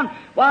come down,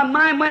 while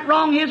mine went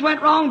wrong, his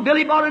went wrong.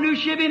 Billy bought a new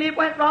Chevy, and it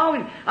went wrong.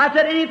 And I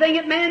said, anything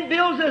that man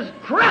builds is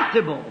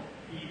corruptible.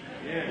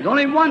 Yes. There's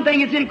only one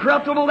thing that's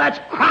incorruptible, that's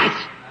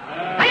Christ.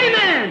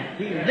 Amen.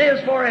 He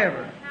lives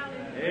forever.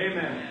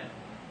 Amen.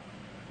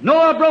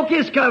 Noah broke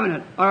his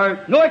covenant,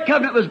 or Noah's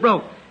covenant was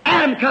broke.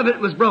 Adam's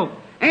covenant was broke.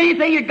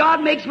 Anything that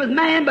God makes with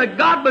man, but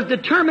God was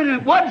determined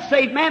it would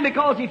save man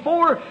because he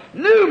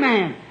foreknew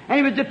man And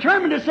He was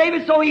determined to save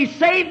it, so He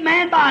saved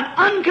man by an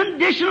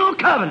unconditional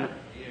covenant.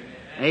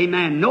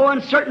 Amen. No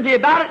uncertainty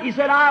about it. He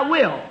said, I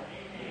will.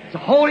 It's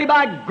wholly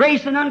by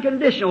grace and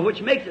unconditional,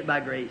 which makes it by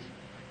grace.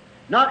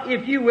 Not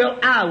if you will,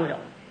 I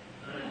will.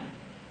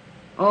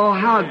 Oh,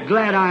 how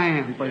glad I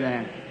am for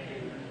that.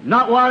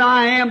 Not what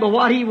I am, but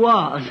what He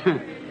was.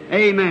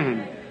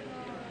 Amen.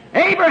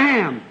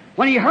 Abraham,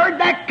 when he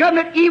heard that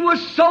covenant, he was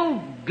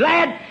so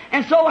glad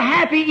and so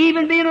happy,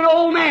 even being an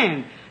old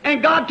man.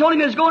 And God told him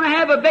he was going to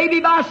have a baby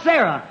by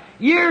Sarah.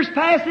 Years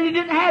passed and he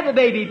didn't have the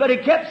baby, but he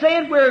kept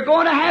saying, we're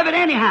going to have it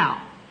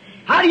anyhow.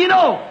 How do you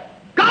know?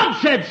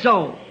 God said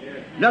so.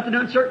 Nothing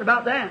uncertain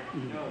about that.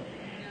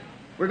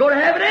 We're going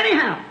to have it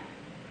anyhow.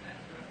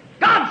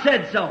 God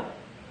said so.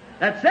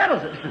 That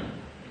settles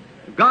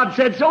it. God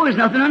said so. There's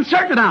nothing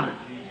uncertain about it.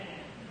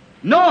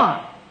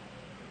 Noah,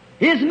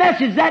 his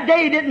message that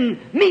day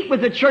didn't meet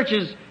with the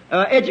church's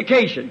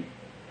education.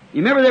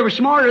 You remember they were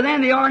smarter then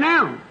than they are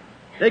now.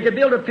 They could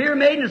build a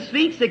pyramid and a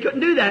sphinx. They couldn't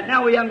do that.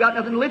 Now we haven't got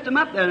nothing to lift them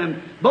up there,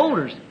 them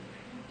boulders.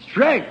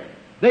 Straight.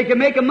 They could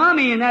make a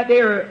mummy and that they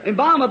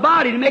embalm a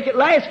body to make it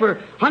last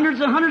for hundreds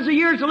and hundreds of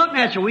years to look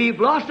natural. We've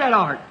lost that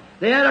art.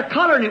 They had a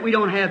color in it we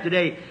don't have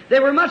today.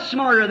 They were much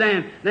smarter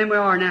then than we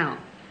are now.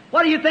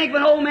 What do you think of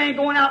an old man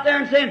going out there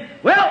and saying,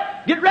 well,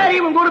 get ready,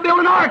 we're going to build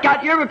an ark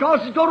out here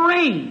because it's going to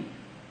rain.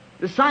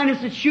 The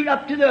scientists that shoot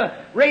up to the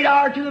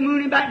radar, to the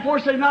moon and back and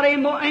forth, said not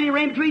any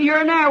rain between here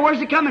and there. Where's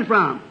it coming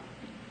from?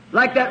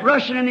 Like that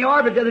Russian in the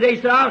orbit the other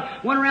day said, I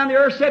went around the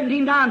earth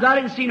 17 times. I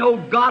didn't see no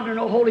God or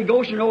no Holy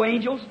Ghost or no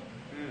angels.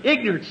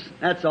 Ignorance,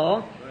 that's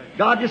all.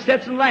 God just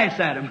sits and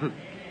laughs at him.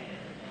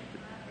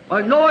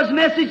 Noah's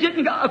message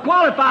didn't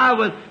qualify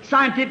with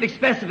scientific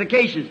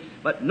specifications.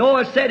 But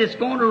Noah said it's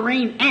going to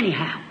rain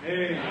anyhow.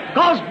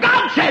 Because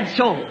God said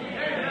so.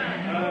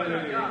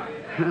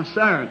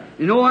 Sir,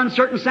 there's no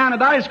uncertain sound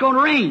about it. It's going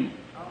to rain.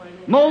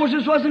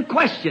 Moses wasn't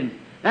questioned.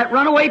 That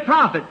runaway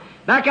prophet,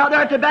 back out there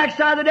at the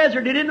backside of the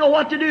desert, he didn't know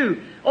what to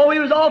do. Oh, he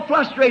was all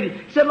frustrated.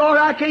 He said, Lord,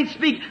 I can't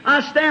speak.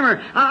 I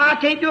stammer. I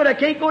can't do it. I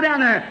can't go down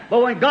there.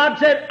 But when God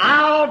said,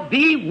 I'll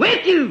be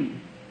with you.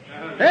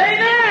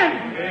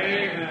 Amen.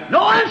 Amen.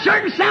 No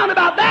uncertain sound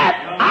about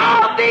that.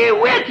 I'll be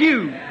with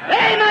you.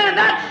 Amen.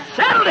 That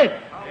settled it.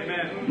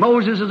 Amen.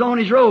 Moses is on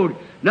his road.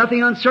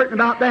 Nothing uncertain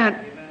about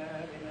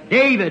that.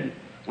 David,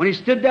 when he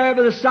stood there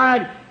by the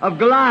side of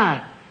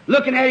Goliath,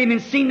 looking at him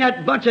and seeing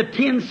that bunch of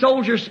 10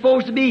 soldiers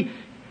supposed to be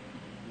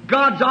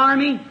God's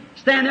army,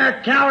 stand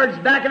there, cowards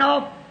backing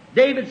off,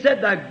 David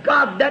said, the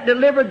God that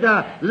delivered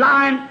the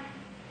lion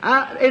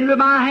into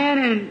my hand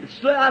and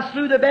I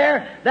slew the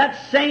bear,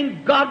 that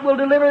same God will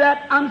deliver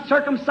that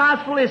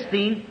uncircumcised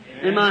Philistine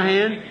in my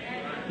hand.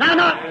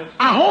 Now,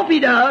 I hope He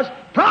does.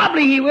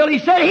 Probably He will. He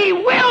said He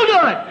will do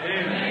it.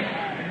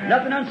 Amen.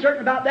 Nothing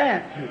uncertain about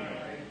that.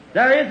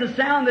 There is a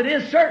sound that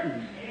is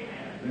certain.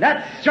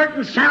 That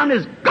certain sound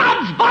is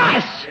God's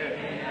voice.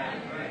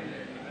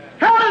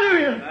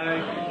 Hallelujah.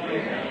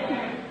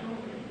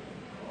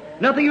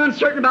 Nothing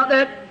uncertain about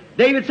that.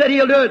 David said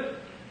He'll do it.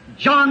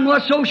 John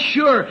was so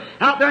sure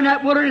out there in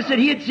that wilderness that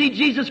he had seen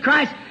Jesus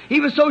Christ. He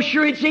was so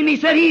sure he'd seen him. He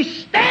said,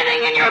 He's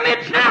standing in your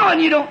midst now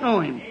and you don't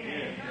know Him.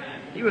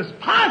 He was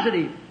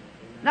positive.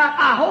 Now,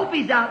 I hope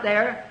He's out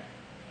there.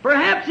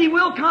 Perhaps He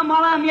will come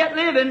while I'm yet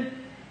living.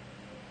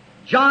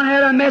 John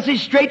had a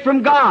message straight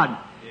from God.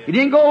 He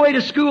didn't go away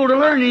to school to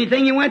learn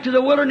anything. He went to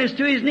the wilderness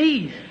to his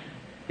knees.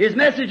 His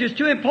message is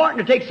too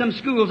important to take some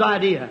school's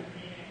idea.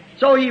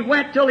 So he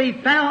went till he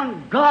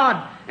found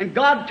God. And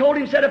God told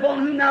him, said, upon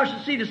whom thou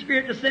shalt see the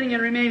Spirit descending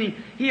and remaining,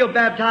 He'll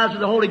baptize with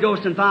the Holy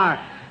Ghost and fire.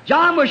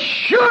 John was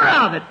sure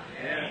of it.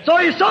 So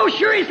he's so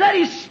sure he said,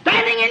 He's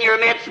standing in your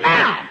midst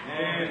now.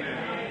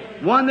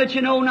 Amen. One that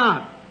you know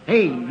not.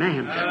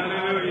 Amen.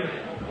 Hallelujah.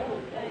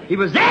 He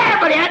was there,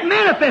 but He hadn't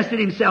manifested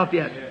Himself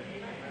yet.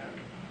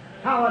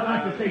 How I'd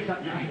like to say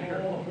something right here.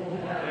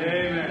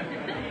 Amen.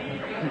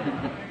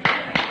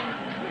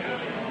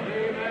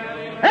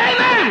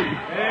 Amen.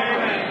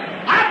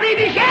 Amen. I believe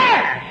He's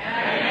here.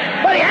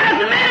 But He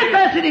hasn't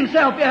manifested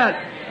Himself yet.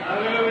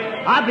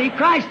 I believe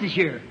Christ is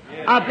here.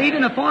 I believe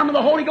in the form of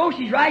the Holy Ghost.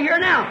 He's right here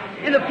now.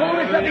 In the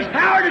fullness of His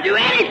power to do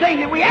anything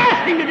that we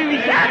ask Him to do. He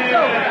said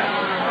so.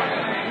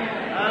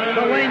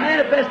 But when He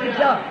manifests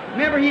Himself,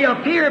 remember He'll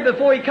appear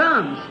before He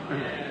comes.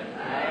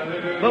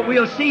 But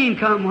we'll see Him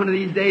come one of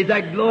these days,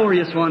 that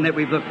glorious one that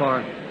we've looked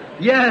for.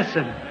 Yes.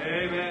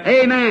 Amen.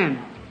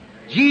 Amen.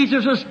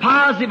 Jesus was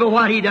positive of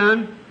what He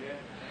done.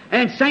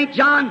 And St.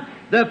 John,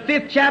 the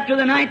 5th chapter,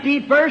 the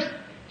 19th verse,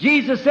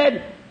 Jesus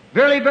said,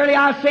 Verily, verily,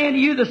 I say unto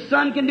you, the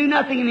Son can do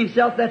nothing in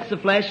Himself. That's the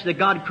flesh that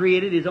God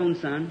created, His own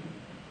Son.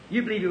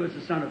 You believe He was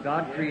the Son of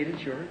God,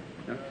 created, sure.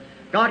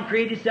 God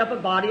created Himself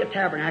a body, a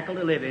tabernacle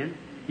to live in.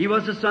 He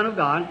was the Son of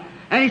God.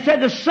 And He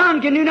said the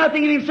Son can do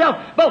nothing in Himself,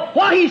 but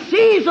what He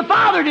sees the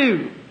Father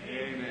do.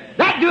 Amen.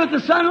 That doeth the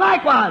Son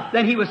likewise.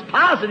 Then He was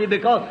positive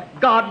because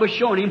God was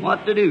showing Him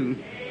what to do.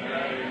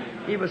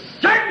 Amen. He was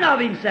certain of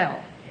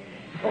Himself.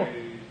 Oh.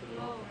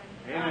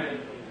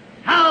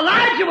 How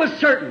Elijah was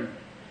certain.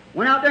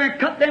 Went out there and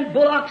cut them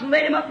bullocks and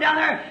laid them up down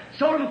there.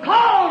 Told them,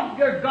 call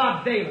your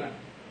God Baal.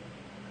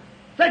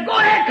 Said, go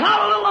ahead,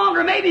 call a little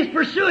longer. Maybe he's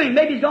pursuing.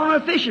 Maybe he's gone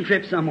on a fishing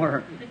trip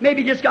somewhere.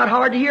 Maybe he just got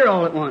hard to hear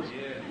all at once.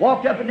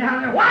 Walked up and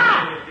down there.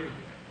 Why?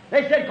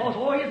 They said, because,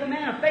 oh, he's a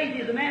man of faith.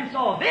 He's a man who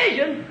saw a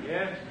vision.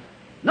 Yes.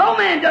 No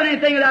man done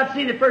anything without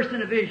seeing it first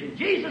in a vision.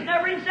 Jesus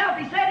never himself,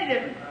 he said he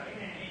didn't.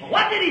 But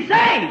what did he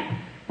say?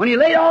 When he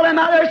laid all them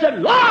out there, he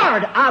said,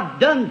 Lord, I've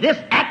done this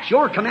at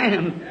your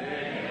command.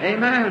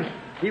 Amen.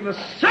 He was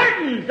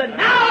certain that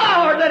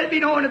now, Lord, let it be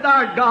known that thou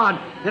art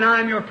God, and I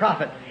am your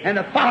prophet. And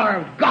the fire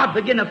of God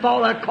began to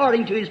fall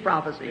according to his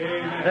prophecy.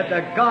 That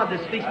the God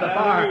that speaks by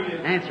fire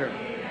answer.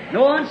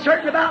 No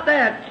uncertain about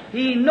that.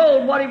 He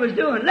knew what he was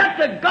doing. Let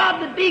the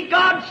God that be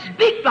God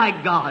speak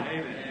like God.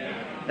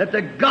 Let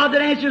the God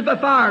that answers by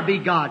fire be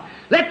God.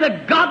 Let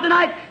the God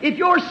tonight, if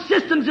your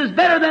systems is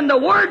better than the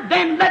Word,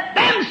 then let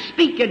them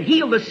speak and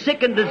heal the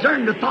sick and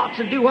discern the thoughts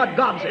and do what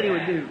God said He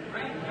would do.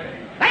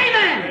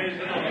 Amen.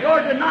 If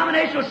your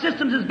denominational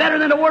systems is better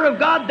than the Word of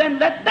God, then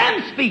let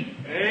them speak.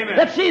 Amen.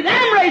 Let's see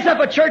them raise up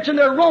a church in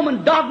their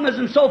Roman dogmas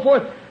and so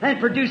forth and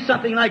produce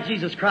something like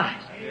Jesus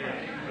Christ.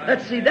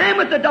 Let's see them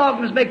with the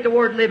dogmas make the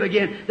Word live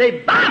again.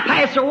 They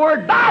bypass the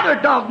Word by their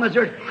dogmas,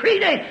 their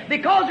creed,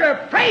 because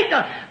they're afraid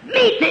to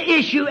meet the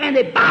issue, and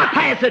they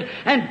bypass it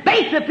and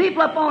base the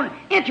people upon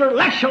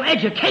intellectual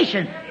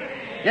education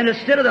and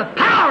instead of the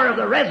power of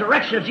the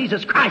resurrection of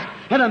Jesus Christ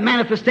and the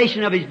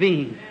manifestation of His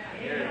being.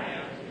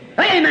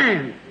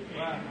 Amen.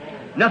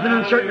 Nothing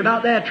uncertain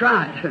about that.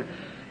 Try it.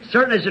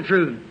 Certain is the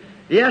truth.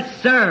 Yes,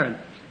 sir.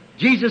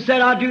 Jesus said,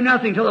 I'll do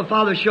nothing till the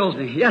Father shows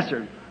me. Yes,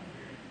 sir.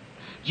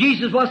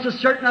 Jesus was so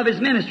certain of His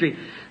ministry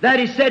that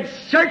He said,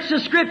 search the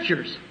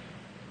Scriptures.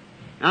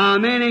 Now, a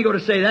man ain't going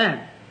to say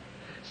that.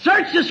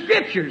 Search the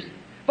Scriptures,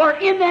 for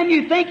in them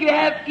you think you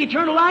have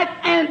eternal life,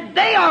 and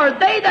they are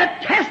they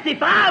that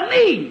testify of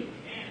me.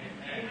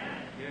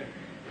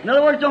 In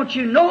other words, don't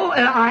you know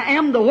that I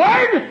am the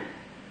Word?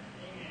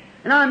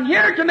 And I'm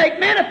here to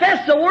make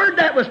manifest the Word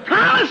that was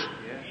promised.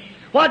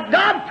 What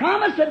God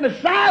promised that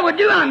Messiah would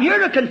do, I'm here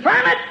to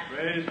confirm it.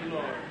 Praise the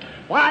Lord.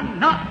 Why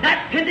not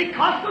that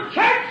Pentecostal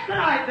church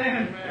tonight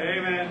then?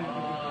 Amen.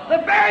 The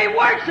very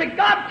works that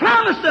God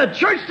promised the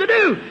church to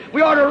do.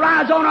 We ought to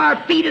rise on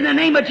our feet in the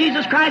name of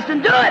Jesus Christ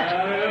and do it.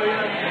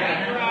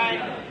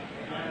 Hallelujah.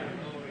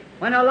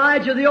 When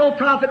Elijah, the old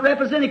prophet,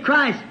 represented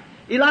Christ,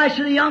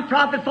 Elisha, the young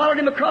prophet, followed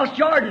him across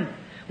Jordan.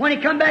 When he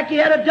come back, he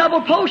had a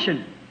double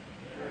potion.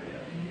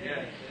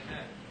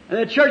 And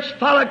the church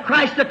followed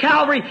Christ to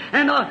Calvary,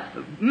 and the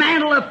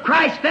mantle of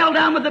Christ fell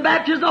down with the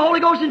baptism of the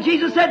Holy Ghost, and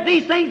Jesus said,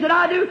 these things that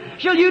I do,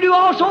 shall you do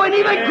also, and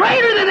even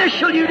greater than this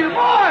shall you do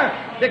more,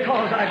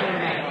 because I go to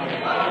my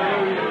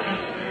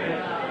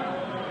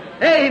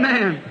Father.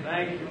 Amen.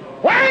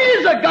 Where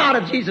is the God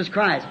of Jesus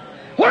Christ?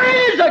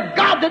 Where is the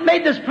God that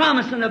made this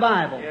promise in the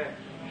Bible?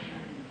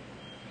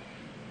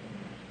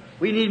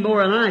 We need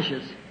more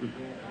Elishas.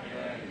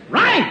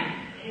 Right!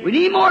 We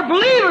need more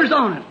believers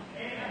on it.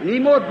 We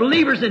need more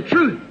believers in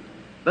truth.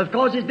 But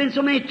because there's been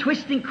so many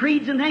twisting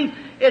creeds and things,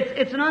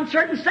 it's an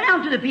uncertain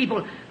sound to the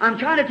people. I'm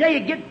trying to tell you,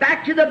 get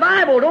back to the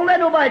Bible. Don't let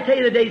nobody tell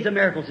you the days of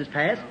miracles is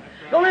past.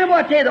 Don't let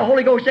nobody tell you the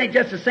Holy Ghost ain't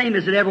just the same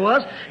as it ever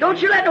was. Don't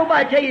you let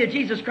nobody tell you that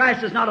Jesus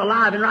Christ is not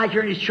alive and right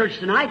here in His church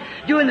tonight,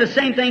 doing the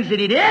same things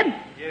that He did.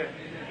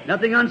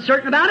 Nothing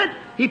uncertain about it.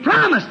 He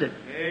promised it.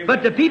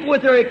 But the people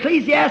with their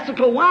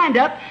ecclesiastical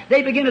wind-up,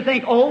 they begin to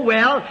think, oh,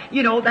 well,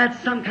 you know, that's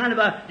some kind of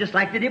a, just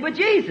like they did with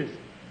Jesus.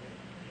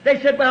 They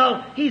said,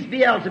 well, he's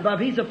Beelzebub.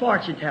 He's a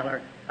fortune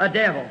teller, a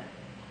devil.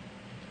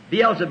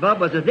 Beelzebub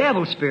was a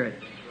devil spirit.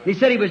 He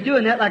said he was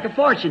doing that like a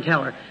fortune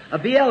teller. A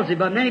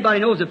Beelzebub, and anybody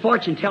knows that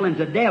fortune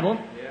telling's a devil.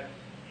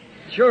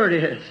 Sure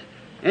it is.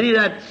 Any of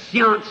that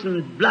seance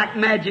and black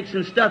magics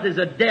and stuff is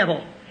a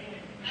devil.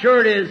 Sure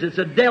it is. It's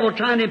a devil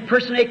trying to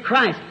impersonate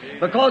Christ.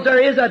 Because there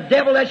is a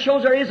devil that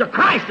shows there is a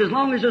Christ. As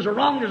long as there's a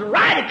wrong, there's a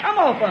right to come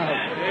off of.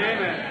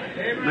 Amen.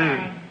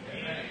 Amen.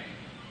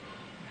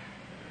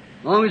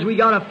 As long as we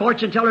got a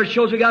fortune teller, it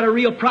shows we got a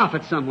real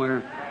prophet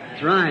somewhere.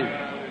 That's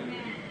right.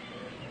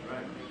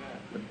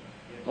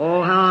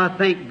 Oh, how I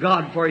thank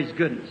God for His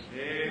goodness.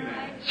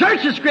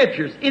 Search the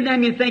Scriptures. In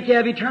them you think you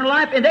have eternal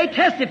life, and they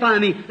testify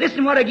me.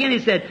 Listen what again He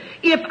said.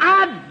 If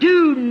I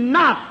do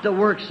not the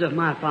works of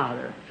my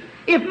Father,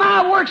 if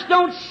my works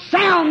don't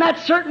sound that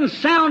certain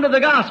sound of the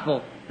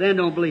gospel, then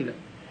don't believe it.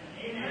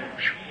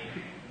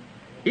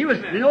 He was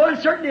no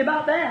uncertainty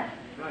about that.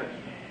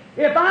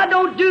 If I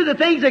don't do the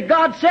things that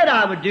God said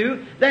I would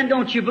do, then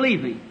don't you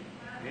believe me.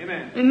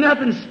 Amen. And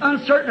nothing's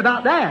uncertain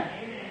about that.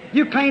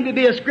 You claim to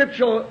be a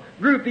scriptural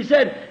group, he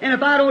said, and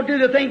if I don't do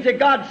the things that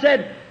God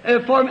said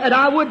that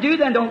I would do,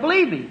 then don't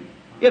believe me.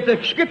 If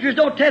the Scriptures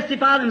don't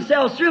testify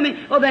themselves through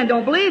me, well, then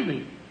don't believe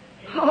me.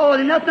 Oh,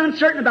 there's nothing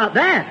uncertain about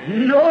that.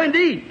 No,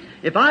 indeed.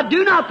 If I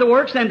do not the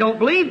works, then don't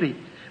believe me.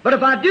 But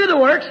if I do the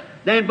works,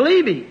 then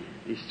believe me.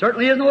 There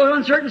certainly is no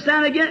uncertain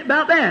sound again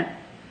about that.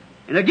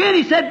 And again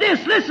he said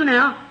this, listen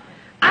now,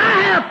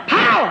 I have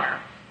power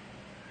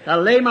to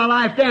lay my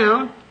life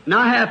down, and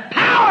I have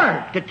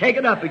power to take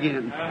it up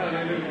again.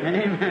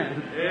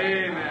 Amen.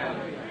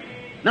 Amen.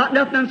 Not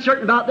nothing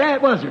uncertain about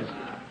that, was there?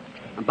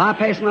 I'm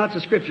bypassing lots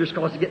of Scriptures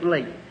because it's getting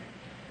late.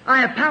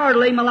 I have power to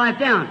lay my life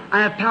down.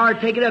 I have power to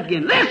take it up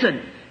again.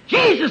 Listen!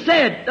 Jesus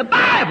said, the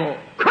Bible,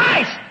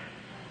 Christ,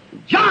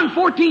 John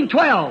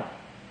 14:12,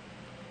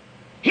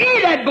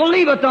 he that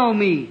believeth on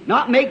me,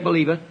 not make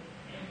believeth,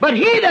 but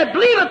he that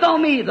believeth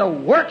on me, the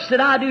works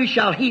that I do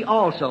shall he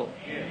also.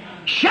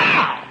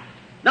 Shall.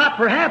 Not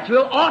perhaps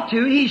will, ought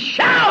to, he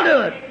shall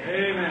do it.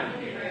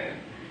 Amen.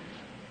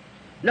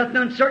 Nothing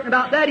uncertain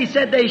about that. He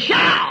said they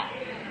shall.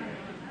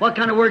 What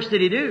kind of works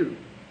did he do?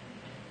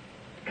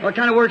 What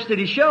kind of works did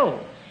he show?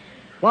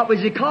 What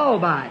was he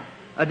called by?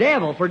 A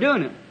devil for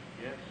doing it.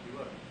 Yes, he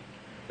was.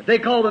 If they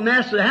called the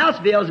master of the house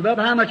Beelzebub,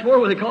 how much more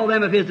will they call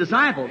them of his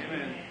disciples?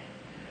 Amen.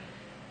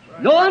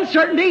 No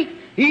uncertainty.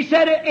 He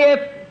said,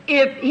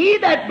 if he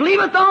that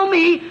believeth on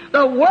me,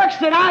 the works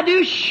that I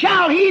do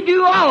shall he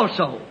do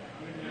also.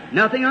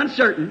 Nothing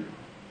uncertain.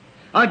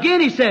 Again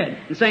he said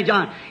in St.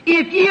 John,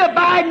 if ye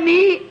abide in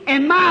me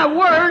and my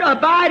word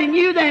abide in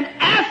you, then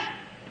ask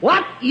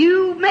what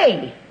you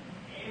may.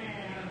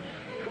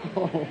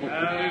 Oh.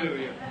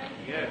 Hallelujah.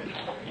 Yes.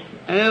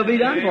 And it'll be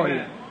done for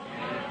you.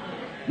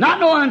 Not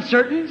no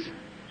uncertainties.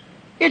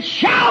 It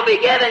shall be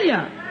given you.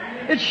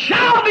 It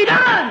shall be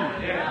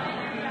done.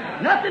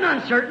 Yes. Nothing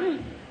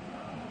uncertain.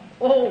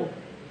 Oh,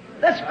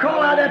 let's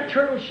crawl out of that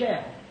turtle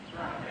shell.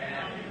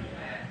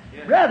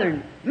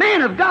 Brethren,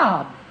 men of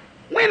God,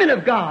 women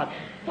of God,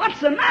 what's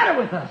the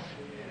matter with us?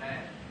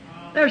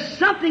 There's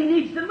something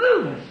needs to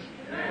move us.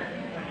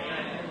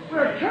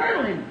 We're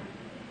turtling.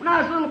 When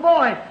I was a little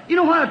boy, you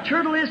know what a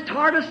turtle is,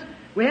 tortoise?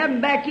 We have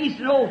them back east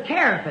in old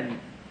terrapin,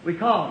 we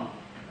call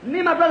them. Me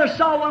and my brother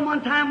saw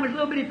one time with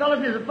little bitty fellas,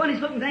 and it's the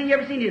funniest looking thing you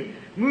ever seen. He's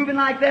moving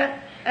like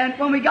that. And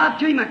when we got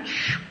to him, I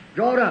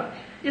draw it up.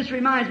 This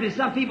reminds me of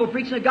some people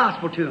preaching the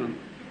gospel to him.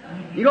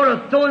 You go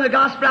to throwing the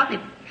gospel out,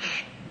 and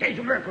days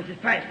of miracles is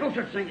past. No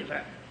such thing as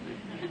that.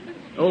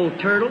 Old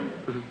turtle.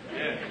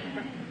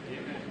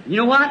 You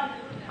know what?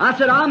 I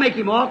said, I'll make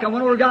him walk. I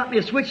went over and got me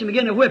a switch and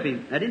began to whip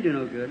him. That didn't do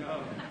no good.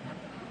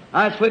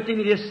 I just whipped him,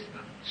 he just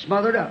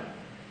smothered up.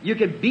 You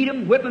could beat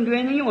him, whip him, do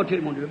anything you want to.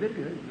 It won't do a bit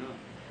good.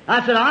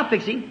 I said, I'll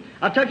fix him.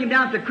 I took him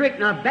down to the creek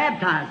and I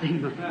baptized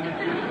him.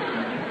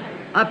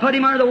 I put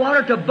him under the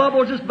water till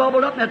bubbles just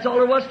bubbled up, and that's all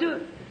there was to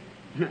it.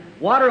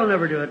 Water will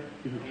never do it.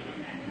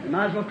 You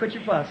might as well quit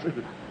your fuss.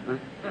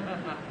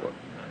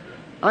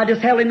 I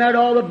just held him there to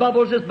all the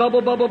bubbles, just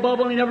bubble, bubble,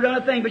 bubble, and he never done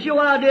a thing. But you know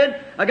what I did?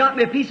 I got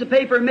me a piece of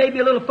paper and made me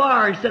a little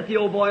fire and set the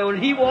old boy on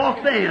it. He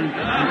walked in.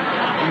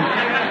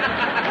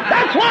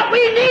 That's what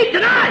we need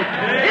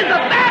tonight, is the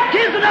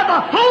baptism of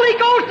the Holy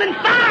Ghost and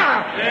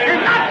fire,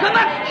 and not so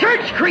much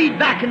church creed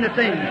back in the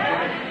thing.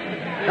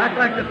 Back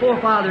like the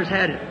forefathers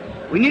had it.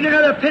 We need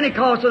another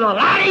Pentecost with a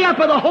lighting up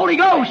of the Holy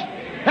Ghost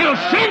that'll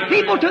send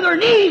people to their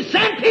knees,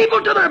 send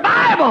people to their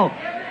Bible,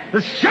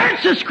 to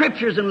search the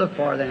Scriptures and look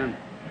for them.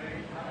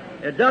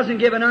 It doesn't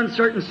give an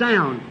uncertain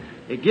sound.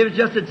 It gives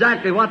just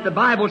exactly what the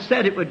Bible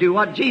said it would do,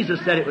 what Jesus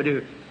said it would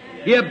do.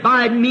 You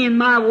abide in me and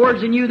my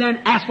words in you, then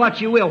ask what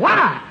you will.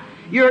 Why?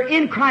 You're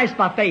in Christ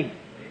by faith.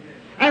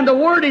 And the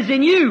Word is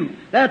in you.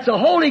 That's the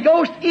Holy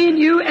Ghost in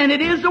you, and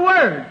it is the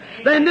Word.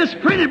 Then this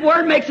printed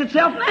Word makes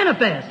itself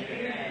manifest.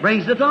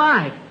 Brings it to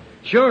life.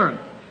 Sure.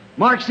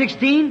 Mark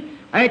 16,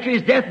 after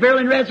His death, burial,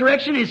 and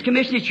resurrection, His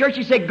commission His church,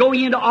 He said, go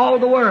ye into all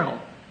the world.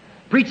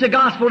 Preach the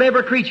gospel to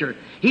every creature.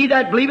 He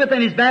that believeth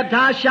and is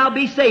baptized shall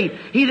be saved.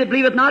 He that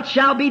believeth not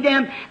shall be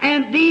damned.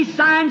 And these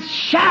signs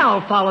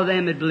shall follow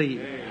them that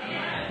believe.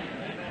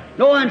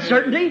 No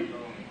uncertainty.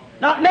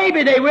 Not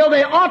maybe they will,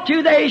 they ought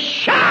to, they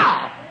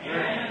shall.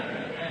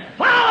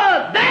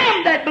 Follow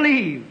them that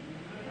believe.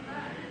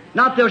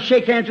 Not they'll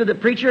shake hands with the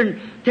preacher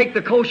and take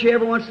the kosher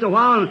every once in a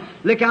while and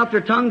lick out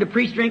their tongue, the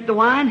priest drink the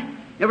wine.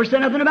 Never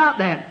said nothing about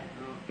that.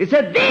 It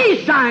said,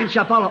 these signs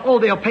shall follow. Oh,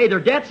 they'll pay their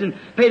debts and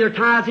pay their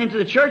tithes into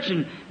the church,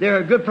 and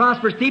they're good,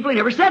 prosperous people. He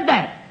never said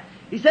that.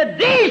 He said,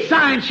 these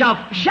signs shall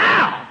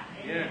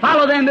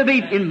follow them that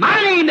believe. In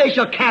my name they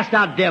shall cast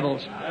out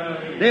devils.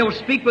 They will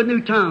speak with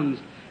new tongues.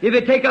 If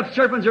they take up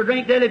serpents or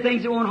drink deadly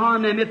things, it won't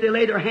harm them. If they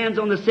lay their hands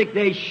on the sick,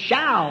 they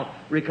shall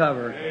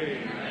recover.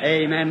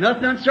 Amen.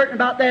 Nothing uncertain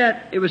about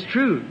that. It was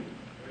true.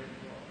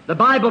 The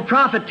Bible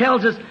prophet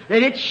tells us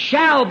that it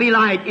shall be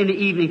light in the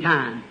evening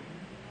time.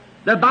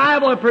 The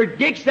Bible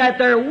predicts that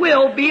there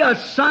will be a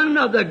sun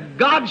of the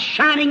God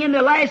shining in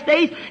the last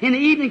days in the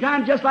evening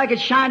time, just like it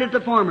shined at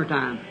the former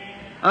time.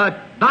 A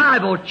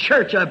Bible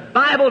church, a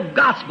Bible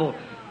gospel,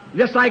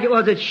 just like it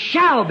was, it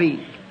shall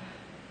be.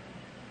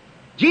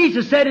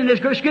 Jesus said in the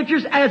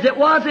Scriptures, as it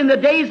was in the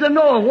days of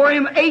Noah,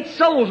 wherein 8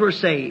 souls were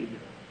saved.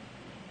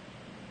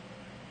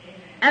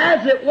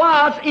 As it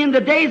was in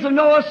the days of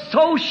Noah,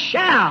 so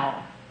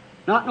shall.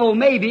 Not no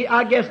maybe,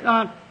 I guess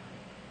not.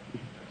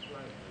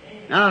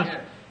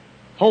 Now,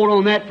 hold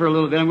on that for a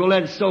little bit and we'll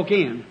let it soak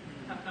in.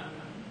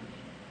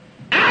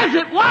 As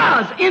it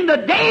was in the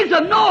days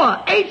of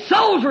Noah, 8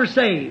 souls were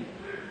saved.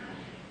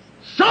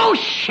 So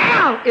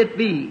shall it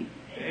be.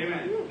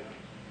 Amen.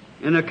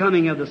 In the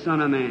coming of the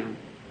Son of Man.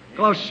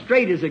 Because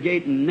straight is the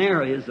gate and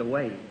narrow is the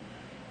way.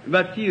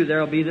 But few there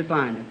will be that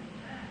find it.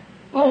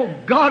 Oh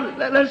God,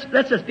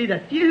 let's just be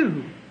that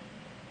few.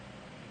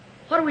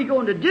 What are we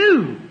going to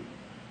do?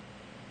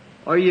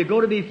 Are you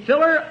going to be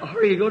filler, or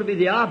are you going to be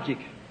the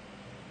object?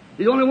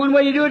 There's only one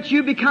way you do it.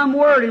 You become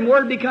Word, and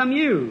Word become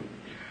you.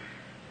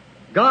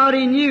 God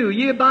in you.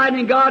 You abide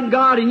in God, and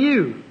God in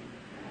you.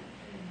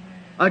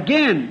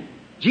 Again,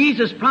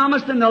 Jesus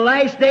promised in the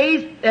last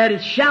days that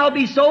it shall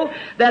be so,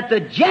 that the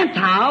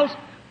Gentiles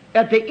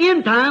at the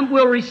end time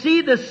will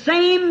receive the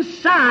same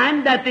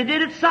sign that they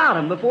did at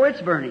Sodom before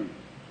its burning.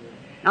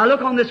 Now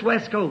look on this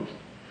west coast,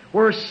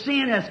 where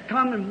sin has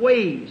come in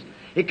waves.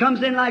 It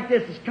comes in like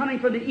this. It's coming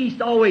from the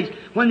east always.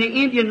 When the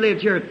Indian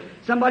lived here,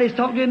 somebody's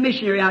talking to a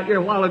missionary out here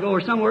a while ago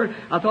or somewhere.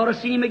 I thought I'd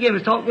see him again. He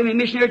was talking to a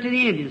missionary to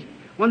the Indians.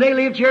 When they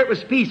lived here, it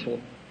was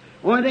peaceful.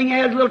 Only thing they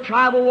had was a little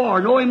tribal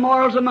war, no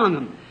immorals among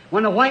them.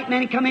 When the white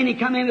man come in, he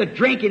come in with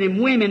drinking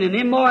and women and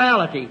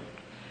immorality.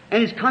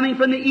 And it's coming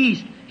from the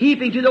east,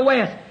 heaping to the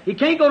west. He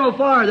can't go no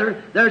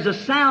farther. There's a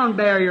sound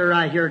barrier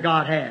right here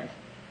God has.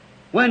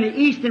 When the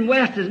east and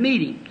west is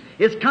meeting,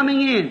 it's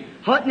coming in,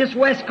 hitting this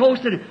west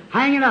coast and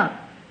hanging up,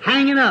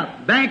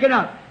 banking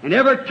up. And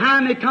every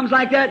time it comes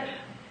like that,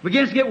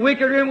 begins to get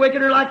wickeder and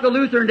wickeder like the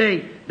Lutheran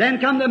day. Then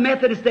come the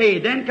Methodist day,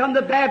 then come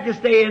the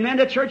Baptist day, and then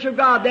the Church of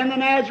God, then the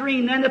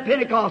Nazarene, then the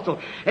Pentecostal.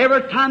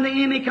 Every time the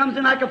enemy comes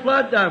in like a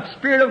flood, the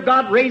Spirit of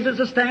God raises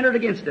a standard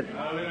against it.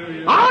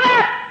 Hallelujah. All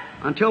that!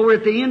 Until we're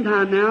at the end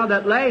time now,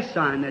 that last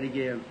sign that He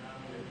gave.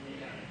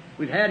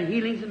 We've had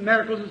healings and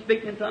miracles and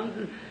speaking in tongues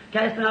and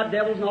casting out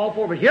devils and all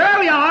four. But here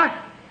we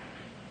are,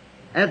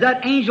 as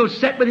that angel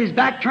sat with his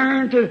back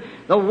turned to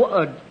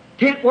the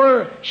tent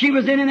where she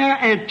was in there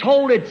and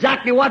told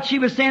exactly what she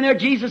was saying there.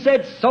 Jesus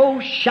said,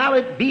 so shall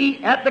it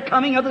be at the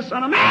coming of the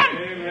Son of Man.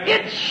 Amen.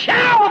 It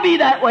shall be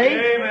that way.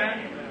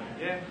 Amen.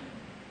 Yes.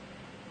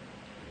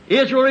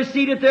 Israel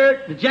receded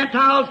there, the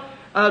Gentiles,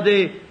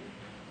 the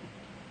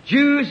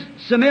Jews,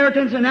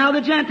 Samaritans, and now the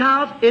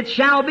Gentiles. It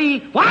shall be.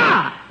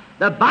 Why?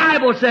 The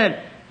Bible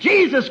said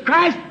Jesus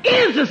Christ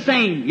is the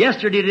same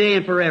yesterday, today,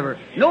 and forever.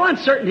 No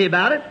uncertainty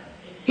about it.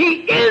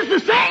 He is the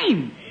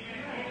same.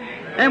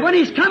 And when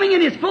He's coming in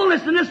His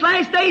fullness in this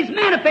last days,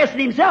 manifesting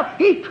Himself,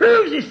 He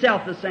proves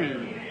Himself the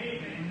same.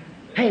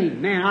 Hey,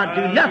 man, I'd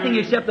do nothing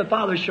except the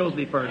Father shows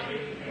me first.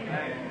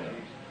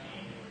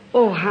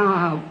 Oh, how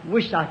I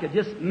wish I could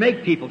just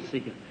make people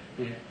see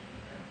it.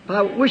 But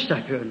I wished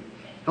I could.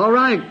 All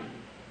right.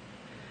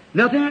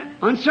 Nothing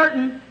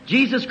uncertain.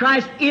 Jesus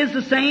Christ is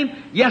the same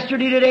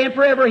yesterday, today, and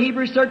forever.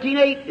 Hebrews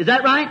 13:8. Is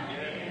that right?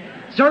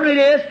 Certainly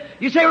it is.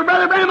 You say, well,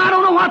 Brother Branham, I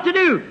don't know what to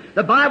do.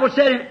 The Bible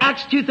said in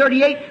Acts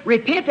 2:38,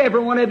 repent every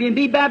one of you and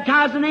be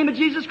baptized in the name of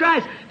Jesus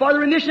Christ for the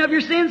remission of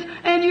your sins,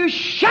 and you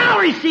shall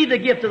receive the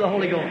gift of the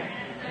Holy Ghost.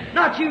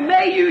 Not you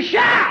may, you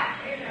shall.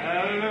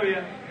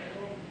 Hallelujah.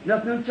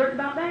 Nothing uncertain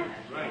about that.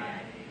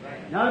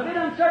 Right. Not a bit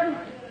uncertain.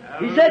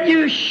 He said,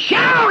 you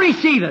shall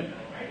receive it.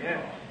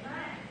 Yes.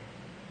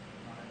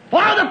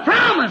 For the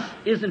promise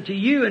is unto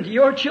you and to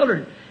your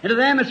children, and to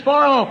them as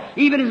far off,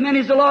 even as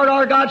many as the Lord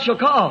our God shall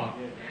call.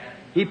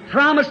 He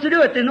promised to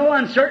do it. There's no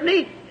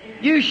uncertainty.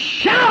 You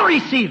shall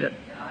receive it.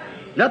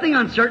 Nothing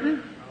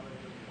uncertain.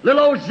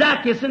 Little old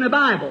Zacchaeus in the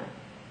Bible.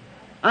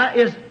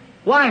 His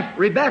wife,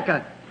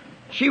 Rebecca,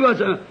 she was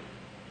a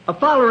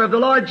follower of the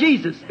Lord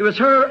Jesus. It was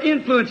her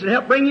influence that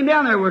helped bring him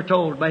down there, we're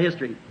told by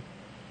history.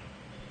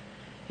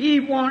 She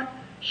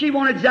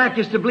wanted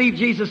Zacchaeus to believe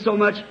Jesus so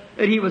much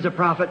that he was a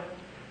prophet.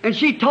 And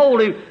she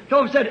told him,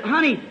 said,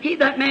 honey,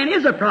 that man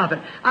is a prophet.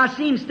 I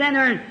see him stand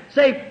there and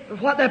say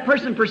what that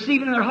person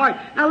perceiving in their heart.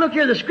 Now look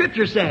here, the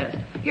Scripture says.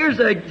 Here's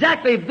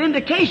exactly a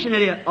vindication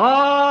of it.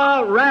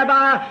 Oh,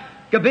 Rabbi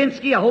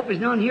Kabinski, I hope he's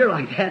not here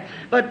like that.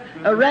 But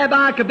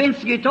Rabbi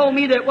Kabinski told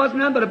me that it wasn't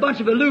nothing but a bunch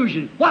of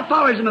illusion. What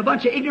follows him? A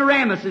bunch of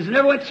ignoramuses who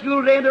never went to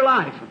school a day in their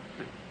life.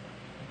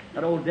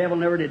 That old devil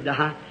never did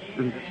die.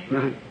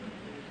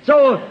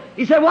 So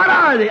he said, what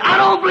are they? I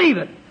don't believe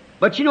it.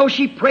 But you know,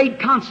 she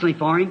prayed constantly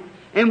for him.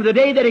 And the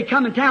day that he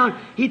come in town,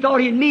 he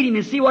thought he'd meet him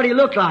and see what he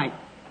looked like.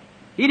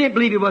 He didn't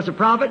believe he was a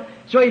prophet.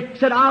 So he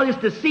said, I'll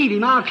just deceive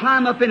him. I'll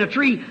climb up in a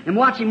tree and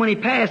watch him when he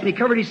passed. And he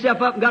covered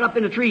himself up and got up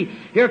in a tree.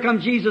 Here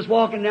comes Jesus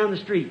walking down the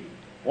street.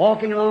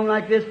 Walking along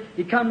like this.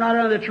 He come right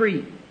out of the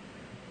tree.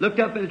 Looked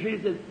up in the tree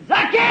and said,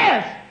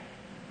 Zacchaeus!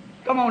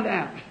 Come on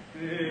down.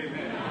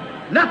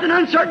 Amen. Nothing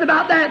uncertain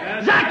about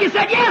that. Zacchaeus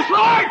said, yes,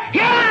 Lord,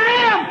 here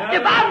I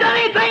am. If I've done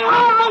anything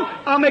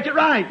wrong, I'll make it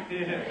right.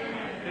 Yes.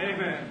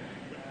 Amen.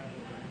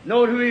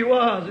 Knowed who he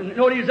was, and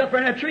knowed he was up there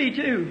in that tree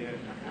too.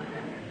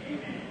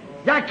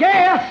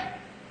 Zacchaeus,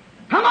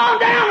 come on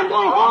down, I'm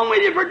going home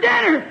with you for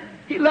dinner.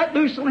 He let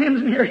loose the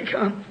limbs, and here he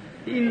come.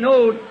 He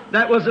knowed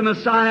that was the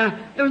Messiah.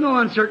 There was no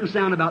uncertain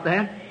sound about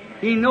that.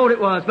 He knowed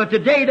it was. But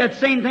today that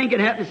same thing could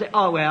happen. Say,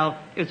 oh well,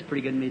 it's a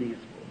pretty good meeting, I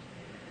suppose.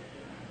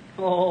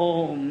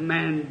 Oh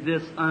man,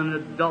 this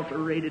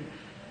unadulterated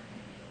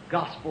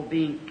gospel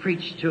being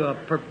preached to a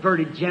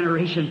perverted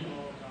generation.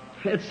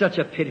 It's such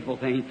a pitiful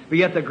thing. But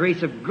yet the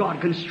grace of God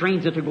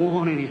constrains it to go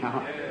on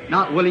anyhow.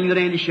 Not willing that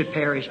any should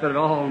perish, but that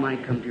all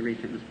might come to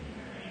repentance.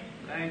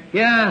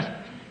 Yes,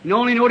 he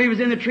only knowed he was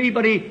in the tree,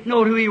 but he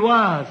knowed who he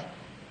was.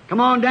 Come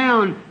on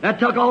down. That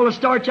took all the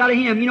starch out of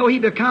him. You know, he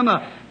become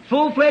a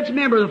full-fledged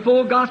member of the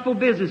Full Gospel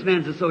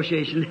Businessmen's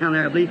Association down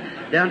there, I believe.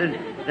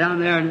 Down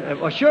there.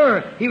 And, well,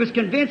 sure, he was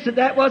convinced that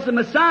that was the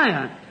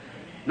Messiah.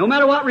 No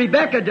matter what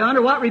Rebecca done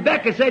or what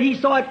Rebecca said, he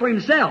saw it for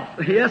himself.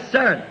 Yes,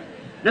 sir.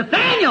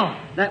 Nathaniel,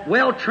 that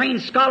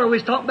well-trained scholar we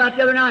was talking about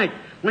the other night,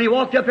 when he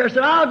walked up here,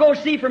 said, I'll go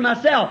see for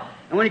myself.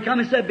 And when he come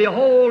and said,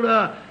 behold,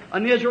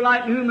 an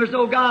Israelite in whom there's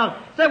no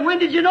God. Said, when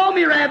did you know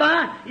me,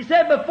 Rabbi? He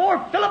said,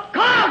 before Philip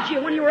called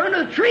you, when you were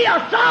under the tree,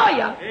 I saw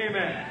you.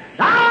 Amen.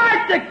 Thou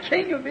art the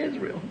King of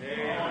Israel.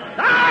 Amen.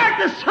 Thou art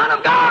the Son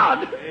of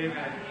God.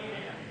 Amen.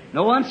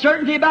 No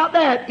uncertainty about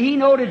that. He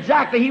knowed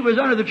exactly he was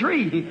under the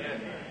tree.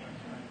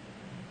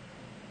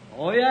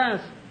 Oh,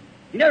 yes.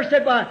 He never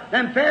said by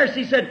them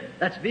Pharisees said,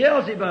 that's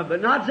Beelzebub,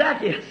 but not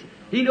Zacchaeus.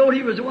 He knowed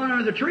he was the one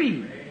under the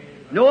tree.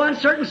 No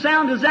uncertain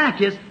sound to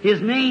Zacchaeus.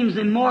 His name's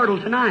immortal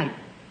tonight.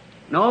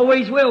 And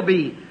always will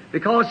be,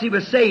 because he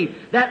was saved.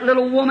 That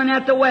little woman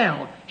at the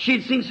well,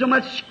 she'd seen so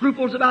much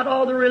scruples about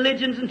all the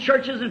religions and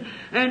churches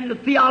and the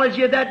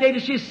theology of that day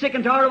that she's sick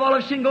and tired of all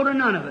of it. She didn't go to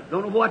none of it.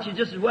 Don't know what, she's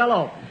just as well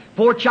off.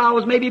 Poor child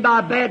was maybe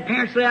by bad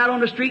parents laid out on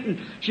the street and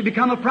she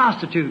become a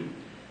prostitute.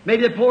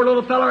 Maybe the poor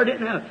little fellow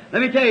didn't have.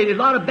 Let me tell you, there's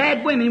a lot of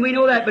bad women, we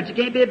know that, but you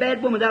can't be a bad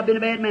woman without being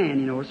a bad man,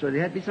 you know, so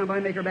there had to be somebody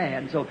to make her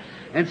bad.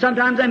 And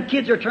sometimes them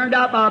kids are turned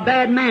out by a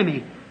bad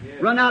mammy.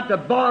 Run out to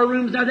bar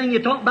rooms and everything.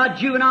 You talk about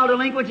juvenile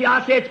delinquency,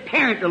 I say it's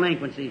parent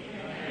delinquency.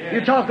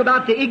 You talk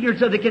about the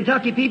ignorance of the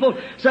Kentucky people.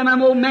 Some of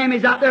them old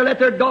mammies out there let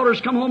their daughters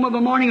come home of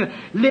a morning with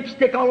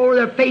lipstick all over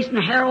their face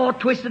and hair all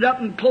twisted up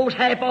and clothes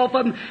half off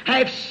of them,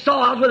 half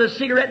saws with a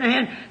cigarette in their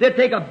hand. They'd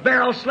take a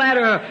barrel slat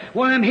or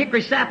one of them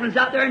hickory saplings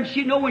out there and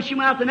she'd know when she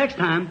went out the next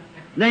time.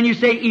 Then you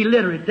say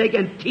illiterate. They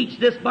can teach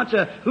this bunch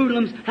of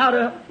hoodlums how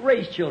to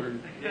raise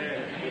children. Maybe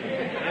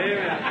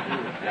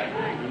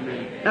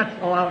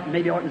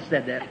I oughtn't have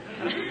said that.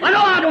 I know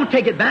I don't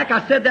take it back.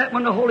 I said that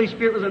when the Holy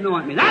Spirit was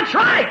anointing me. That's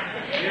right!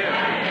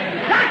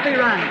 Exactly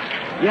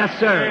right. Yes,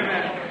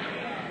 sir.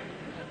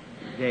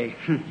 Okay.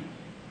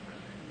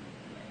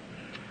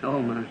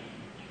 Oh, my.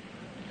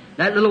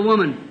 That little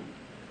woman,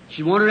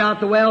 she wandered out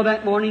the well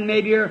that morning,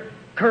 maybe her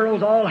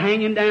curls all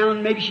hanging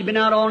down. Maybe she'd been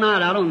out all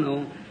night. I don't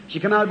know. She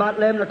come out about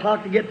 11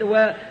 o'clock to get the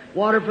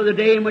water for the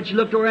day, and when she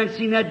looked over and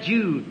seen that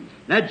Jew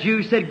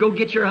said, go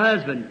get your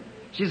husband.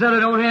 She said, I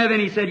don't have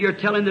any. He said, you're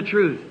telling the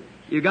truth.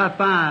 You got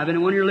 5, and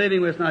the one you're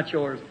living with is not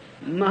yours.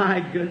 My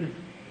goodness.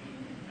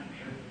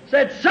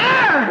 Said,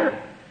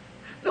 sir!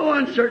 No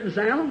uncertain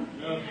sound.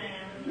 No.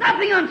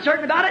 Nothing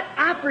uncertain about it.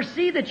 I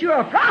perceive that you're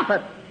a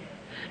prophet.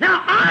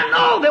 Now, I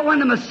know that when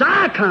the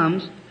Messiah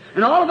comes,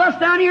 and all of us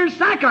down here in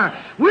Sychar,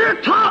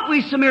 we're taught,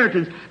 we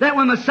Samaritans, that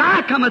when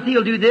Messiah cometh,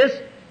 he'll do this.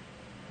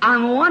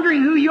 I'm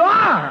wondering who you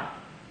are.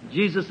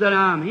 Jesus said,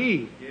 I'm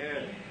he.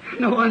 Yes.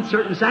 No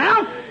uncertain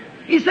sound.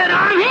 He said,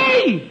 I'm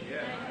he.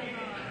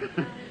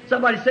 Yes.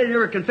 Somebody said he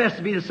never confessed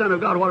to be the Son of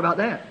God. What about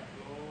that?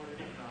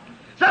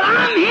 Said,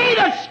 I'm he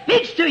that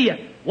speaks to you.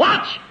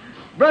 Watch.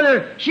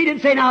 Brother, she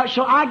didn't say, now,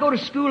 shall I go to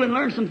school and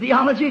learn some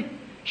theology?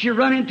 She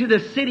run into the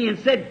city and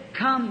said,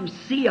 come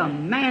see a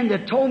man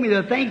that told me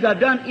the things I've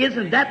done.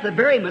 Isn't that the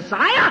very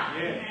Messiah?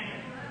 Yes.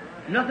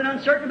 Nothing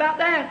uncertain about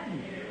that.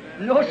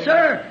 No,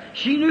 sir.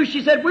 She knew.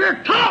 She said,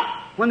 we're taught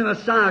when the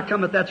Messiah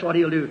cometh, that's what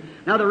he'll do.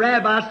 Now, the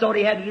rabbis thought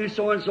he had to do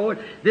so and so.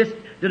 This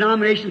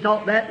denomination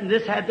thought that, and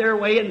this had their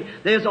way, and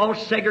they was all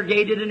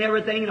segregated and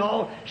everything, and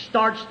all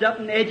starched up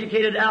and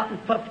educated out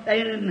and puffed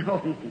in, and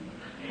oh,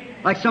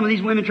 like some of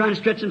these women trying to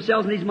stretch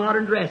themselves in these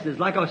modern dresses,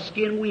 like a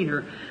skin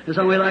wiener, or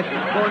some way like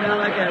going down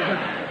like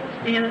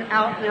that, in and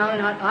out and out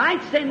and out. I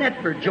ain't saying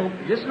that for a joke.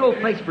 This is no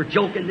place for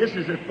joking. This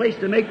is a place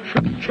to make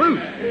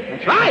truth.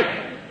 That's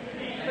right.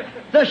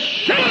 The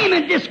shame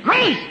and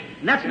disgrace.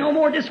 And that's no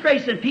more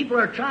disgrace than people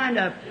are trying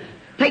to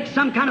take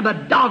some kind of a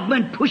dogma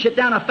and push it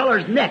down a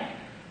feller's neck.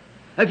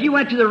 If you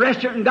went to the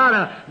restaurant and got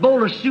a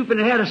bowl of soup and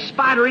it had a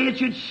spider in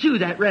it, you'd sue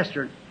that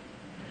restaurant.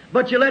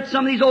 But you let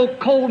some of these old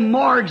cold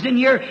morgues in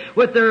here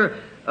with their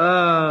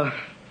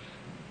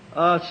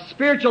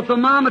spiritual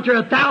thermometer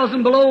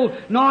 1,000 below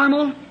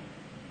normal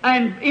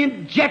and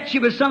inject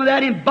you with some of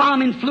that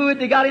embalming fluid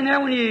they got in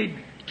there when you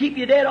keep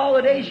you dead all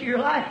the days of your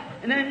life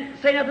and then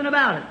say nothing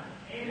about it.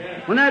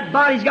 When that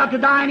body's got to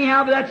die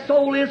anyhow, but that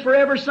soul is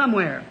forever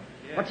somewhere.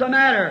 What's the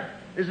matter?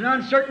 There's an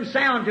uncertain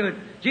sound to it.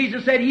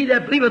 Jesus said, he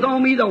that believeth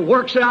on me, the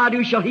works that I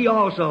do shall he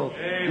also.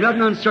 Amen.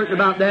 Nothing uncertain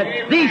about that.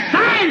 Amen. These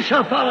signs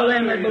shall follow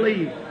them that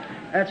believe.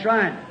 That's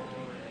right.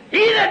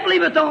 He that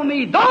believeth on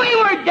me, though he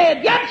were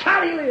dead, yet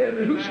shall he live.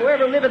 And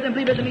whosoever liveth and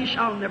believeth in me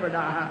shall never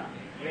die.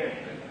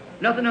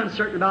 Nothing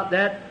uncertain about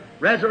that.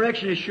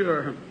 Resurrection is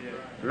sure.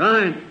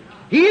 Right.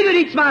 He that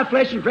eats my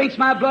flesh and drinks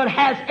my blood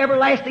has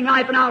everlasting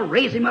life, and I'll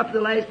raise him up to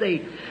the last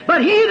day.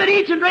 But he that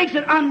eats and drinks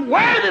it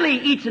unworthily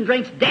eats and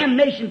drinks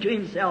damnation to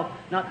himself,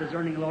 not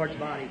discerning the Lord's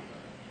body.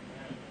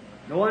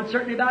 No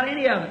uncertainty about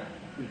any of it.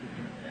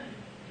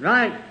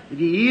 Right? If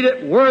you eat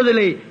it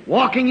worthily,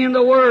 walking in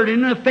the Word,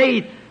 in the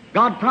faith,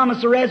 God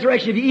promised a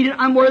resurrection. If you eat it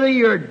unworthily,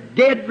 you're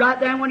dead right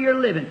there when you're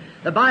living.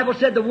 The Bible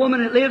said the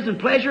woman that lives in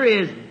pleasure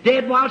is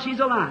dead while she's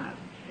alive.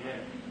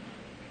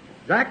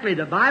 Exactly,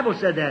 the Bible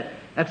said that.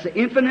 That's the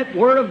infinite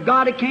Word of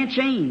God. It can't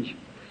change.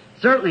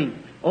 Certainly.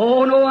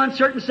 Oh, no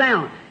uncertain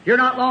sound. Here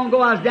not long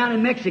ago I was down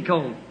in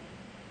Mexico.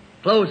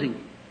 Closing.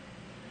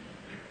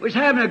 We was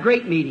having a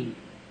great meeting.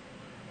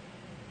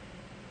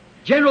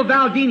 General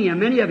Valdivia,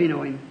 many of you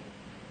know him.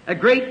 A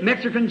great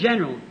Mexican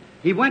general.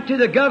 He went to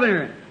the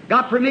governor,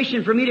 got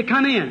permission for me to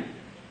come in.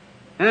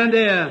 And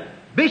the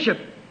bishop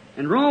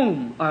in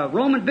Rome,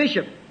 Roman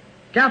bishop,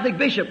 Catholic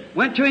bishop,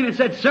 went to him and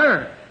said,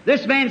 "Sir,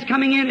 this man's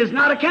coming in is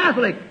not a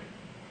Catholic."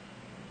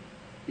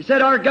 He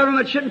said, "Our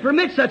government shouldn't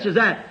permit such as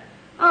that."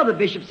 Oh, the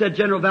bishop said,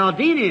 "General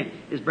Valdivia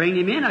is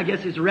bringing him in. I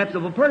guess he's a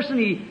reputable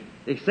person.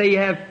 They say you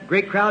have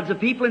great crowds of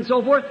people and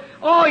so forth."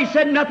 Oh, he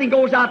said, "Nothing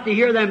goes out to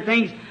hear them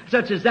things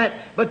such as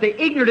that. But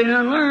the ignorant and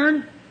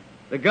unlearned,"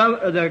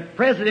 the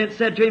president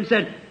said to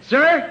him,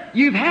 "Sir,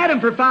 you've had them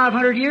for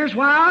 500 years.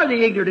 Why are they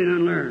ignorant and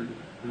unlearned?"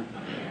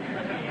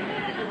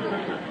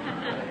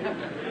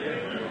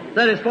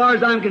 Said, "As far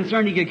as I'm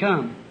concerned, he could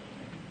come."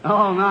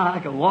 Oh, my, I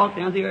could walk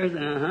down the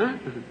earth.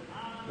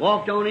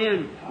 Walked on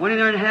in, went in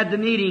there and had the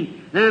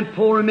meeting. Them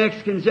poor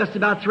Mexicans, just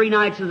about 3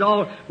 nights is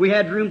all we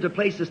had room to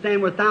place to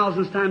stand where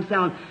thousands times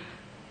thousands.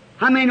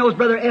 How many knows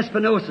Brother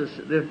Espinosa,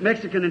 the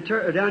Mexican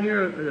down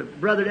here, the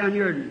brother down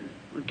here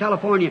in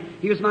California?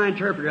 He was my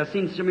interpreter. I've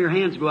seen some of your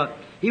hands go up.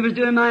 He was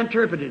doing my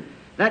interpreting.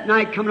 That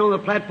night coming on the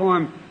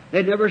platform,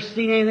 they'd never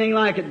seen anything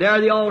like it.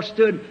 There they all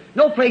stood.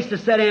 No place to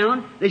sit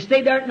down. They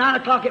stayed there at 9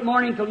 o'clock at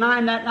morning till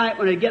 9 that night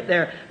when they get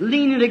there,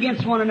 leaning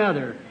against one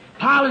another,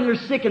 piling their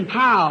sick in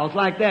piles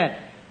like that.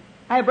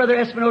 I had Brother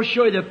Espinosa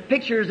show you the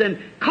pictures and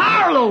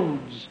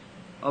carloads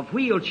of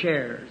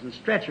wheelchairs and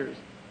stretchers.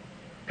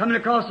 Coming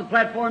across the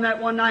platform that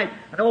one night,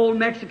 an old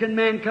Mexican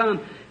man come,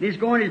 and he's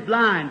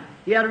blind.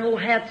 He had an old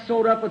hat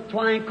sewed up with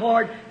twine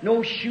cord,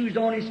 no shoes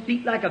on his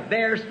feet like a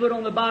bear's foot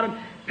on the bottom,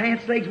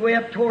 pants legs way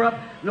up, tore up,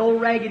 an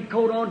old ragged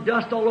coat on,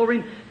 dust all over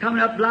him,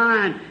 coming up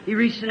blind. He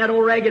reached in that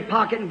old ragged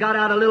pocket and got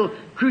out a little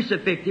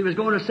crucifix. He was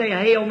going to say a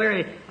Hail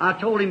Mary. I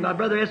told him, "My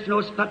Brother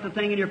Espinosa, put the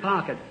thing in your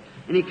pocket."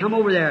 And he come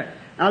over there.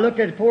 I looked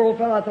at the poor old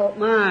fellow. I thought,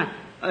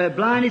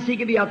 blind as he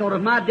could be, I thought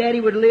if my daddy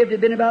would have lived,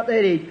 he'd been about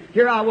that age.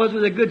 Here I was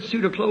with a good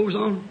suit of clothes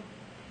on,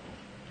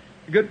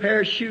 a good pair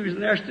of shoes,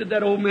 and there stood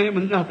that old man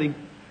with nothing.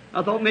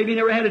 I thought maybe he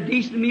never had a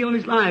decent meal in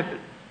his life.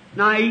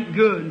 Now I eat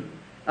good.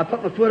 I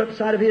put my foot up the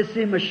side of his,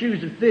 seeing my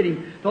shoes would fit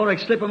him. Thought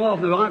I'd slip them off,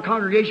 and the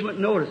congregation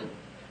wouldn't notice it.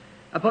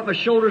 I put my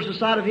shoulders to the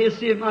side of his,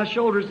 see if my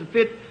shoulders would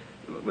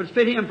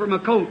fit him for my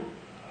coat.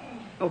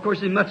 Of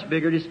course, he's much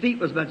bigger. His feet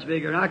was much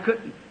bigger, and I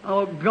couldn't.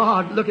 Oh,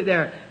 God, look at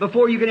there.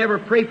 Before you can ever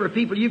pray for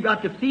people, you've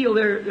got to feel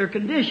their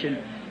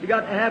condition. You've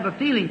got to have a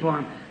feeling for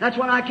them. That's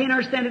what I can't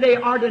understand today.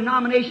 Our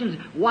denominations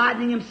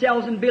widening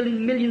themselves and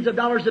building millions of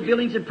dollars of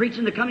buildings and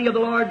preaching the coming of the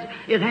Lord's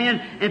His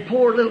hand, and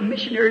poor little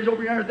missionaries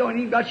over there don't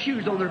even got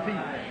shoes on their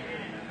feet.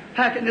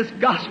 Packing this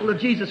gospel of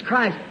Jesus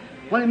Christ.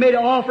 When they made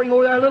an offering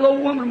over there, a little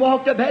old woman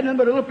walked up, had nothing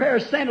but a little pair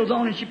of sandals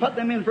on, and she put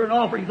them in for an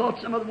offering. Thought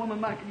some other woman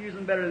might use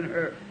them better than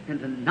her. And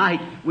tonight,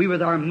 we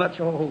with our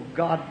oh,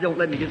 God, don't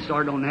let me get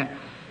started on that.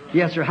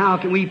 Yes, sir, how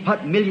can we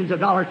put millions of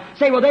dollars?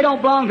 Say, well, they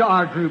don't belong to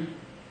our group.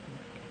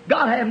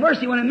 God have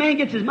mercy, when a man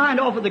gets his mind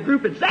off of the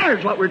group, it's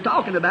theirs what we're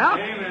talking about.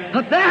 Amen.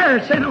 But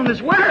they're sent on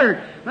this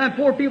Word. And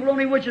poor people don't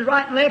know which is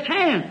right and left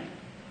hand.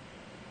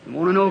 They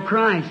want to know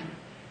Christ.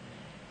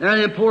 There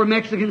them poor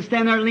Mexicans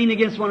stand there and lean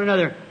against one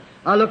another.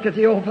 I looked at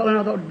the old fellow and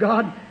I thought,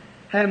 God,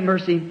 have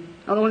mercy.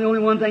 The only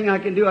one thing I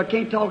can do, I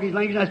can't talk his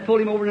language, and I just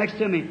pulled him over next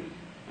to me.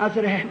 I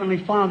said,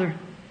 Heavenly Father,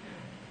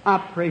 I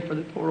pray for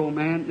the poor old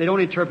man. They don't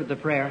interpret the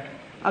prayer.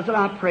 I said,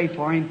 I pray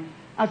for him.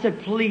 I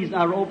said, please. And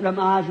I opened up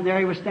my eyes, and there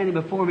he was standing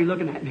before me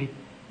looking at me.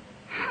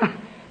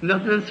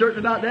 Nothing uncertain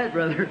about that,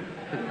 brother.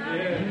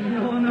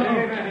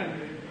 No.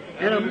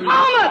 In a moment,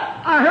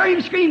 I heard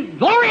him scream,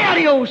 "Glory a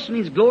Dios!"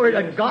 Means glory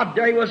to God.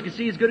 There he was, could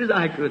see as good as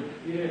I could.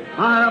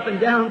 Up and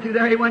down through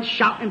there, he went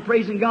shouting,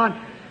 praising God.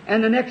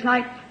 And the next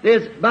night,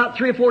 there's about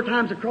 3 or 4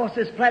 times across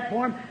this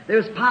platform,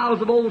 there's piles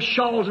of old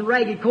shawls and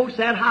ragged coats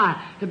that high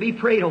to be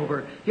prayed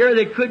over. Here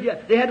they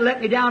had to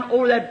let me down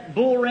over that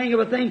bull ring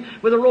of a thing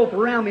with a rope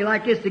around me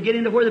like this to get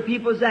into where the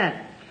people was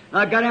at.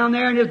 I got down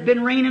there, and it's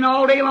been raining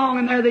all day long,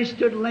 and there they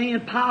stood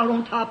laying piled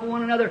on top of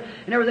one another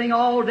and everything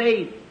all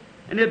day.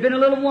 And there'd been a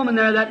little woman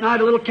there that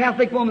night, a little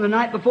Catholic woman the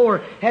night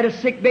before, had a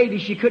sick baby.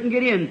 She couldn't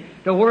get in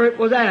to where it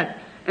was at.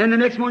 And the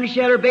next morning she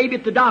had her baby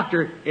at the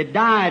doctor. It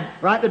died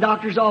right at the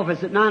doctor's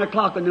office at 9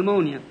 o'clock with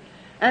pneumonia.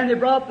 And they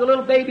brought the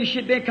little baby.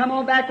 She'd been come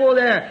on back over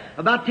there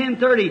about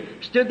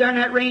 10:30. Stood there in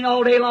that rain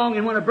all day long.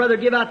 And when a brother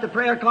give out the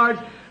prayer cards,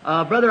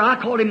 brother, I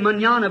called him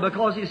Manana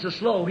because he's so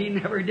slow. He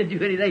never did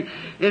do anything.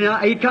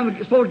 And he'd come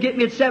supposed to get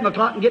me at 7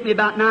 o'clock and get me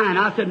about 9.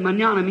 I said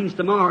Manana means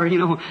tomorrow, you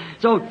know.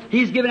 So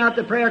he's giving out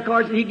the prayer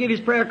cards, and he gave his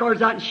prayer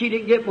cards out, and she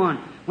didn't get one.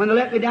 When they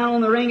let me down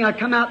on the ring, I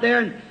come out there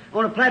and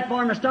on a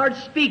platform, I started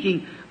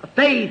speaking.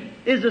 Faith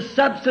is the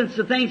substance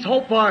of things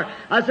hoped for.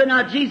 I said,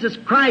 now Jesus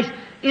Christ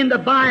in the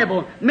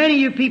Bible. Many of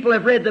you people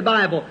have read the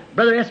Bible.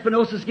 Brother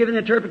Espinosa's given the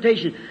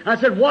interpretation. I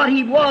said, what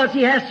He was,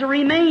 He has to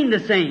remain the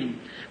same.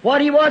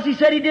 What he was, he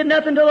said he did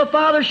nothing until the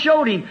Father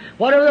showed him.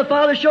 Whatever the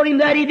Father showed him,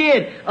 that he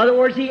did. In other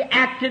words, he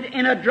acted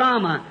in a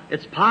drama.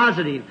 It's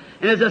positive.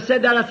 And as I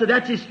said that, I said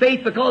that's his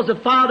faith because the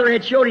Father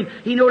had showed him.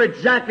 He knew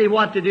exactly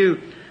what to do.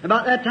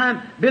 About that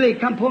time, Billy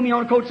come pull me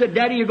on the coat and said,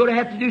 Daddy, you're going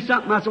to have to do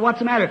something. I said, what's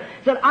the matter?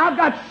 He said, I've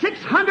got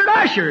 600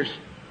 ushers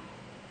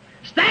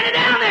standing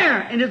down there.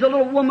 And there's a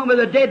little woman with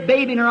a dead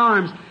baby in her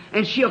arms.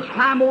 And she'll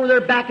climb over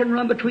their back and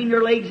run between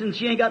their legs, and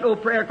she ain't got no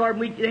prayer card.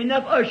 There ain't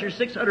enough ushers,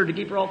 600 to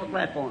keep her off the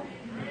platform.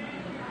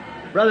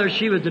 Brother,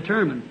 she was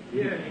determined.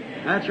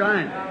 That's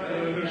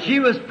right. She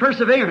was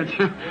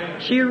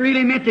perseverant. She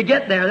really meant to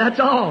get there, that's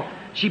all.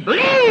 She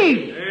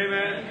believed.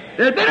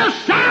 There'd been a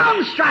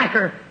sound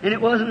striker, and it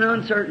wasn't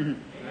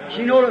uncertain.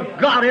 She knew if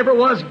God ever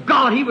was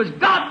God, He was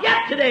God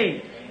yet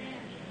today.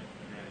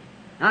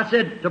 I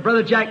said to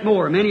Brother Jack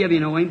Moore, many of you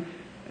know him,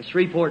 at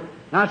Shreveport.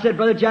 I said,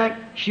 Brother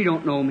Jack, she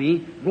don't know me.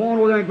 Go on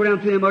over there and go down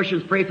through the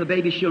ushers, pray for the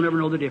baby. She'll never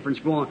know the difference.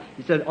 Go on.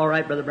 He said, all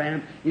right, Brother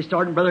Branham. He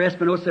started, Brother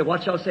Espinosa said,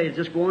 what shall I say?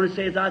 Just go on and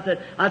say as I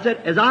said. I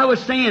said, as I was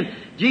saying,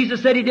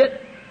 Jesus said He did.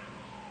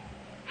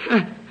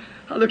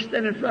 I looked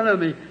standing in front of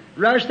me.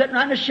 Right sitting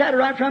right in the shadow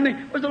right in front of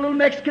me was a little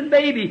Mexican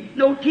baby.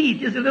 No teeth,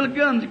 just a little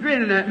gums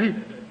grinning at me.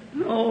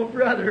 Oh,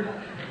 brother.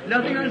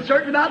 Nothing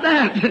uncertain about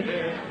that.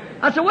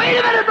 I said, wait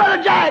a minute,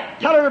 Brother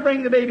Jack. Tell her to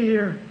bring the baby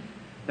here.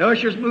 The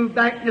ushers moved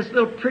back, and this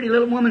little pretty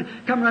little woman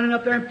come running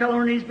up there and fell on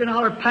her knees and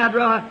hollered,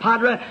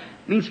 Padre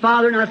means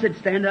Father. And I said,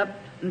 stand up.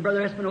 And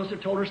Brother Espinosa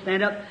told her,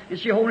 stand up. And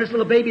she holding this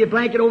little baby, a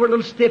blanket over, a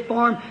little stiff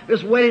arm,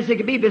 as wet as it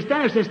could be. But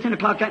standing there, says 10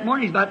 o'clock that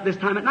morning. It's about this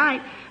time at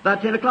night,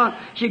 about 10 o'clock.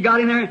 She got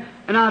in there,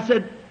 and I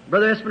said,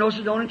 Brother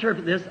Espinosa, don't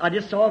interpret this. I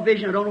just saw a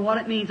vision. I don't know what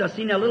it means. I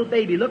seen that little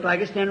baby look like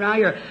it standing right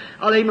here.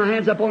 I laid my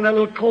hands up on that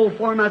little cold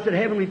form. I said,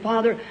 Heavenly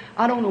Father,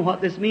 I don't know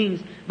what this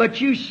means.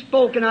 But you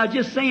spoke, and I was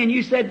just saying,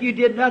 you said you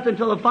did nothing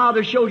until the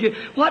Father showed you.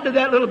 What did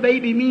that little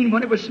baby mean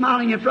when it was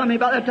smiling in front of me?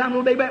 About that time, the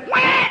little baby went,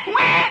 wah,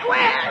 wah,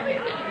 wah.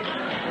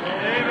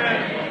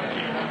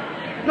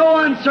 Amen. No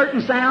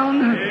uncertain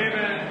sound.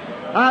 Amen.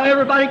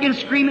 Everybody again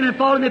screaming and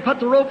falling. They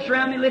put the ropes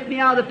around me, lift me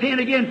out of the pen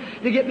again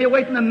to get me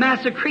away from the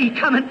massacre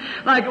coming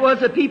like it was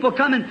the people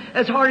coming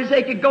as hard as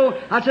they could go.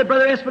 I said,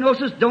 Brother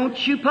Espinosa, don't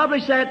you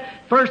publish that.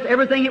 First,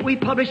 everything that we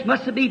publish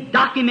must be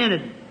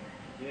documented.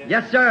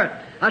 Yes,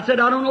 sir. I said,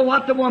 I don't know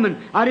what the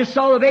woman. I just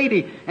saw the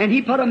baby. And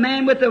he put a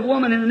man with the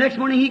woman, and the next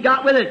morning he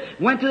got with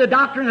it. Went to the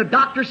doctor, and the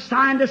doctor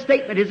signed a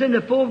statement. It's in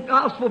the full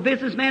gospel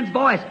businessman's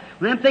voice.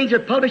 When them things are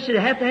published, they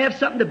have to have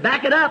something to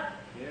back it up.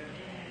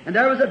 And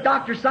there was a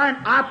doctor sign.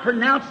 I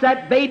pronounced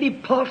that baby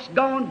pulse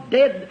gone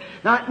dead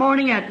that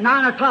morning at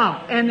 9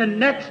 o'clock. And the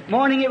next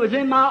morning it was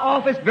in my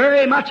office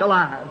very much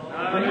alive.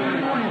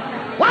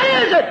 What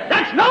is it?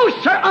 That's no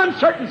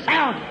uncertain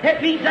sound.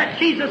 It means that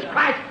Jesus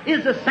Christ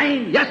is the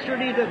same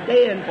yesterday,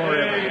 today, and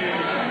forever.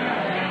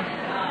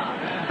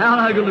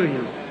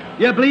 Hallelujah.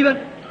 You believe it?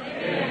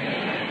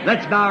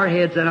 Let's bow our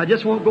heads and I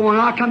just won't go on.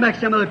 I'll come back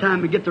some other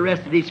time and get the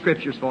rest of these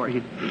scriptures for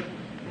you.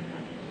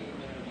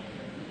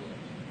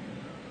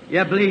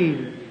 You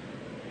believe,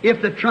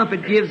 if the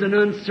trumpet gives an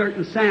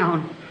uncertain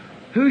sound,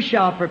 who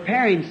shall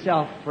prepare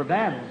himself for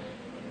battle?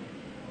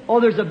 Oh,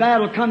 there's a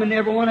battle coming to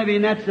every one of you,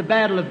 and that's the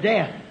battle of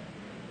death.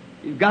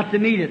 You've got to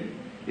meet it.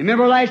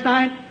 Remember last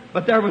night?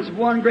 But there was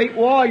one great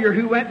warrior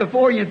who went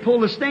before you and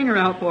pulled the stinger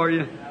out for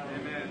you.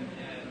 Amen.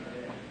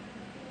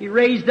 He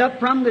raised up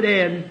from the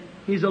dead.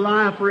 He's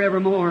alive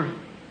forevermore.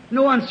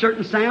 No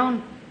uncertain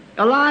sound.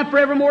 Alive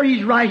forevermore.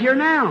 He's right here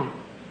now.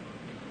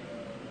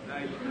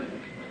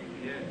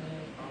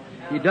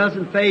 He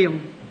doesn't fail.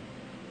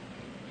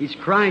 He's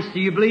Christ. Do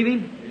you believe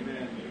Him?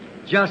 Amen.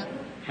 Just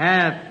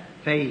have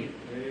faith.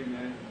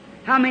 Amen.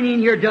 How many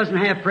in here doesn't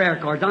have prayer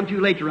cards? I'm too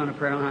late to run a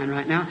prayer line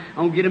right now. I'm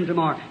going to get them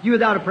tomorrow. You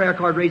without a prayer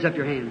card, raise up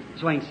your hand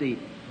so I can see.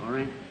 All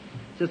right?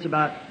 It's just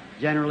about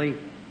generally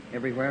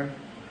everywhere.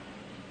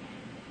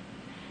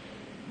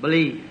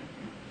 Believe.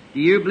 Do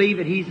you believe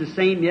that He's the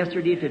same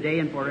yesterday, today,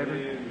 and forever?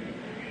 Amen.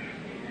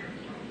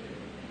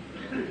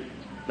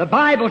 The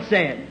Bible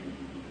said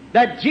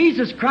that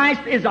Jesus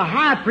Christ is a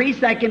high priest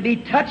that can be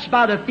touched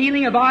by the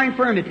feeling of our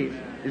infirmities.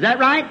 Is that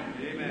right?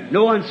 Amen.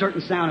 No uncertain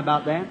sound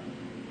about that.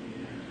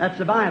 That's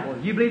the Bible.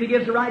 You believe He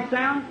gives the right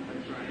sound?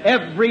 Right.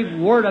 Every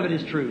word of it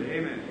is true.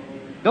 Amen.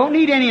 Don't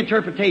need any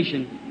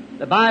interpretation.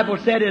 The Bible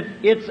said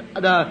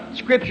the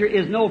Scripture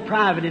is no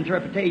private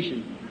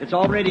interpretation. It's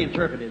already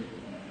interpreted.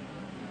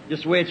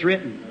 Just the way it's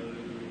written.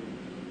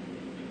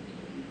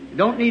 You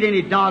don't need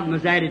any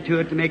dogmas added to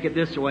it to make it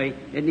this way.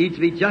 It needs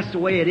to be just the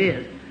way it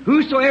is.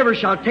 Whosoever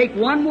shall take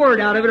one word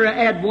out of it or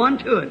add one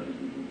to it,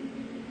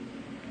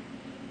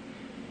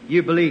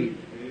 you believe.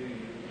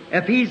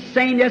 If He's the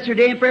same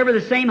yesterday and forever,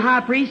 the same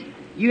high priest,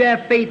 you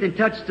have faith and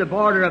touch the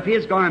border of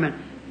His garment,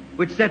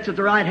 which sits at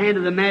the right hand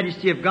of the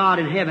majesty of God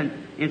in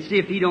heaven, and see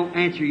if He don't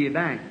answer you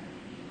back.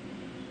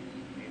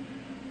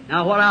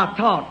 Now what I've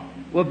taught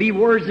will be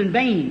words in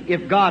vain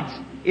if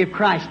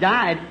Christ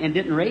died and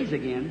didn't raise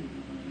again.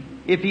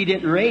 If He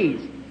didn't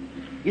raise.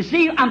 You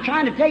see, I'm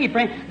trying to tell you,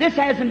 friend, this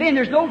hasn't been,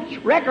 there's no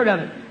record of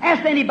it.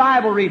 Ask any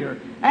Bible reader.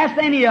 Ask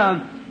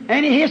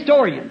any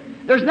historian.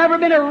 There's never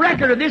been a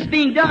record of this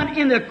being done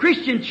in the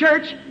Christian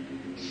church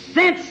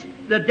since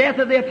the death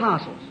of the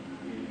apostles.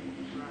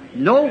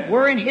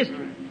 Nowhere in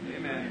history.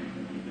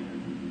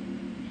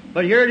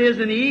 But here it is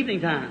in the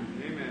evening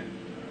time.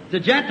 It's the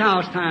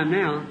Gentiles' time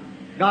now.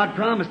 God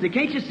promised it.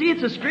 Can't you see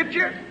it's a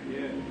scripture?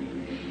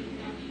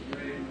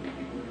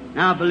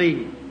 Now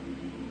believe.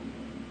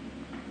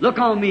 Look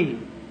on me.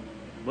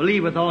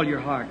 Believe with all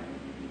your heart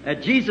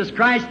that Jesus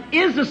Christ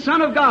is the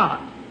Son of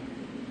God.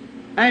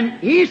 And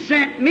He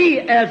sent me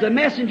as a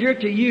messenger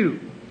to you.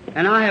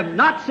 And I have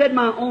not said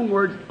my own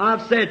words,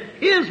 I've said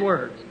His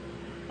words.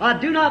 I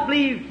do not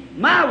believe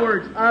my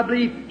words, I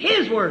believe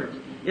His words.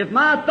 If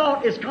my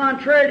thought is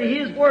contrary to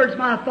His words,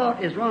 my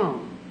thought is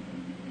wrong.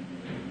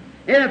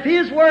 And if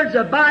His words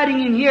abiding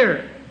in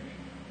here,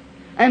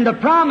 and the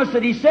promise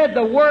that He said,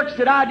 the works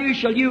that I do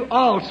shall you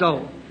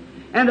also.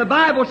 And the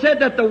Bible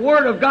said that the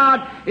Word of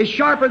God is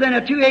sharper than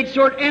a two-edged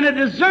sword and a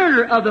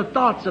discerner of the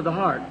thoughts of the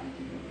heart.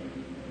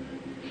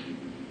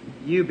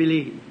 You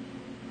believe.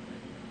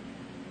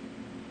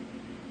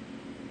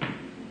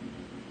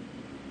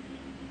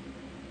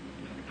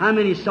 How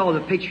many saw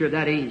the picture of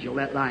that angel,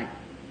 that light?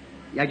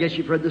 I guess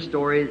you've heard the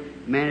story. The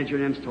manager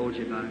and them's told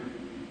you about it.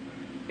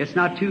 It's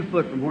not 2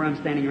 foot from where I'm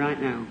standing right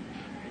now.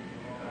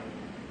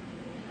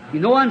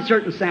 No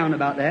uncertain sound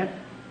about that.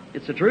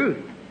 It's the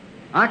truth.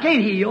 I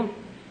can't heal.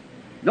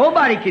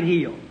 Nobody can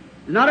heal.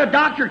 Not a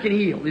doctor can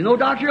heal. There's no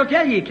doctor will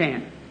tell you you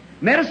can't.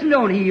 Medicine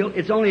don't heal.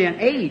 It's only an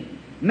aid.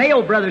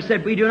 Male brother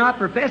said, we do not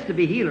profess to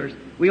be healers.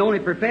 We only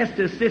profess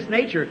to assist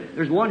nature.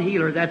 There's one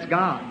healer, that's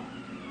God.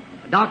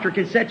 A doctor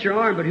can set your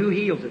arm, but who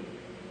heals it?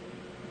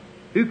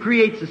 Who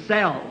creates the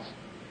cells?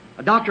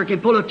 A doctor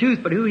can pull a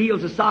tooth, but who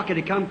heals the socket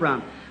it come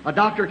from? A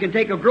doctor can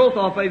take a growth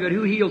off of it, but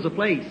who heals the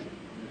place?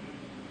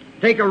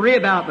 Take a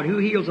rib out, but who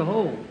heals the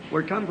hole?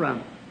 Where it come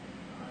from?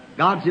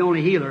 God's the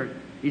only healer.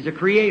 He's a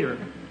creator.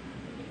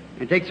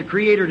 It takes a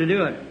creator to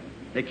do it.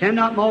 They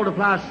cannot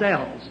multiply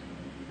cells.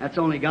 That's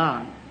only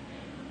God.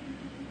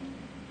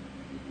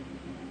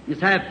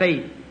 Just have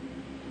faith.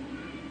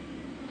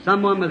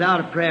 Someone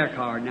without a prayer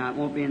card, now it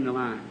won't be in the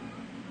line.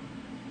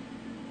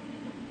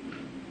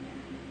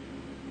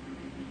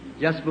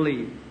 Just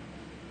believe.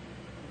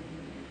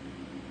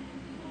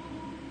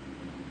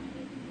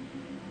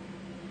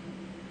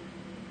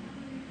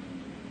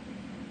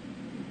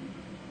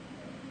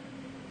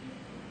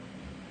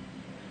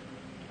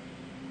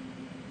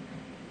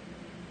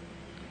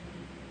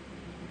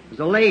 There's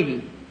a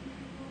lady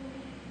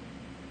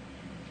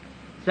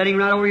sitting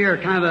right over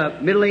here, kind of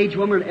a middle-aged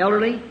woman,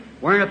 elderly,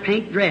 wearing a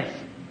pink dress.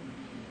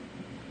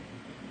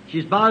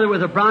 She's bothered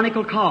with a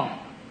bronchial cough.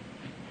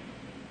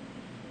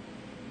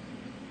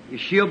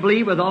 If she'll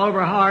believe with all of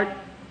her heart,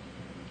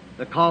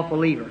 the cough will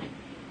leave her.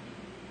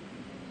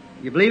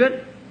 You believe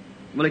it?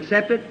 Will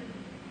accept it?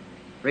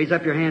 Raise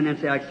up your hand and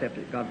say, I accept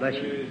it. God bless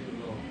you.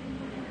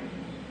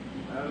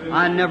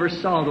 I never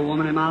saw the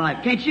woman in my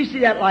life. Can't you see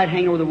that light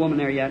hanging over the woman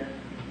there yet?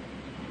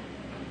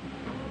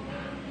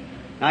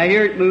 I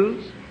hear it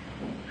moves.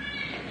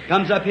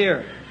 Comes up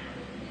here.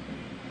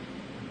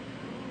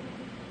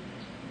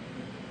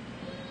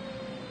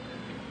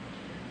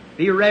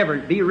 Be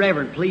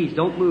reverent, please.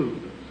 Don't move.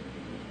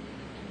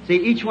 See,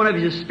 each one of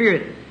you is a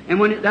spirit. And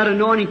when that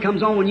anointing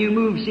comes on, when you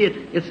move, see,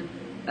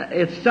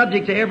 it's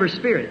subject to every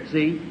spirit,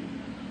 see?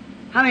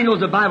 How many knows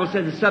the Bible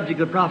says the subject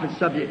of the prophet's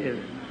subject is?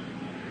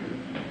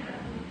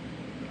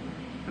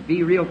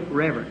 Be real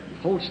reverent.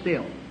 Hold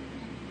still.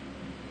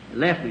 It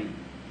left me.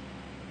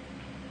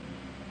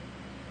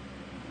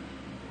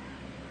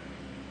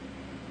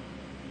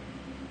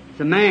 It's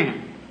a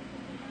man.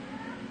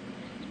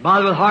 He's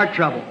bothered with heart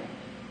trouble.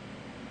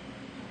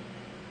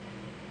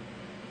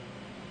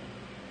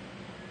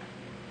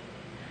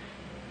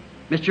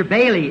 Mr.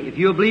 Bailey, if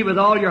you'll believe with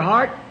all your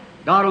heart,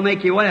 God will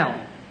make you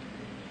well.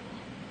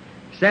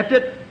 Accept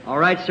it? All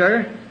right,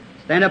 sir.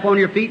 Stand up on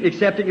your feet and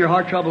accept it, and your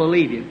heart trouble will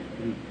leave you.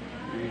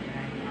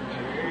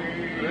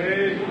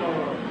 Praise the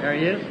Lord. There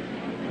he is.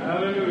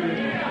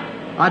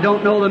 Hallelujah. I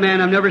don't know the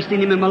man. I've never seen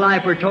him in my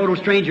life. We're a total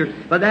stranger.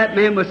 But that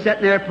man was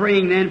sitting there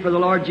praying then for the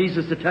Lord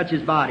Jesus to touch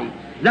his body.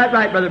 Is that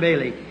right, Brother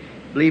Bailey?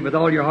 Believe with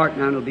all your heart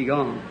now and it'll be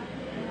gone.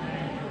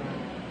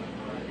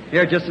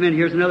 Here, just a minute.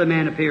 Here's another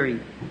man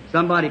appearing.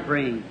 Somebody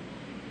praying.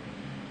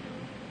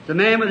 It's a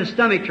man with a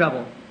stomach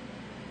trouble.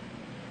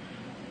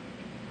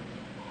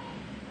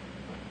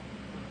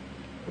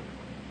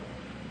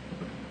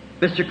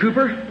 Mr.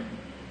 Cooper,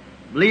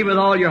 believe with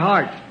all your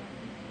heart.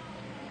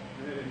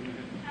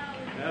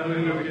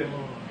 Hallelujah.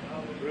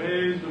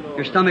 Praise the Lord.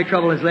 Your stomach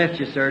trouble has left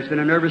you, sir. It's been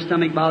a nervous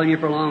stomach bothering you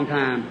for a long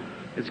time.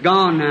 It's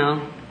gone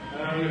now.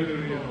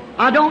 Hallelujah.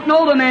 I don't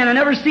know the man. I've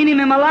never seen him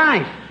in my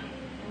life.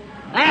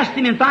 Ask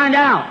him and find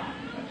out.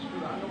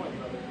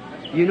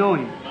 You know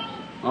him.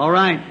 All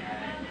right.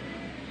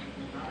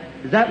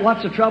 Is that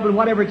what's the trouble? And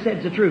whatever it said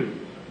is the truth.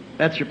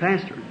 That's your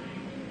pastor.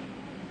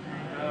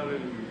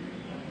 Hallelujah.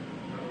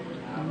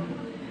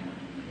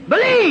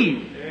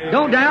 Believe.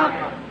 Don't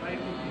doubt.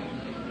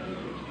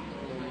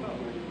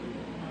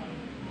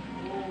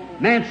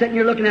 Man sitting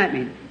here looking at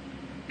me.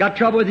 Got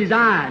trouble with his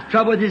eyes,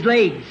 trouble with his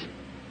legs.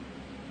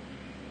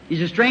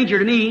 He's a stranger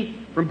to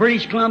me from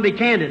British Columbia,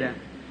 Canada.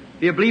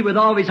 If you believe with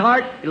all of his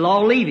heart, it'll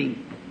all leave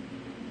him.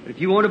 But if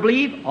you want to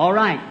believe, all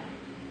right.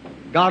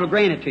 God will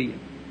grant it to you.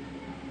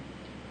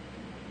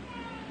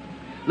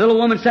 Little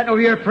woman sitting over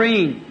here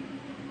praying.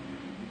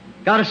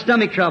 Got a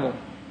stomach trouble.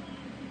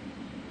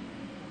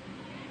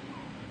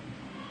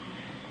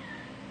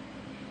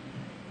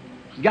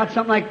 She's got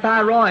something like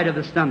thyroid of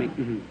the stomach.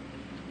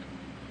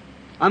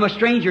 I'm a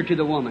stranger to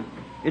the woman.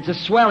 It's a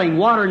swelling,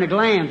 water in the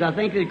glands. I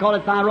think they call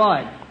it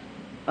thyroid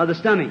of the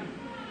stomach.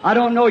 I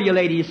don't know you,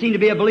 lady. You seem to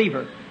be a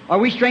believer. Are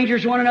we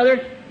strangers to one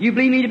another? You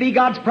believe me to be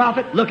God's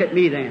prophet? Look at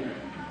me then.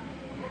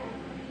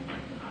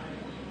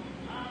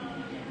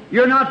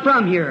 You're not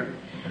from here.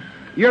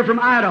 You're from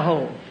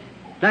Idaho.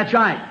 That's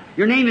right.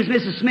 Your name is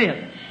Mrs.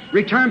 Smith.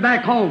 Return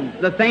back home.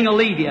 The thing will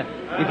leave you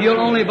if you'll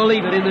only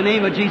believe it in the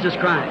name of Jesus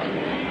Christ.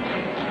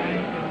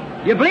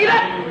 You believe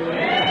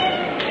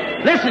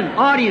it? Listen,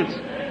 audience.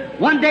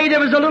 One day there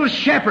was a little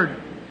shepherd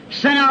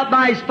sent out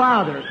by his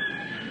father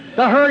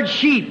to herd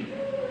sheep.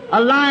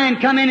 A lion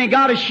come in and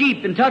got a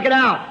sheep and took it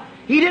out.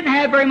 He didn't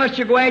have very much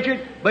to go after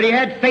it, but he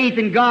had faith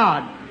in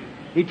God.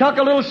 He took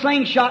a little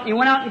slingshot and he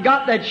went out and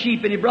got that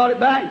sheep and he brought it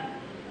back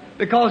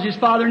because his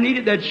father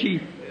needed that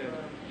sheep.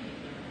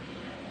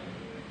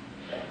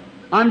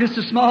 I'm just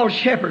a small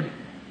shepherd.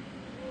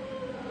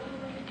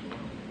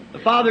 The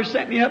Father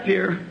sent me up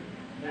here.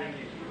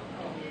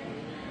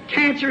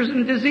 Cancers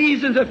and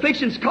diseases and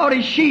afflictions caught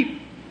his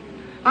sheep.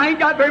 I ain't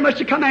got very much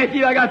to come after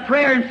you. I got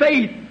prayer and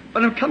faith,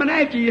 but I'm coming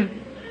after you.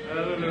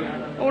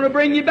 I want to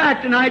bring you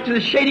back tonight to the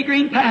shady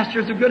green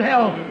pastures of good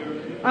health.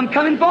 I'm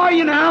coming for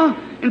you now.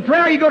 In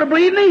prayer, you going to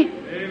believe me?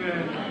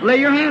 Amen. Lay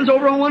your hands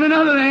over on one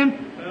another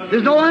then.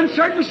 There's no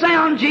uncertain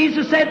sound.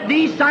 Jesus said,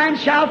 these signs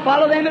shall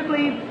follow them that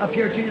believe. Up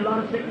here, too, a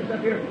lot of sickness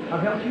up here.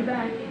 I've helped you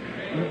back.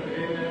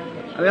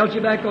 I've helped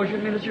you back because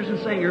you're ministers and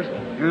singers.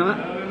 You're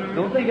not.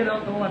 Don't think I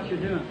don't know what you're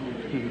doing.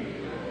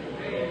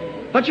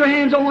 Put your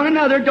hands on one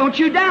another. Don't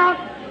you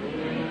doubt.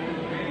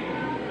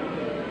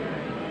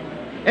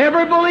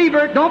 Every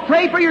believer, don't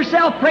pray for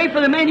yourself. Pray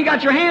for the man you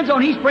got your hands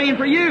on. He's praying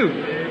for you.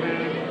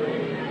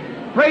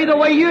 Pray the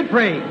way you'd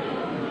pray.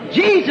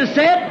 Jesus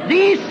said,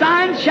 these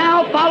signs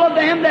shall follow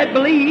them that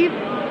believe.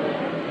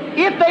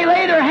 If they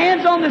lay their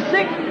hands on the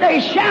sick, they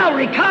shall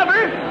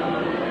recover.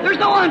 There's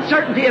no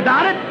uncertainty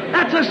about it.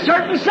 That's a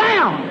certain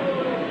sound.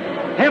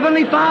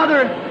 Heavenly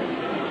Father,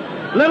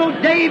 little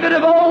David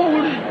of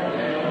old,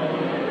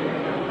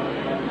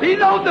 he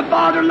knowed the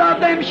Father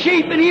loved them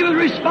sheep and he was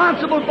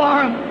responsible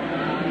for them.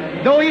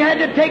 Though he had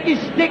to take his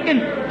stick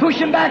and push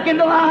them back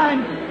into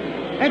line.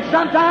 And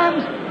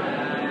sometimes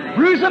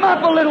bruise them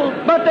up a little,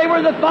 but they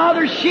were the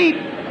Father's sheep.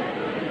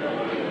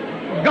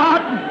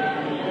 God,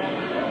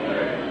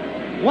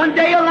 one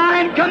day a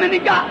lion come and he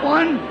got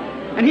one,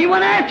 and he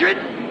went after it.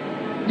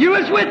 You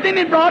was with him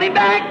and brought him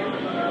back.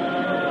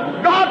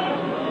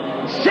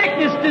 God,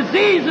 sickness,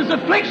 diseases,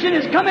 affliction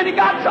has come in and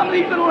got some of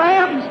these little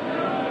lambs.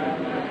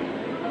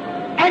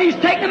 And he's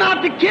taken them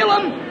out to kill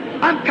them.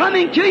 I'm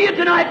coming to you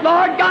tonight,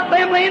 Lord. Got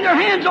them laying their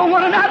hands on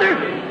one another.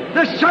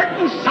 The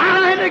certain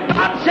sign that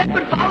God said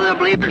would follow the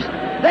believers.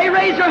 They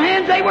raised their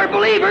hands, they were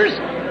believers,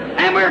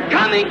 and we're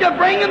coming to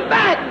bring them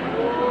back.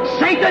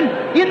 Satan,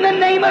 in the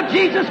name of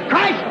Jesus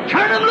Christ,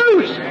 turn them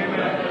loose.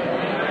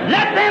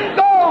 Let them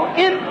go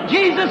in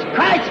Jesus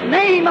Christ's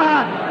name.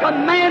 I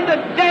command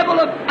the devil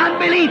of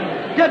unbelief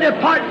to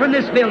depart from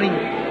this building.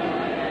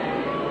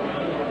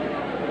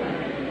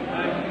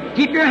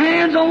 Keep your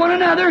hands on one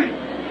another.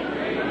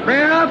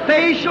 Prayer of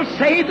faith shall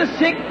save the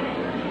sick.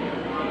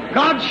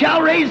 God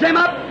shall raise them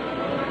up.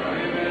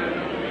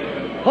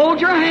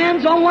 Hold your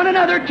hands on one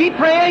another. Keep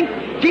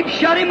praying. Keep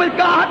shutting with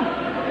God.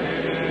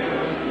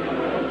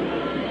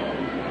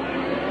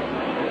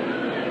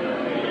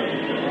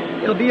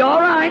 It'll be all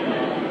right.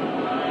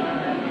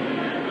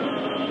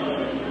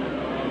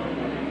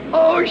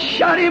 Oh,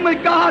 shut in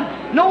with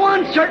God. No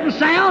uncertain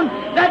sound.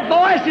 That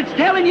voice that's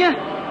telling you,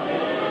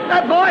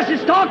 that voice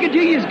that's talking to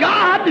you is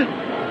God.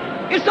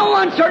 It's no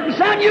uncertain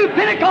sound. You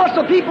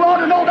Pentecostal people ought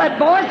to know that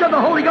voice of the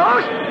Holy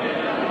Ghost.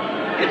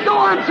 It's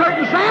no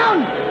uncertain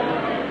sound.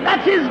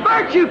 That's His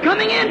virtue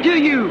coming into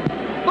you.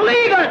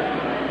 Believe it.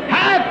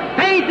 Have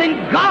faith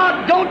in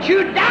God. Don't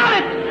you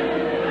doubt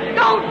it.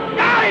 Don't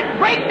doubt it.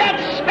 Break that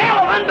spell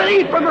of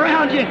unbelief from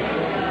around you.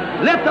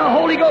 Let the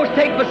Holy Ghost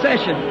take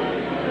possession.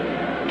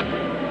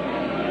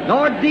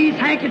 Lord, these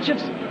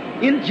handkerchiefs,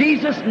 in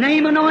Jesus'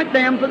 name, anoint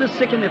them for the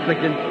sick and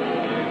afflicted.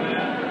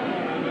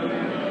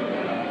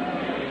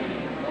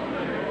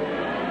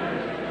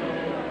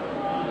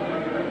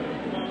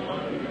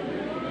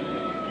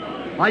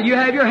 While you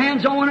have your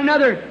hands on one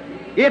another,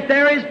 if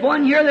there is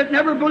one here that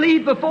never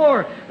believed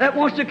before, that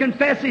wants to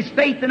confess his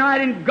faith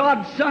tonight in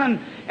God's Son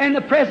and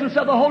the presence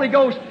of the Holy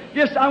Ghost,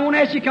 just, I won't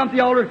ask you to come to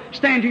the altar,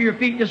 stand to your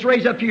feet, just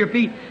raise up to your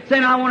feet,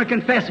 saying, I want to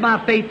confess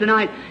my faith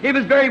tonight. It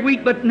was very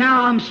weak, but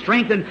now I'm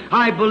strengthened.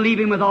 I believe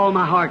Him with all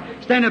my heart.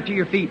 Stand up to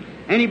your feet.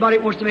 Anybody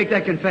that wants to make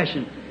that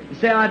confession,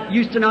 say, I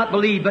used to not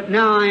believe, but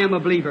now I am a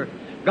believer.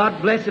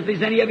 God bless if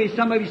there's any of you,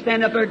 some of you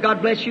stand up there.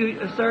 God bless you,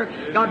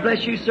 sir. God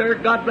bless you, sir.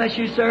 God bless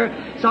you,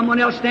 sir. Someone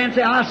else stand,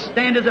 say, I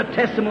stand as a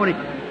testimony.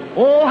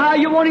 Oh, how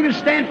you won't even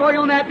stand for you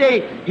on that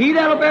day. He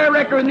that'll bear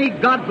record with me,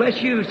 God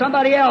bless you.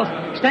 Somebody else,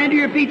 stand to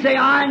your feet, say,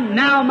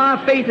 now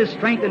my faith is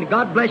strengthened.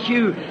 God bless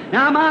you.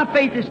 Now my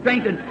faith is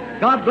strengthened.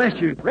 God bless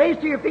you. Raise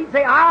to your feet and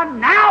say, I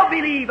now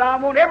believe. I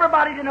want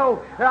everybody to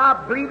know that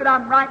I believe that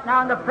I'm right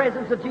now in the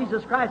presence of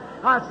Jesus Christ.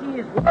 I see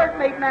His Word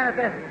made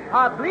manifest.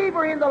 I believe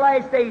we're in the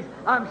last days.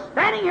 I'm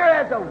standing here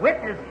as a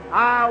witness.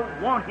 I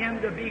want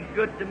Him to be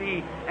good to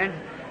me and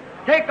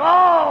take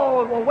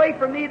all away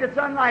from me that's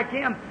unlike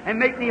Him and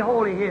make me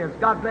wholly His.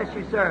 God bless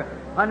you, sir.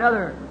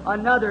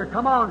 Another.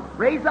 Come on,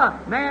 raise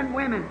up, men,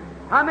 women.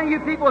 How many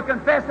of you people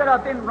confess that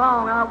I've been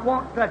wrong? I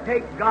want to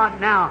take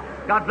God now.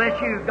 God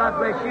bless you. God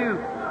bless you.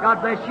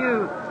 God bless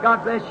you.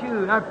 God bless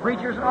you. Our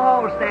preachers are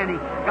all standing.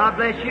 God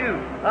bless you.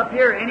 Up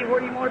here,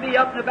 anywhere you want to be,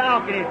 up in the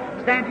balcony,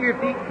 stand to your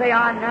feet and say,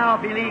 I now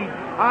believe.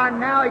 I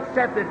now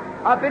accept it.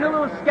 I've been a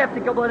little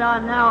skeptical, but I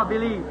now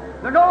believe.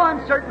 There's no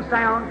uncertain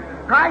sound.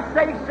 Christ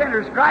saves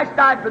sinners. Christ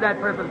died for that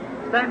purpose.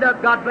 Stand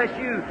up. God bless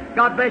you.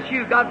 God bless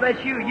you. God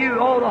bless you. You,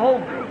 the whole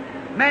group.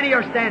 Many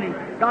are standing.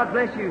 God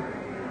bless you.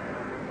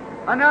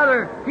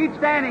 Another. Keep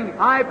standing.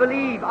 I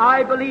believe.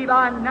 I believe.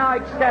 I now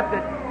accept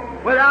it.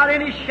 Without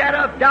any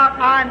shadow of doubt,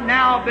 I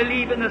now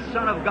believe in the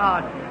Son of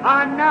God.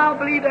 I now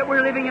believe that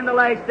we're living in the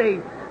last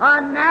days. I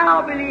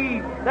now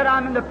believe that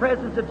I'm in the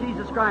presence of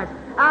Jesus Christ.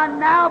 I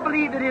now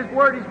believe that His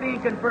Word is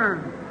being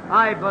confirmed.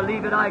 I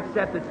believe it. I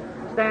accept it.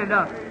 Stand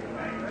up.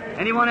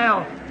 Anyone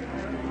else?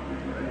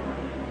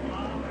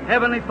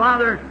 Heavenly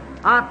Father,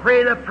 I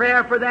pray the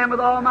prayer for them with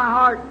all my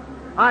heart.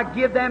 I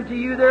give them to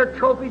you. They're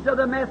trophies of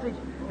the message.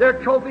 They're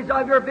trophies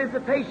of your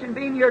visitation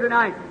being here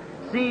tonight.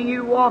 Seeing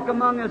you walk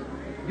among us,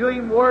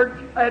 doing work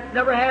that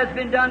never has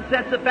been done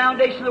since the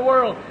foundation of the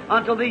world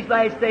until these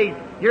last days.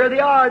 Here they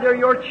are. They're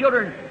your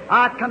children.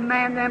 I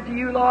command them to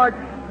you, Lord.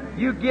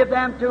 You give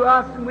them to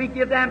us, and we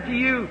give them to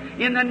you.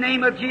 In the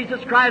name of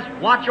Jesus Christ,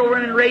 watch over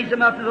them and raise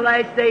them up to the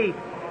last day.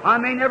 I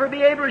may never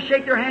be able to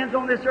shake their hands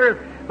on this earth,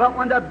 but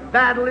when the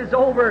battle is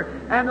over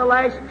and the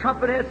last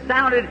trumpet has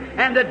sounded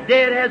and the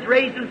dead has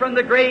risen from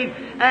the grave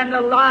and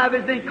the alive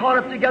has been caught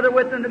up together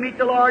with them to meet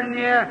the Lord in the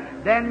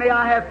air, then may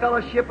I have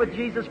fellowship with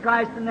Jesus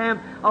Christ and them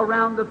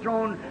around the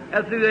throne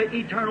through the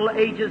eternal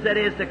ages that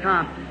is to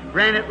come.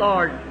 Grant it,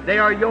 Lord. They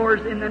are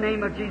yours in the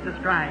name of Jesus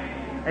Christ.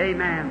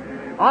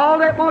 Amen. All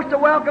that wants to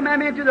welcome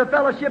them into the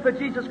fellowship of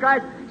Jesus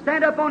Christ,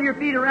 stand up on your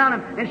feet around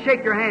them and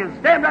shake their hands.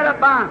 Stand right up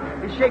by them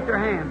and shake their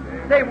hands.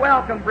 Say,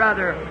 welcome,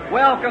 brother.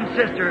 Welcome,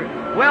 sister.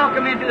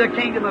 Welcome into the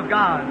kingdom of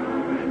God.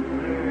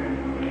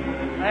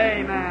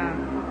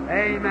 Amen.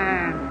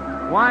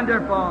 Amen.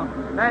 Wonderful.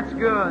 That's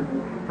good.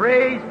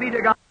 Praise be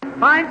to God.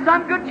 Find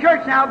some good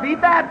church now. Be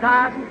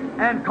baptized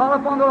and call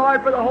upon the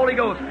Lord for the Holy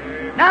Ghost.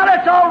 Now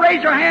let's all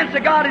raise our hands to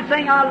God and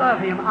sing, I love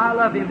Him. I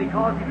love Him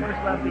because He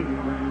first loved me.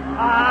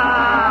 I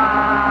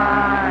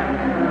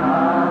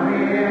love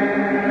Him.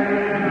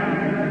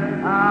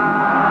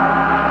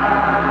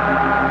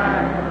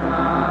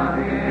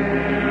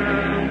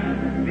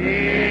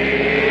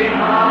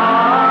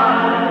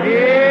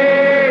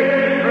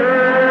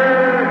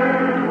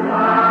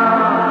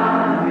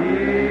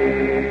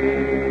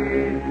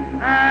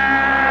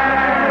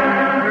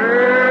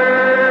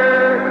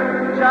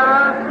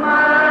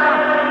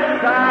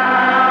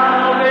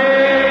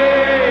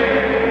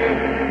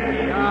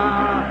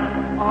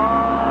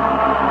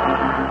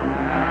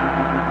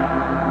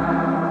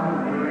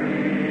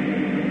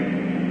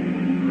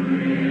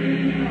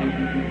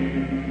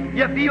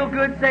 Feel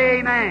good, say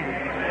amen.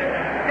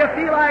 You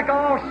feel like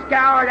all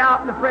scoured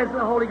out in the presence of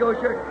the Holy Ghost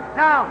Church.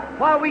 Now,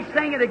 while we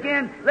sing it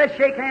again, let's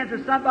shake hands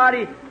with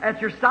somebody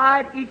at your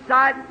side, each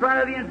side, in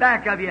front of you and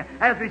back of you,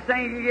 as we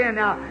sing it again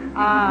now.